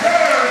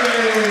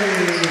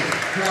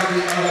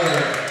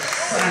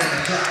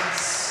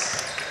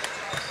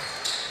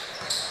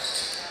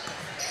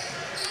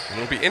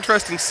 It'll be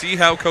interesting to see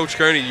how Coach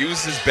Kearney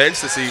uses his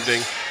bench this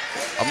evening.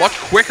 A much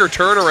quicker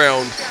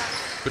turnaround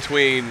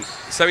between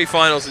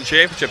semifinals and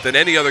championship than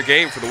any other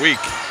game for the week.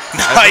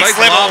 Nice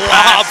little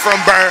lob from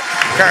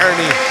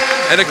Kearney.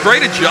 And a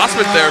great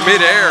adjustment there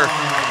mid-air.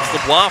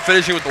 LeBlanc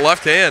finishing with the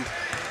left hand.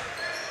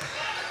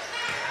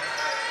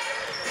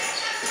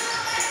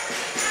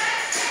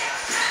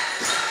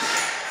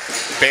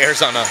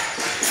 Bears on a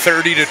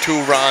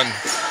 30-2 run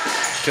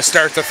to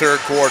start the third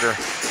quarter.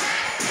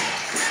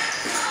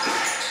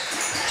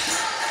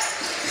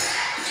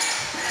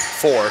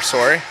 Four,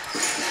 sorry.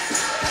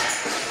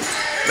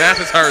 Math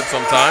is hard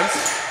sometimes.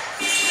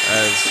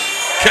 As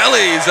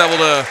Kelly is able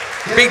to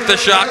beat the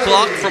shot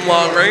clock from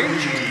long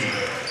range.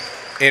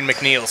 In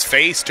McNeil's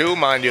face too,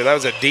 mind you. That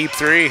was a deep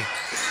three.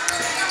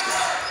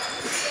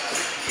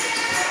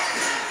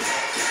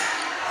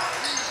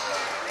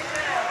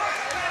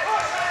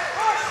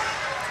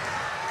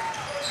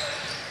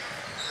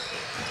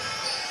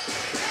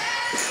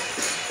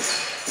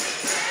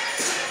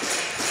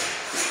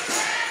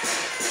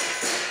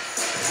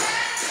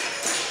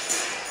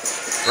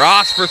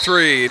 Ross for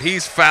three, and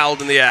he's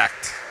fouled in the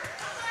act.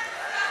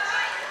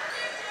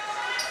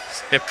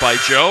 Hit by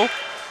Joe.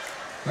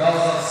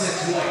 Fouls on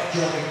 6 white,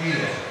 Joe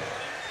McNeil.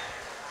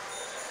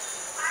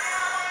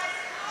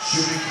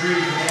 Shooting three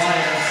for the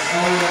Lions,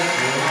 Owen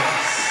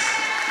Ross.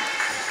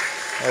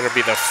 That'll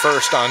be the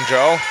first on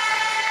Joe.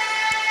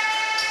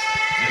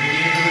 And the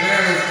game for the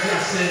Bears,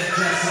 Justin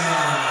Chesson.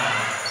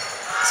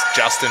 It's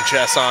Justin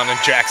Chesson and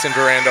Jackson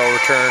Durando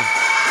return.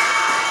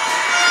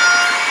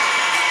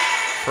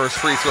 First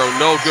free throw,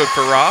 no good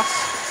for Ross.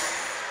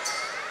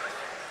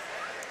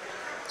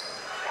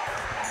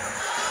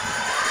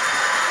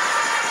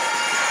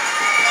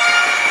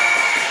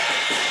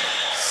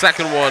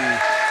 Second one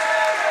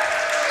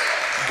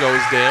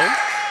goes down.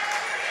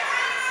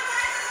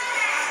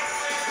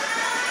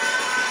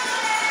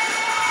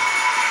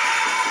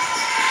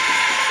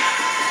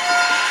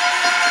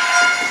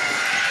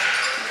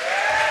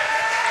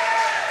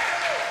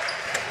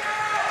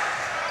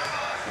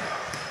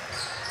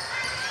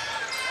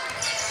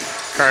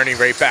 Kearney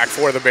right back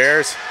for the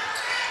Bears.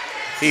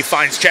 He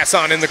finds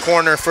Chesson in the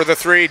corner for the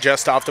three,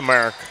 just off the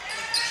mark.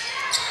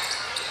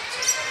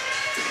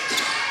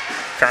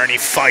 Kearney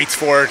fights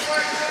for it,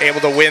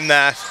 able to win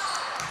that.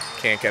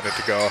 Can't get it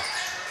to go.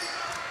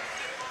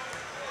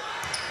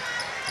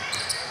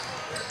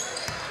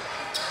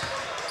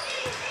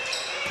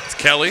 It's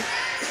Kelly.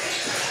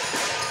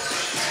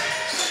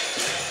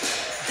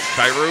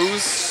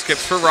 Kyrose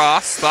skips for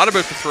Ross. Thought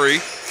about the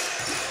three.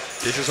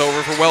 Dishes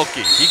over for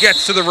Welke. He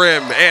gets to the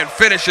rim and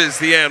finishes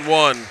the and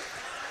one.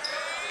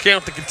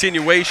 Count the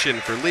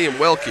continuation for Liam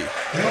Welke.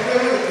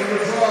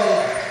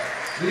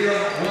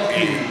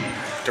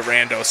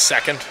 Durando's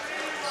second.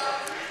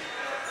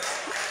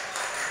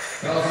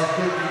 Fouls on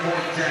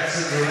 30-point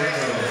Jackson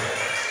Durando.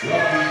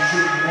 Welke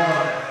shooting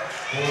one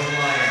for the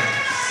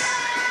Lions.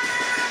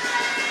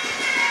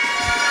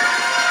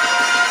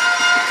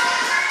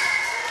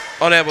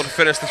 Unable to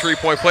finish the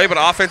three-point play, but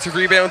offensive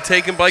rebound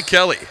taken by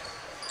Kelly.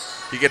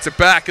 He gets it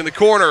back in the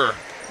corner.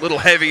 A little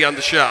heavy on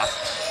the shot.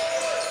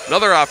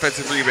 Another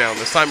offensive rebound,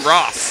 this time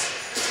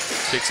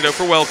Ross. Takes it out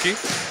for Welke.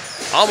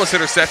 Almost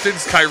intercepted.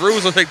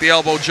 Kyrose will take the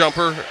elbow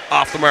jumper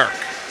off the mark.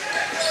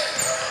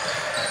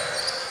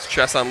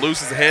 Chesson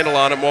loses the handle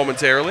on it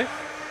momentarily.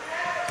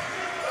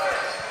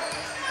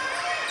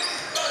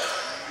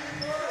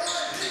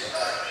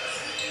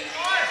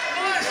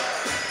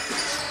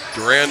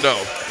 Durando.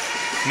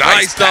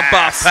 Nice dump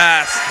off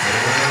pass.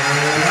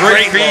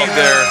 Great feed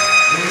there.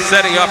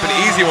 Setting up an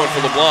easy one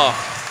for LeBlanc.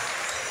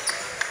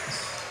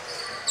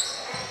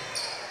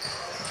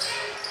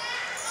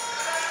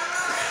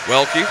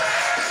 Welke.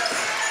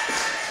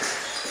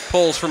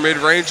 Pulls from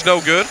mid-range,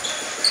 no good.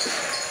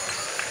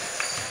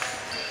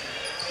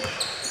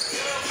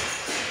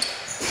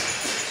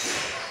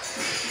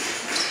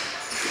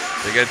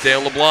 They get it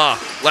down LeBlanc.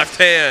 Left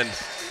hand.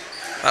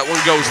 That one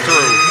goes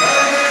through.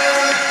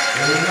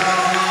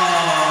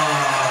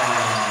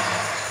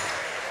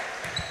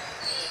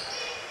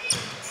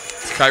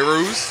 It's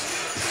Kyrose.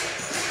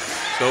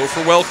 So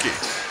for Welke.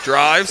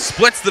 Drives,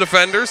 splits the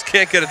defenders,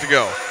 can't get it to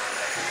go.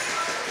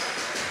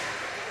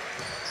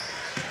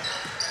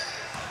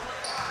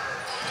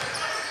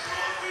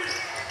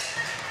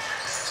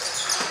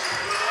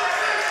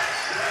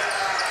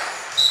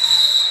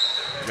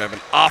 We have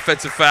an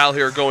offensive foul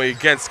here going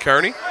against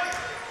Kearney.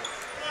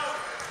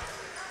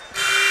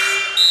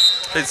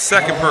 His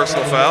second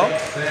personal foul.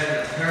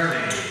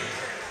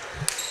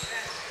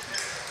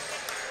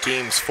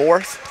 Team's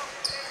fourth.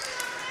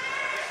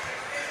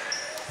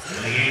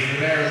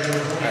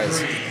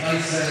 As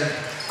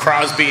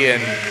Crosby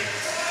and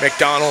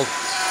McDonald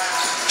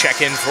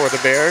check in for the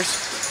Bears.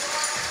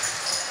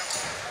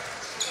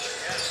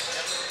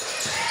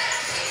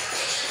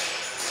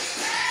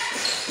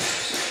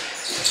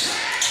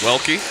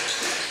 Welke.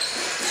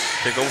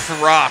 Take over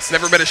from Ross.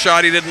 Never been a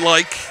shot he didn't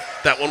like.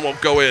 That one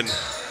won't go in.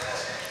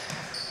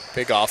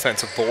 Big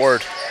offensive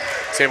board.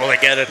 He's able to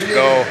get it to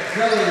go.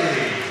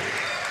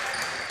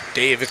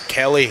 David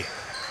Kelly.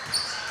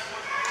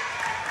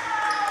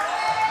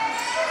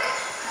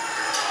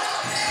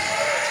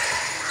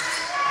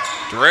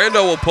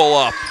 Durando will pull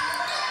up.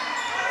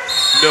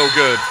 No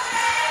good.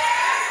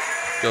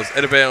 Goes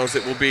out of bounds.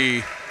 It will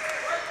be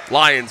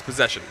Lions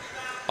possession.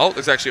 Oh,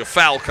 there's actually a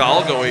foul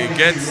call going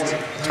against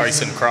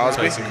Tyson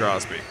Crosby. Tyson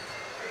Crosby.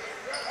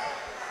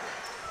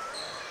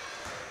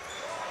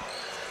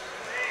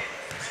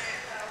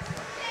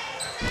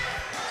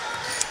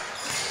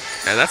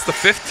 And that's the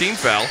 15th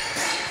foul.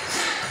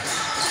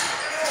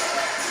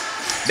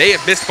 They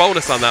have missed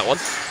bonus on that one.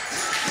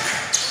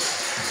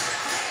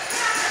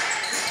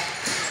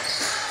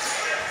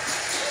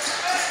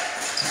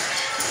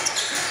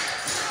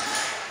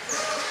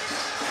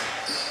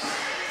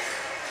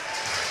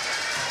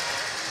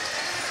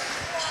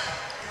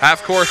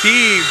 Half-court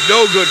heave,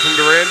 no good from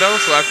Durando.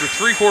 So after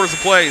 3 quarters of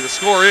play, the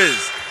score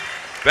is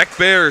Beck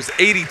Bears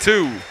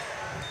 82,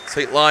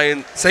 St.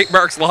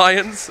 Mark's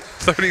Lions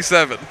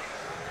 37.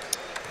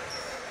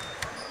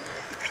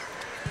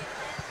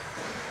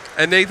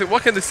 And Nathan,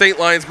 what can the St.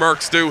 Lions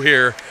Marks do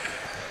here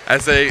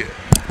as they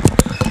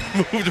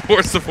move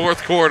towards the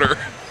 4th quarter?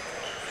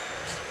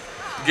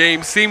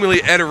 Game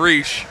seemingly out of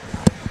reach,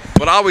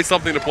 but always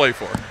something to play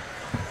for.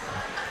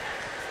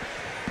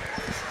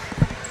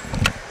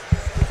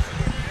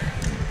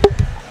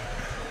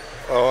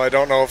 Oh, I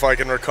don't know if I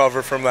can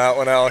recover from that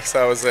one, Alex.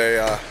 That was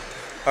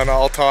an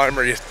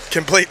all-timer. You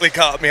completely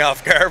caught me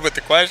off guard with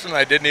the question.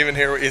 I didn't even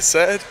hear what you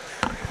said.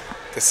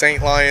 The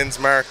St. Lions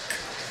Mark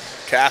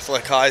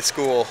Catholic High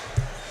School.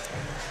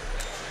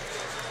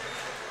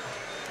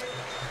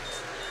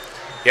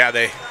 Yeah,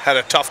 they had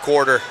a tough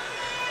quarter.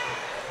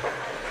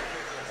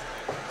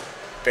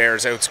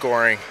 Bears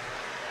outscoring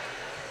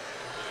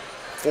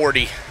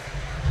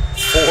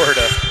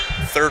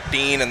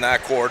 44-13 in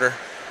that quarter.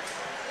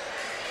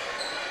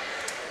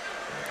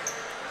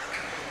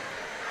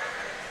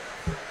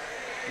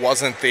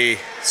 Wasn't the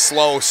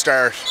slow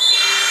start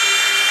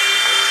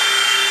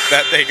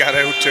that they got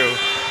out to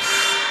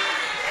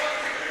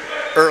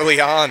early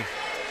on.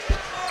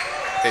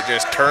 They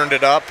just turned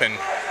it up and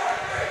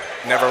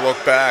never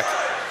looked back.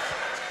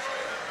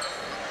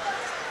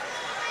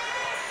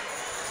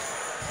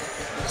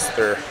 So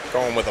they're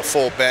going with a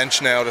full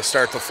bench now to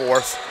start the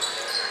 4th.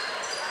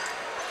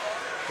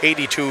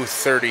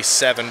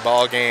 82-37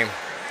 ball game.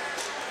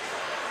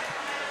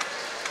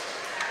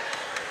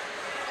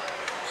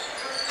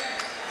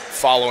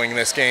 Following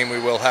this game, we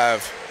will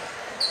have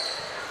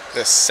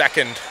the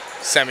 2nd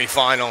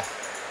semifinal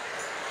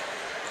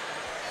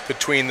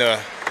between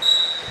the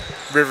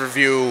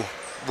Riverview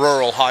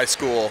Rural High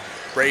School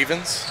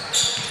Ravens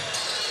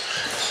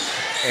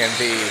and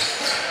the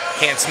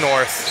Hants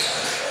North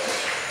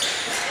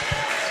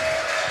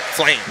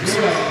Flames.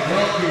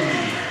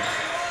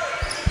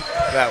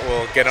 That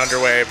will get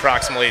underway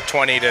approximately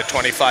 20 to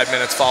 25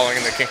 minutes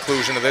following the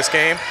conclusion of this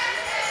game.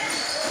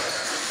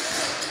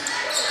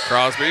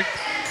 Crosby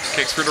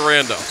kicks for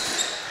Durando.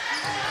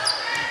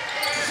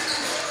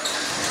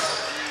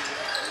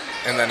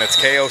 And then it's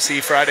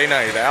KOC Friday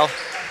night, Al.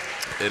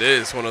 It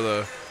is one of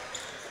the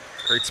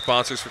great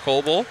sponsors for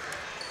Coal Bowl.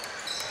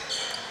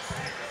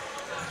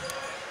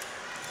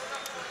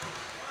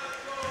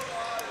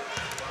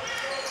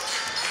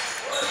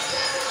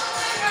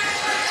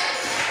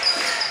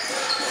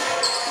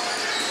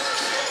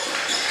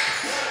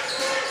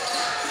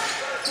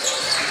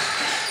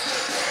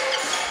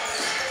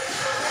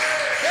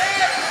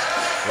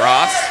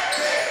 Ross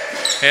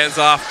hands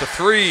off the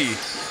 3.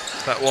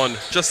 That one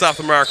just off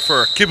the mark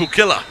for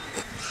Kibukila.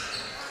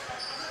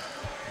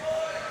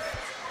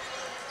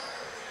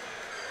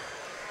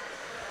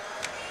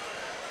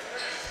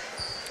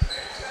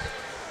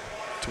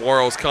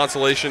 Tomorrow's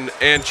consolation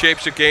and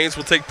championship games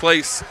will take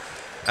place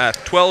at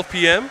 12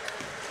 p.m.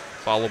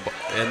 Followed by,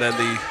 and then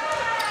the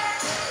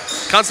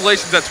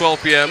consolations at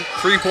 12 p.m.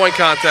 3-point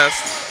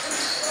contest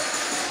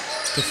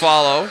to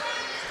follow. And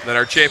then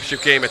our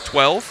championship game at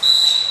 12.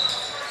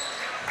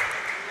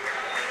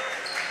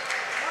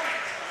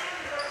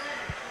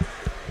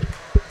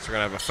 We're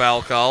going to have a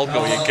foul call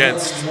going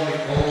against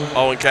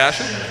Owen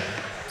Cashin.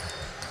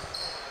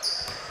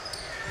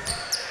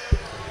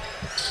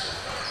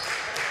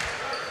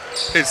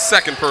 His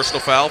 2nd personal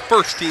foul,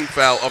 1st team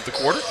foul of the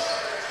quarter.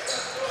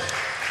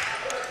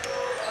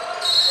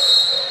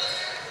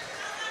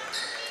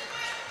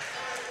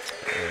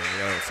 And we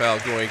have a foul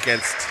going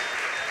against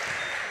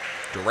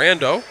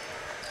Durando.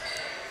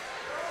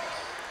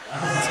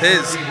 It's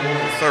his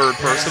 3rd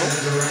personal.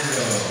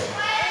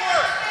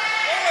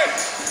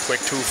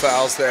 Quick 2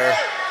 fouls there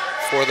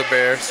for the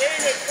Bears.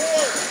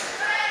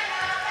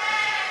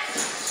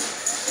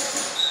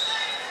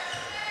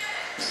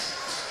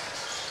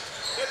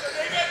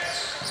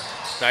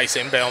 Nice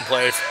inbound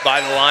play by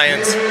the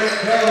Lions.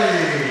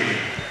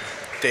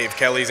 Dave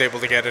Kelly's able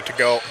to get it to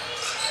go.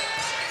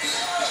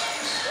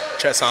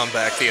 Chesson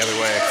back the other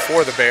way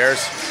for the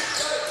Bears.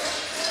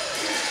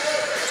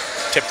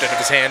 tipped out of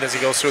his hand as he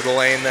goes through the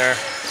lane there.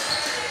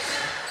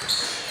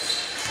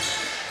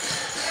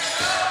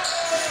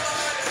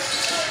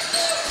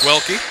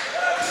 Welke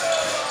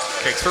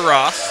kicks for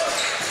Ross.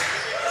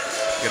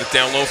 Get it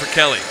down low for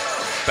Kelly.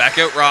 Back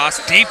out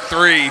Ross. Deep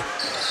three.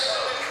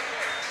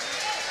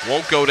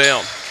 Won't go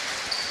down.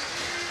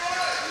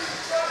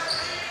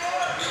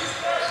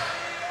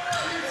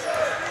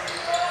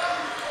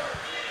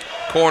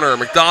 Corner,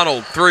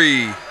 McDonald,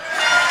 three.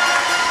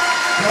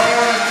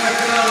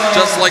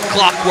 Just like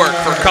clockwork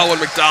for Cohen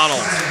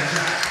McDonald.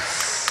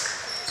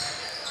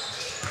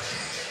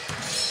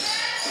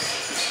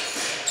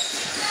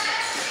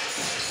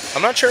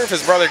 I'm not sure if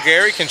his brother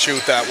Gary can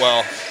shoot that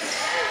well.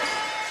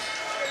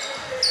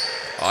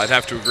 I'd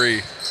have to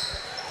agree.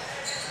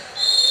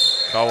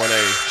 Cohen,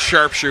 a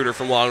sharpshooter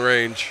from long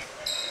range.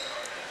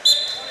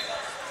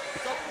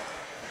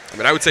 I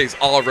mean, I would say he's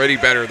already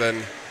better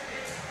than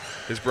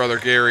his brother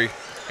Gary.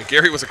 And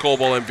Gary was a Coal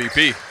Bowl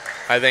MVP.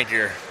 I think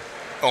you're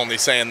only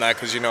saying that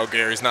because you know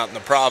Gary's not in the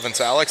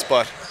province, Alex,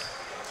 but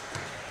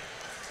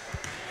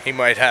he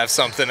might have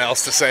something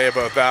else to say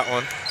about that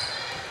one.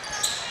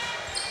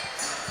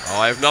 Oh,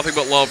 I have nothing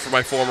but love for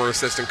my former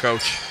assistant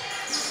coach.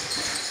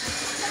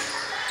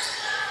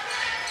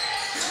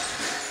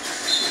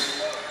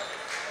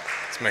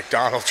 As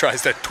McDonald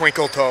tries to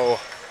twinkle toe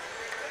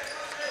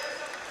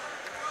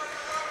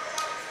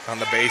on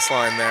the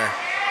baseline there.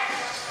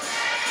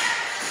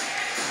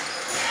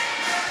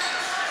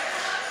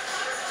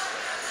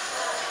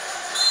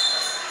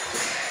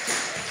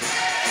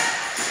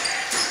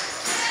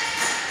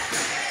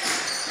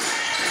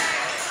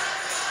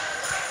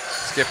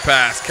 Skip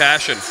pass,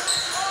 Cashin.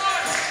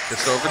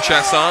 Gets over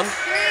Chesson.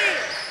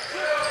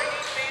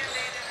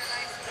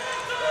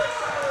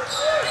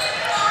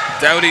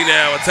 Dowdy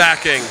now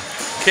attacking.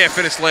 Can't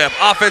finish layup.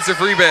 Offensive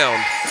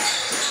rebound.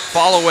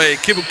 Fall away.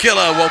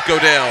 Kibukila won't go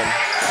down.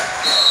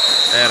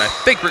 And I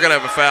think we're going to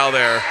have a foul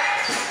there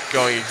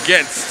going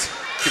against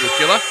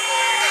Kibukila.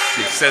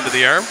 He extended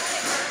the arm.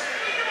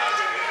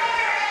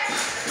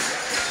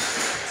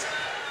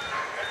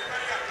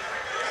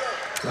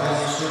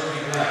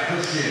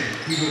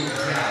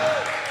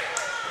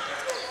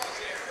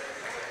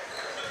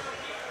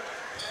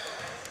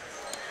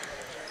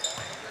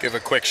 Give a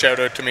quick shout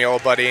out to me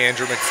old buddy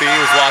Andrew McPhee,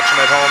 who's watching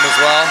at home as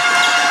well.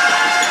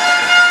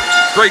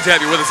 Great to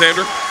have you with us,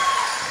 Andrew.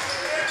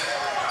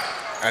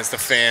 As the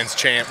fans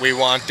chant, "We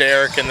want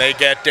Derek," and they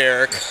get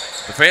Derek.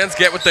 The fans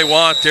get what they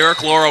want.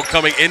 Derek Lauro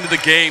coming into the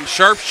game.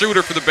 Sharp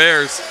shooter for the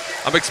Bears.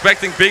 I'm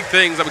expecting big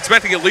things. I'm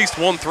expecting at least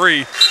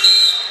 1-3.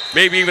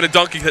 Maybe even a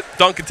dunk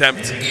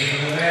attempt.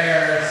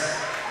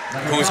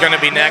 Who's going to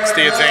be next,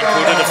 do you think?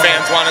 Who do the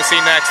fans want to see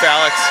next,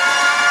 Alex?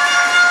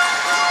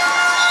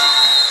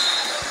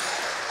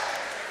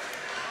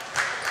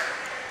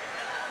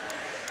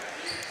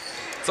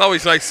 It's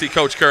always nice to see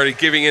Coach Kearney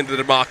giving in to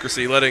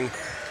democracy, letting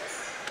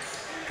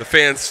the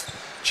fans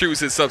choose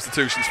his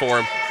substitutions for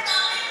him.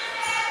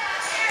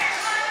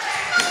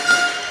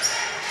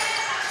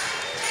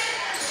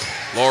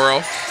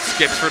 Lauro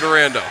skips for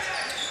Durando.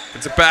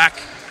 Puts it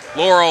back.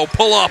 Lauro,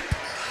 pull up.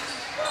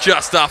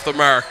 Just off the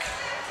mark.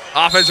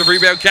 Offensive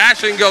rebound.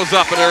 Cashin goes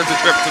up and earns a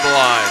trip to the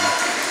line.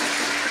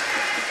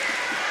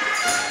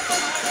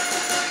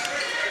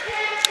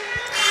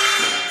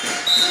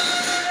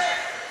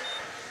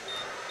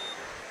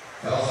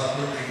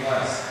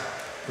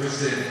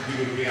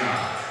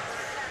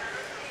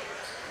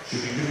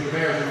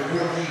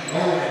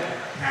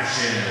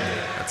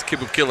 That's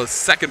Kibukila's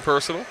second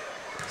personal.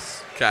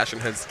 Cashin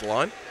heads to the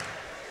line.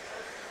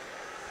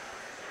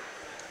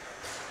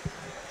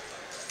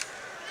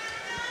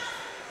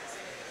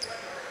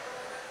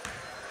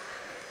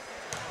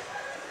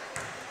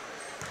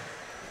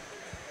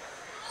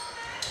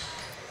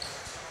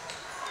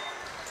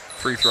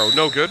 Free throw,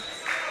 no good.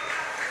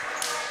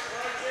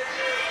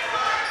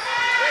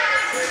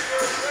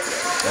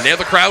 And now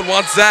the crowd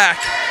wants Zach.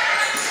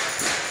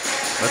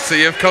 Let's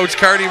see if Coach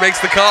Kearney makes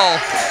the call.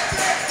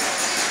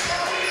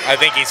 I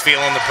think he's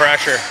feeling the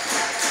pressure.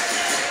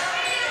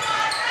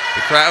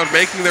 The crowd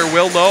making their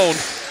will known.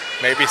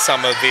 Maybe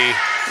some of the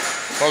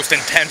most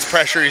intense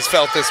pressure he's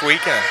felt this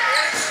weekend.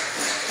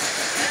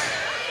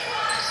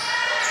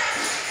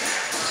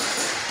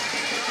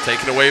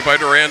 Taken away by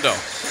Durando.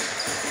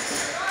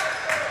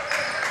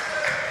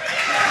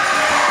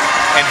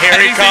 And here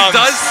he comes. He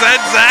does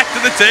send Zach to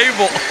the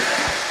table.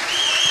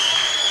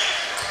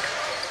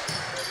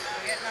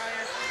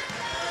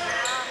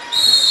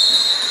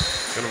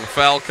 Gonna have a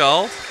foul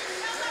call.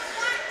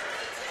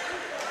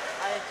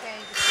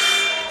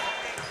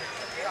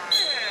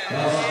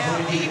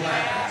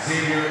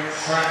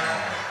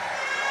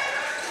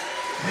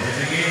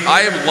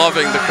 I am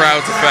loving the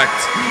crowd's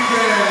effect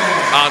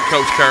on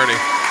Coach Kearney.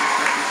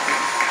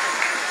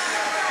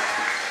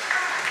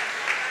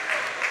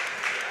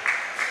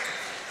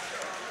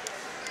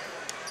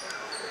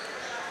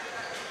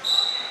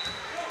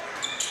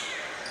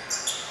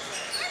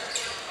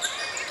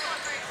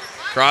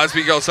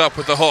 Crosby goes up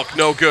with the hook,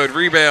 no good.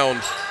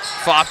 Rebound,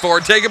 fought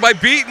forward, taken by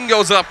Beaton,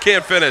 goes up,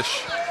 can't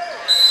finish.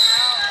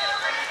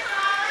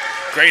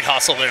 Great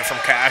hustle there from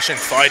Cash and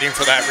fighting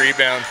for that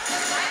rebound.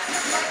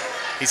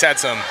 He's had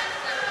some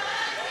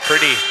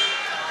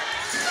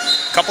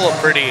couple of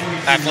pretty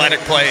athletic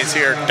plays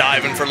here,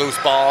 diving for loose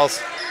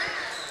balls.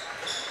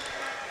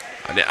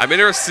 I'm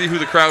interested to see who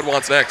the crowd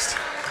wants next.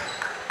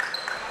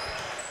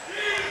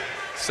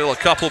 Still a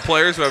couple of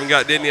players who haven't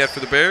gotten in yet for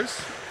the Bears.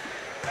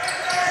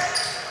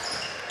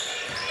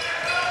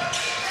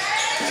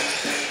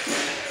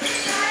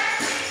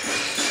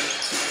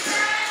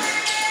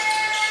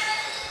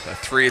 A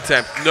 3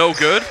 attempt, no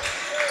good.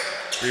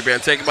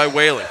 Rebound taken by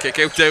Whalen. Kick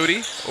out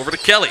Doughty, over to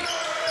Kelly.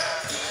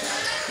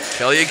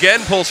 Kelly again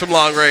pulls from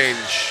long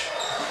range.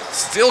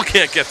 Still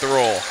can't get the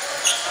roll.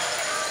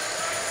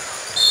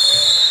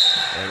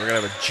 And we're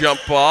going to have a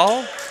jump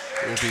ball.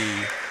 It will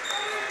be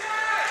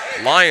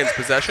Lions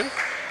possession.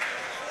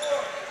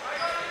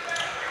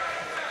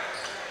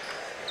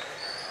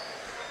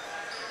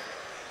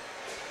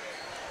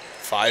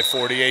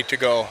 .548 to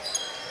go.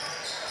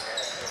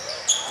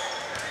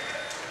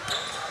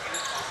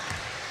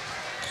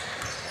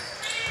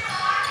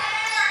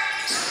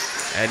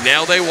 And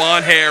now they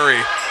want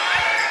Harry.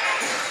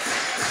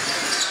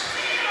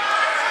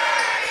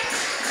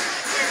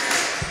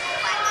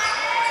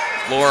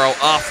 Lauro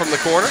off from the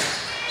corner.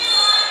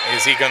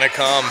 Is he gonna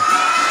come?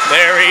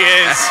 There he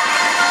is.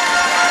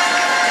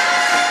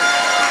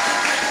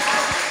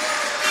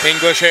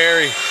 English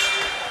Harry.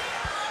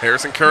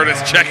 Harrison Curtis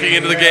checking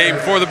into the game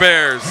for the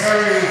Bears.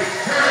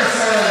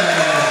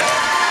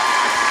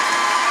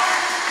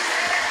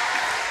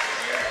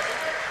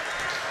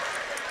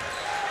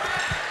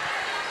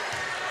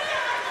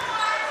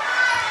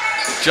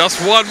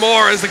 Just one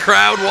more as the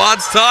crowd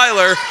wants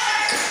Tyler.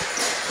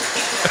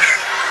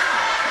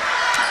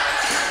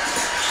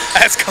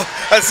 As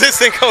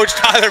assistant coach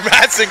Tyler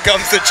Madsen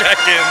comes to check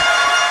in.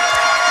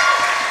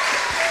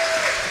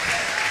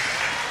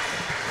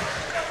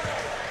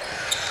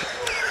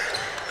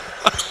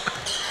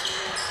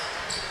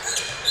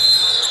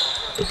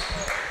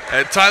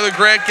 And Tyler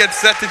Grant gets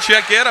set to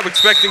check in. I'm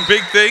expecting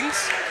big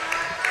things.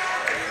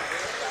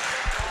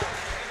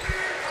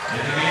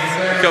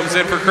 Comes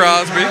in for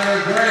Crosby.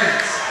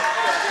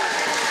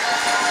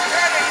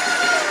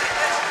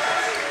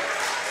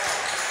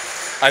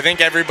 I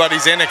think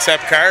everybody's in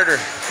except Carter.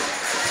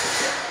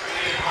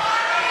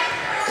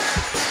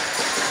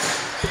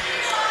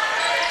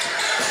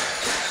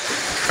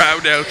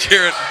 Crowd now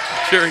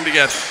cheering to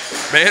get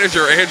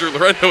manager Andrew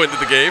Lorendo into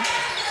the game.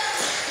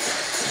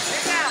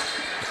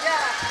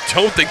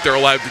 Don't think they're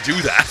allowed to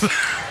do that.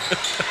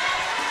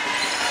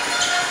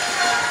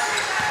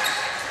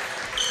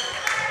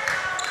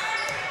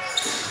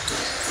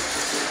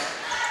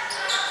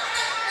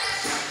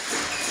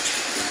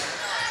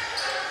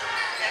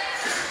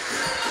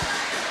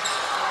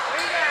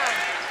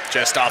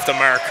 Just off the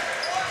mark,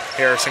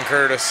 Harrison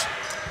Curtis.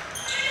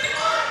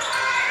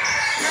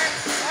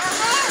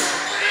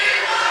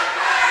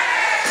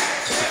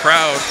 The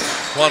crowd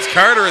wants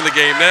Carter in the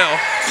game now.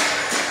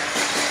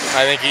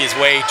 I think he's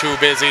way too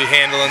busy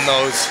handling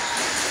those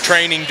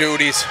training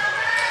duties.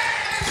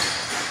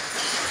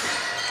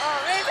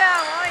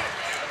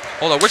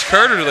 Hold on, which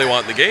Carter do they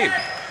want in the game?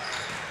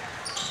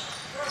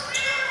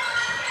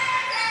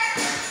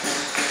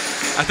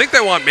 I think they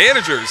want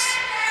managers.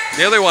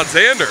 Now they want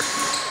Xander.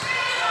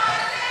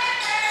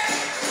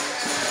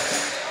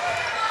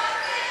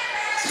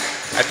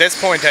 At this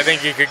point, I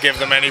think you could give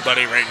them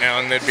anybody right now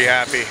and they'd be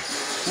happy.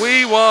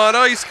 We want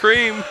ice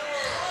cream.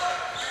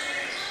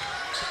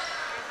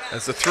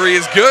 As the three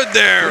is good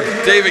there,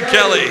 David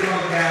Kelly.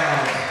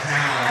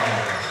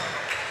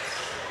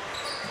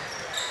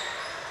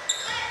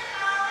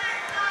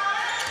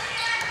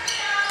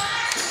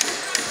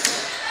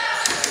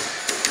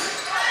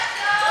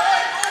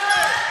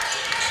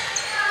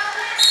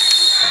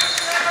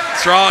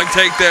 Strong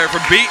take there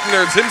from Beaton,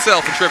 earns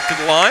himself a trip to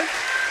the line.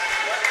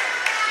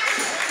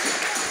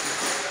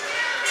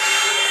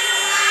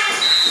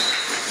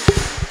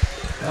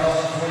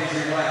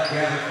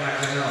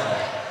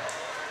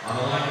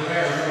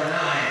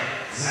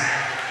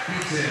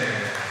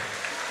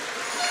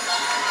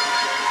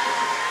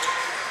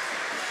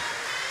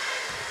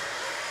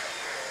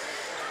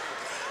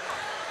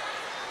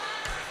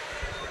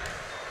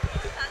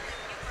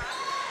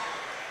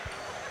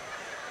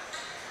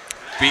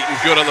 Beaton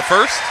good on the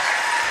first.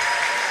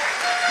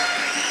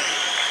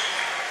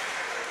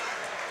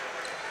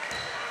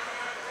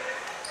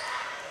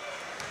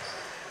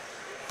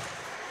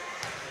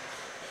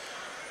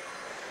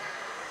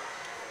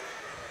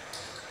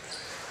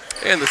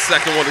 And the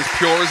second one is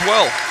pure as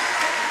well.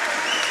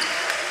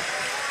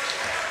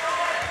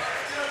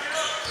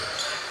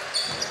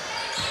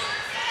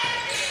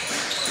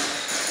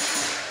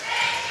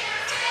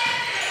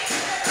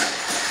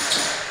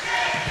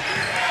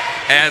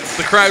 And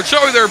the crowd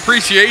showing their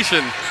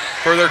appreciation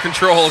for their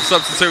control of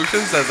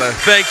substitutions as a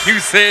thank you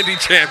Sandy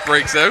chant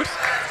breaks out.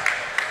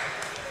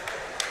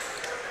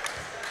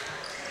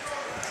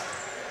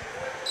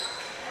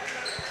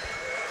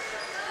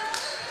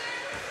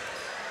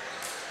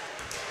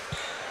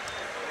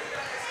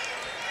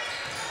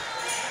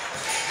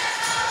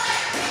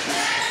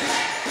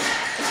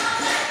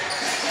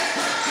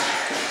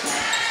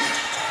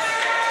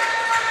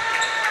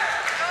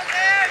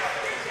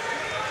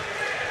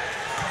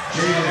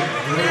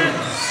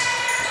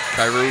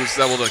 Kairou's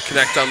able to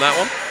connect on that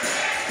one.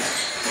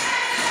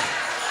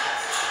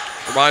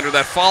 Reminder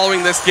that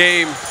following this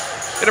game,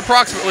 in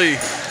approximately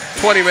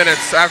 20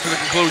 minutes after the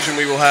conclusion,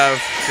 we will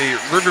have the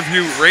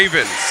Riverview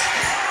Ravens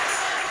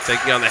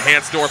taking on the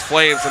Hants North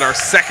Flames in our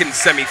second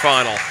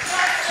semifinal.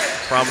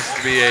 Promises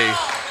to be a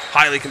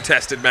highly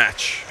contested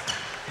match.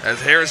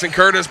 As Harrison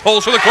Curtis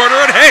pulls from the corner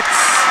and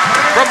hits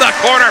from the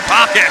corner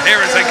pocket.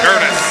 Harrison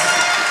Curtis.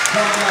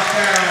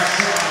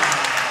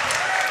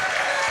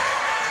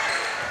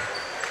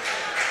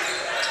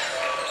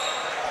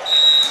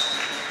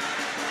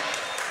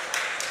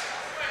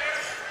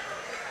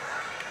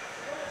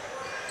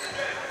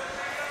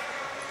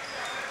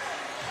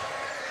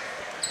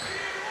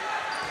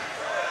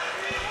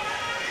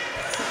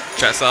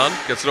 Chesson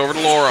gets it over to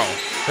Lauro.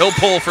 He'll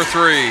pull for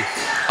three.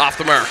 Off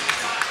the mark.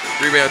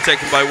 Rebound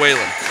taken by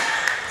Whalen.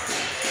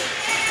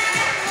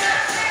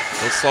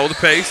 He'll slow the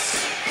pace.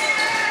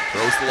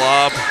 Throws the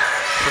lob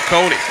for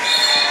Coney.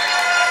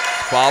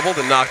 Bobbled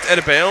and knocked out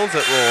of bounds.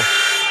 That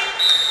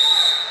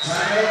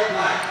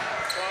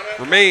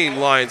will remain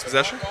Lions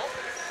possession.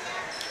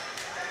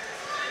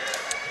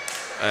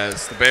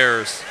 As the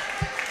Bears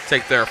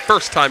take their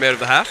first time out of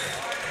the half.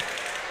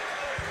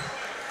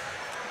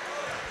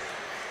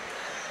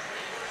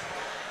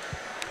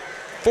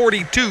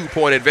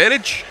 42-point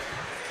advantage.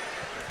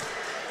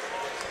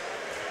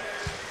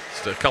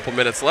 Just a couple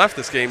minutes left.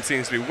 This game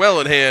seems to be well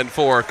in hand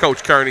for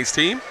Coach Carney's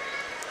team,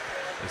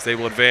 as they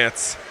will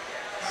advance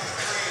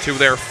to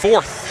their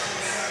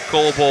fourth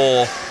Coal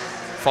Bowl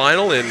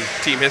final in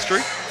team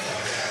history.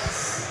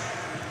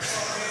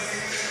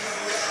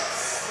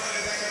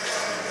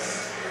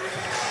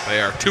 They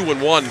are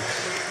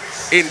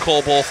 2-1 in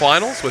Coal Bowl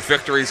finals, with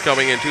victories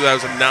coming in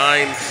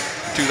 2009,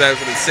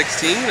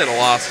 2016, and a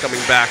loss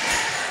coming back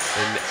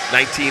in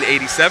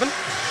 1987.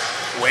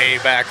 Way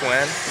back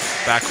when.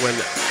 Back when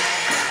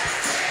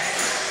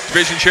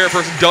division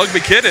chairperson Doug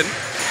McKinnon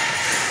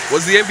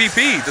was the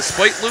MVP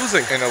despite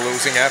losing. In a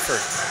losing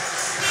effort.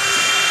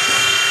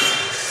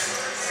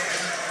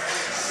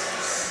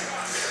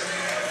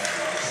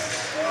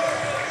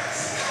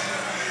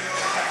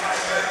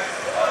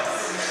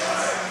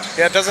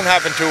 Yeah, it doesn't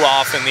happen too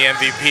often, the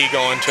MVP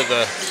going to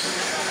the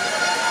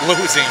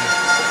losing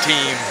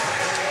team.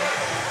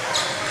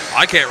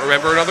 I can't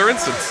remember another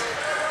instance.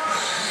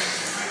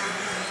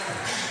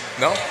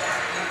 No.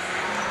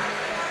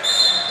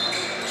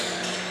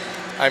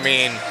 I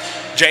mean,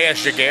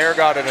 J.S. Jaguar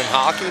got it in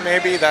hockey,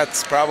 maybe.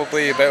 That's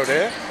probably about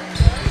it.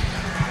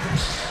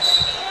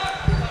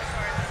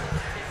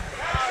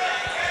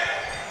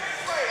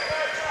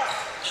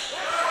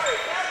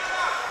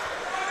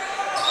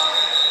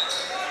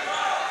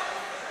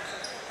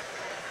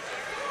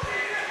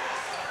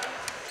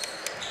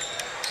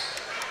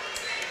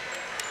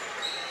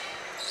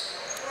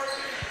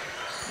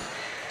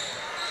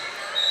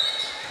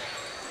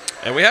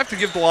 And we have to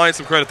give the Lions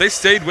some credit. They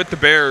stayed with the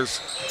Bears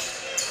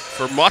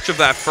for much of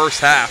that first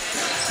half.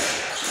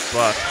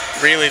 But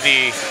really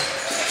the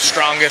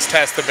strongest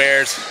test the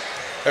Bears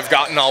have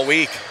gotten all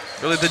week.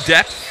 Really the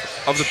depth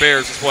of the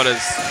Bears is what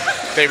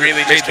has They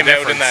really just made came the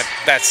out in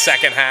that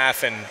second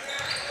half and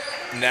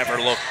never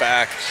looked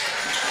back.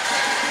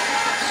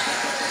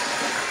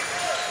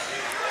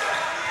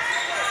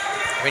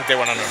 I think they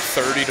went on a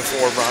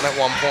 30-4 run at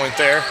one point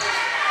there.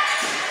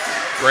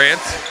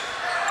 Grant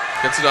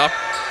gets it up.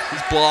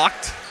 He's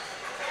blocked.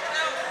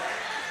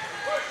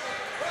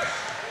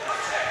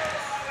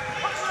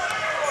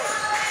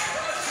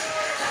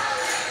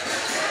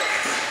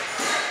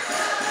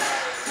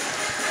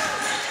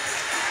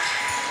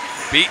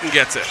 Beaton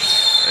gets it,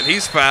 and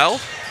he's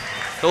fouled.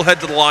 He'll head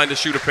to the line to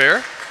shoot a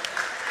pair.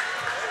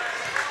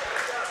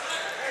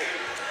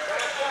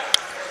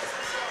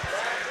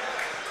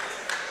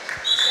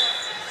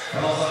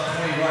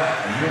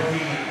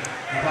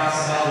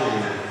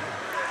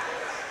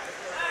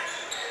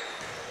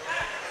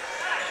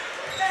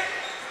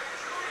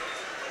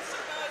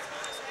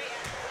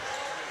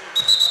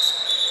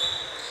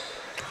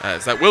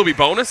 As that will be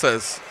bonus,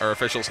 as our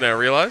officials now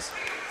realize.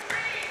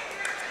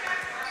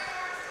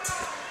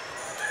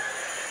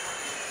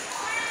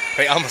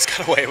 They almost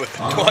got away with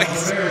it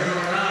twice.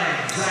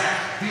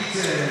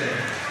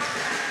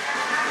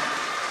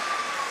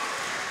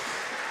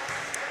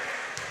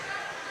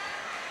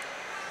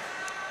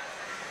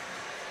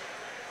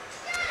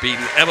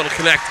 Beaton able to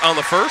connect on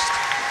the first.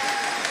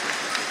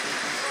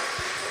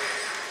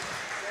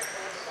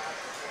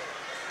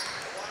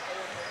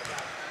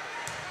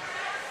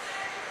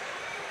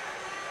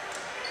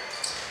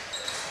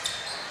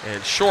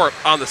 And short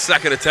on the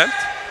second attempt.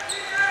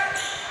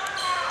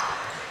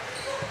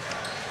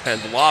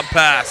 And the lob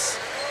pass.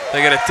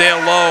 They get it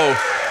down low.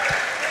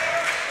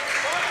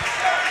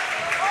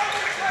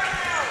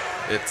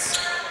 It's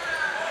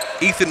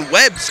Ethan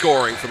Webb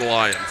scoring for the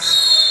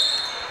Lions.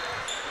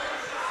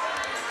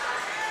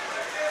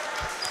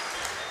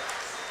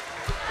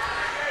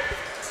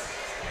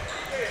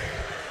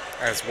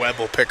 As Webb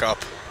will pick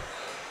up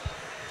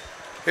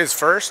his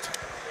first.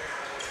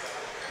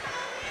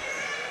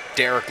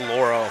 Derek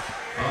Lauro.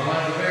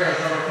 On the Bears,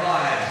 number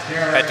 5,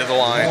 head to the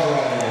line.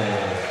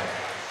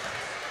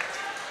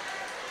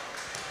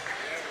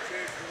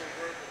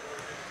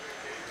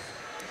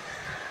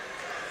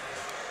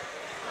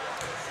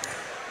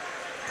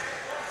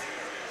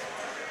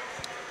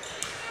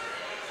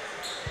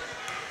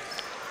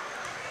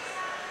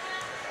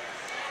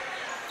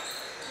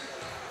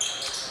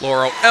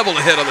 Laurel able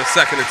to hit on the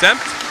second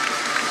attempt.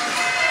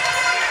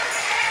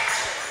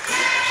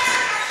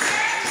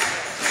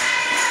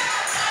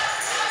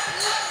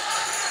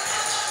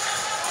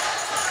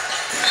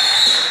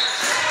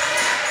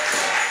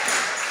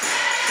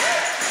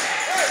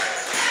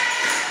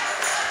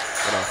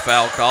 And a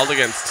foul called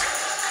against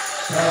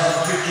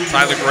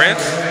Tyler Grant.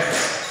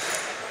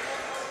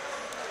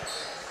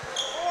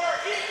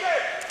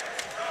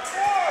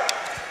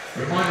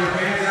 Reminder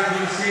fans after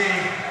this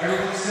game,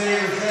 everyone stay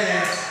in the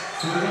stands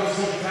to the Nova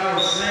Scotia Power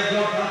Slam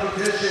Dunk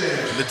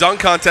Competition. The dunk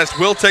contest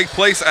will take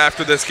place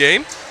after this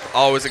game.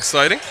 Always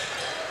exciting.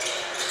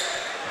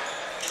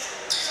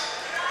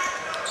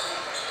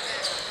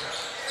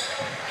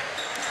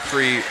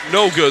 Three,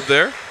 no good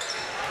there.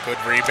 Good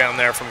rebound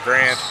there from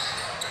Grant.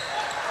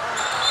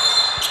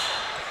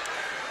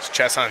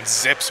 Chesson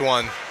zips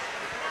one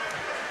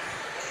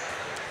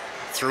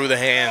through the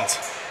hands.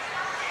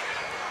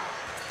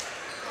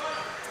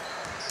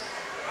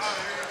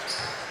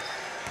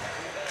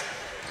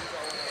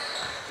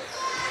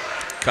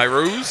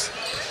 Kairouz.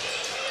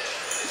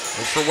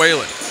 Goes for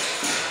Whalen.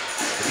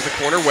 Into the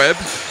corner, Webb.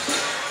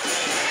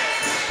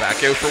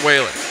 Back out for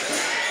Whalen.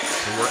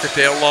 They work it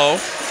down low.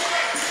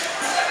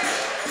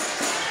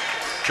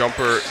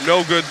 Jumper,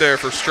 no good there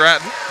for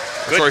Stratton.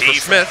 For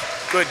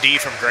Smith. Good D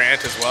from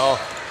Grant as well.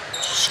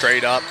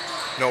 Straight up,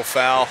 no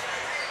foul.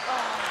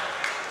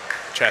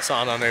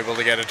 Chesson unable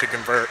to get it to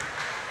convert.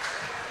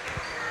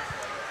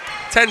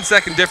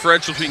 10-second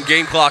differential between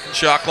game clock and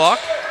shot clock.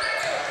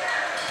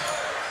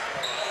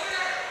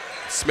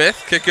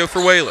 Smith, kick out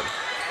for Whalen.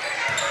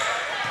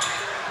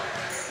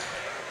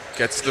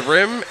 Gets to the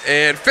rim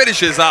and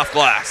finishes off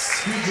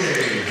glass.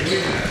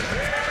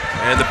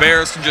 And the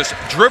Bears can just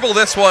dribble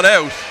this one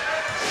out.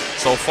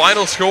 So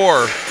final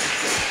score,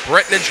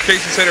 Breton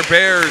Education Center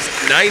Bears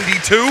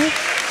 92.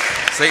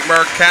 St.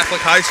 Mark Catholic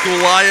High School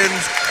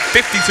Lions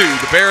 52.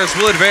 The Bears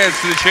will advance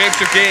to the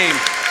championship game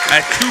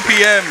at 2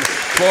 p.m.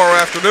 tomorrow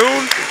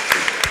afternoon,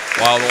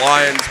 while the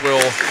Lions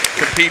will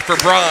compete for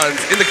bronze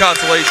in the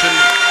consolation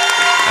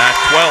at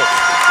 12.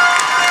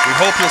 We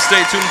hope you'll stay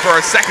tuned for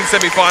our second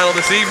semifinal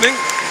this evening.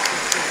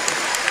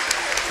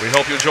 We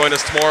hope you'll join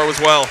us tomorrow as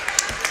well.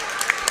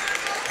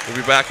 We'll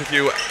be back with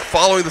you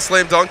following the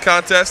slam dunk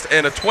contest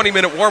and a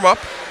 20-minute warm-up.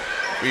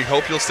 We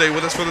hope you'll stay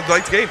with us for the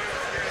night's game.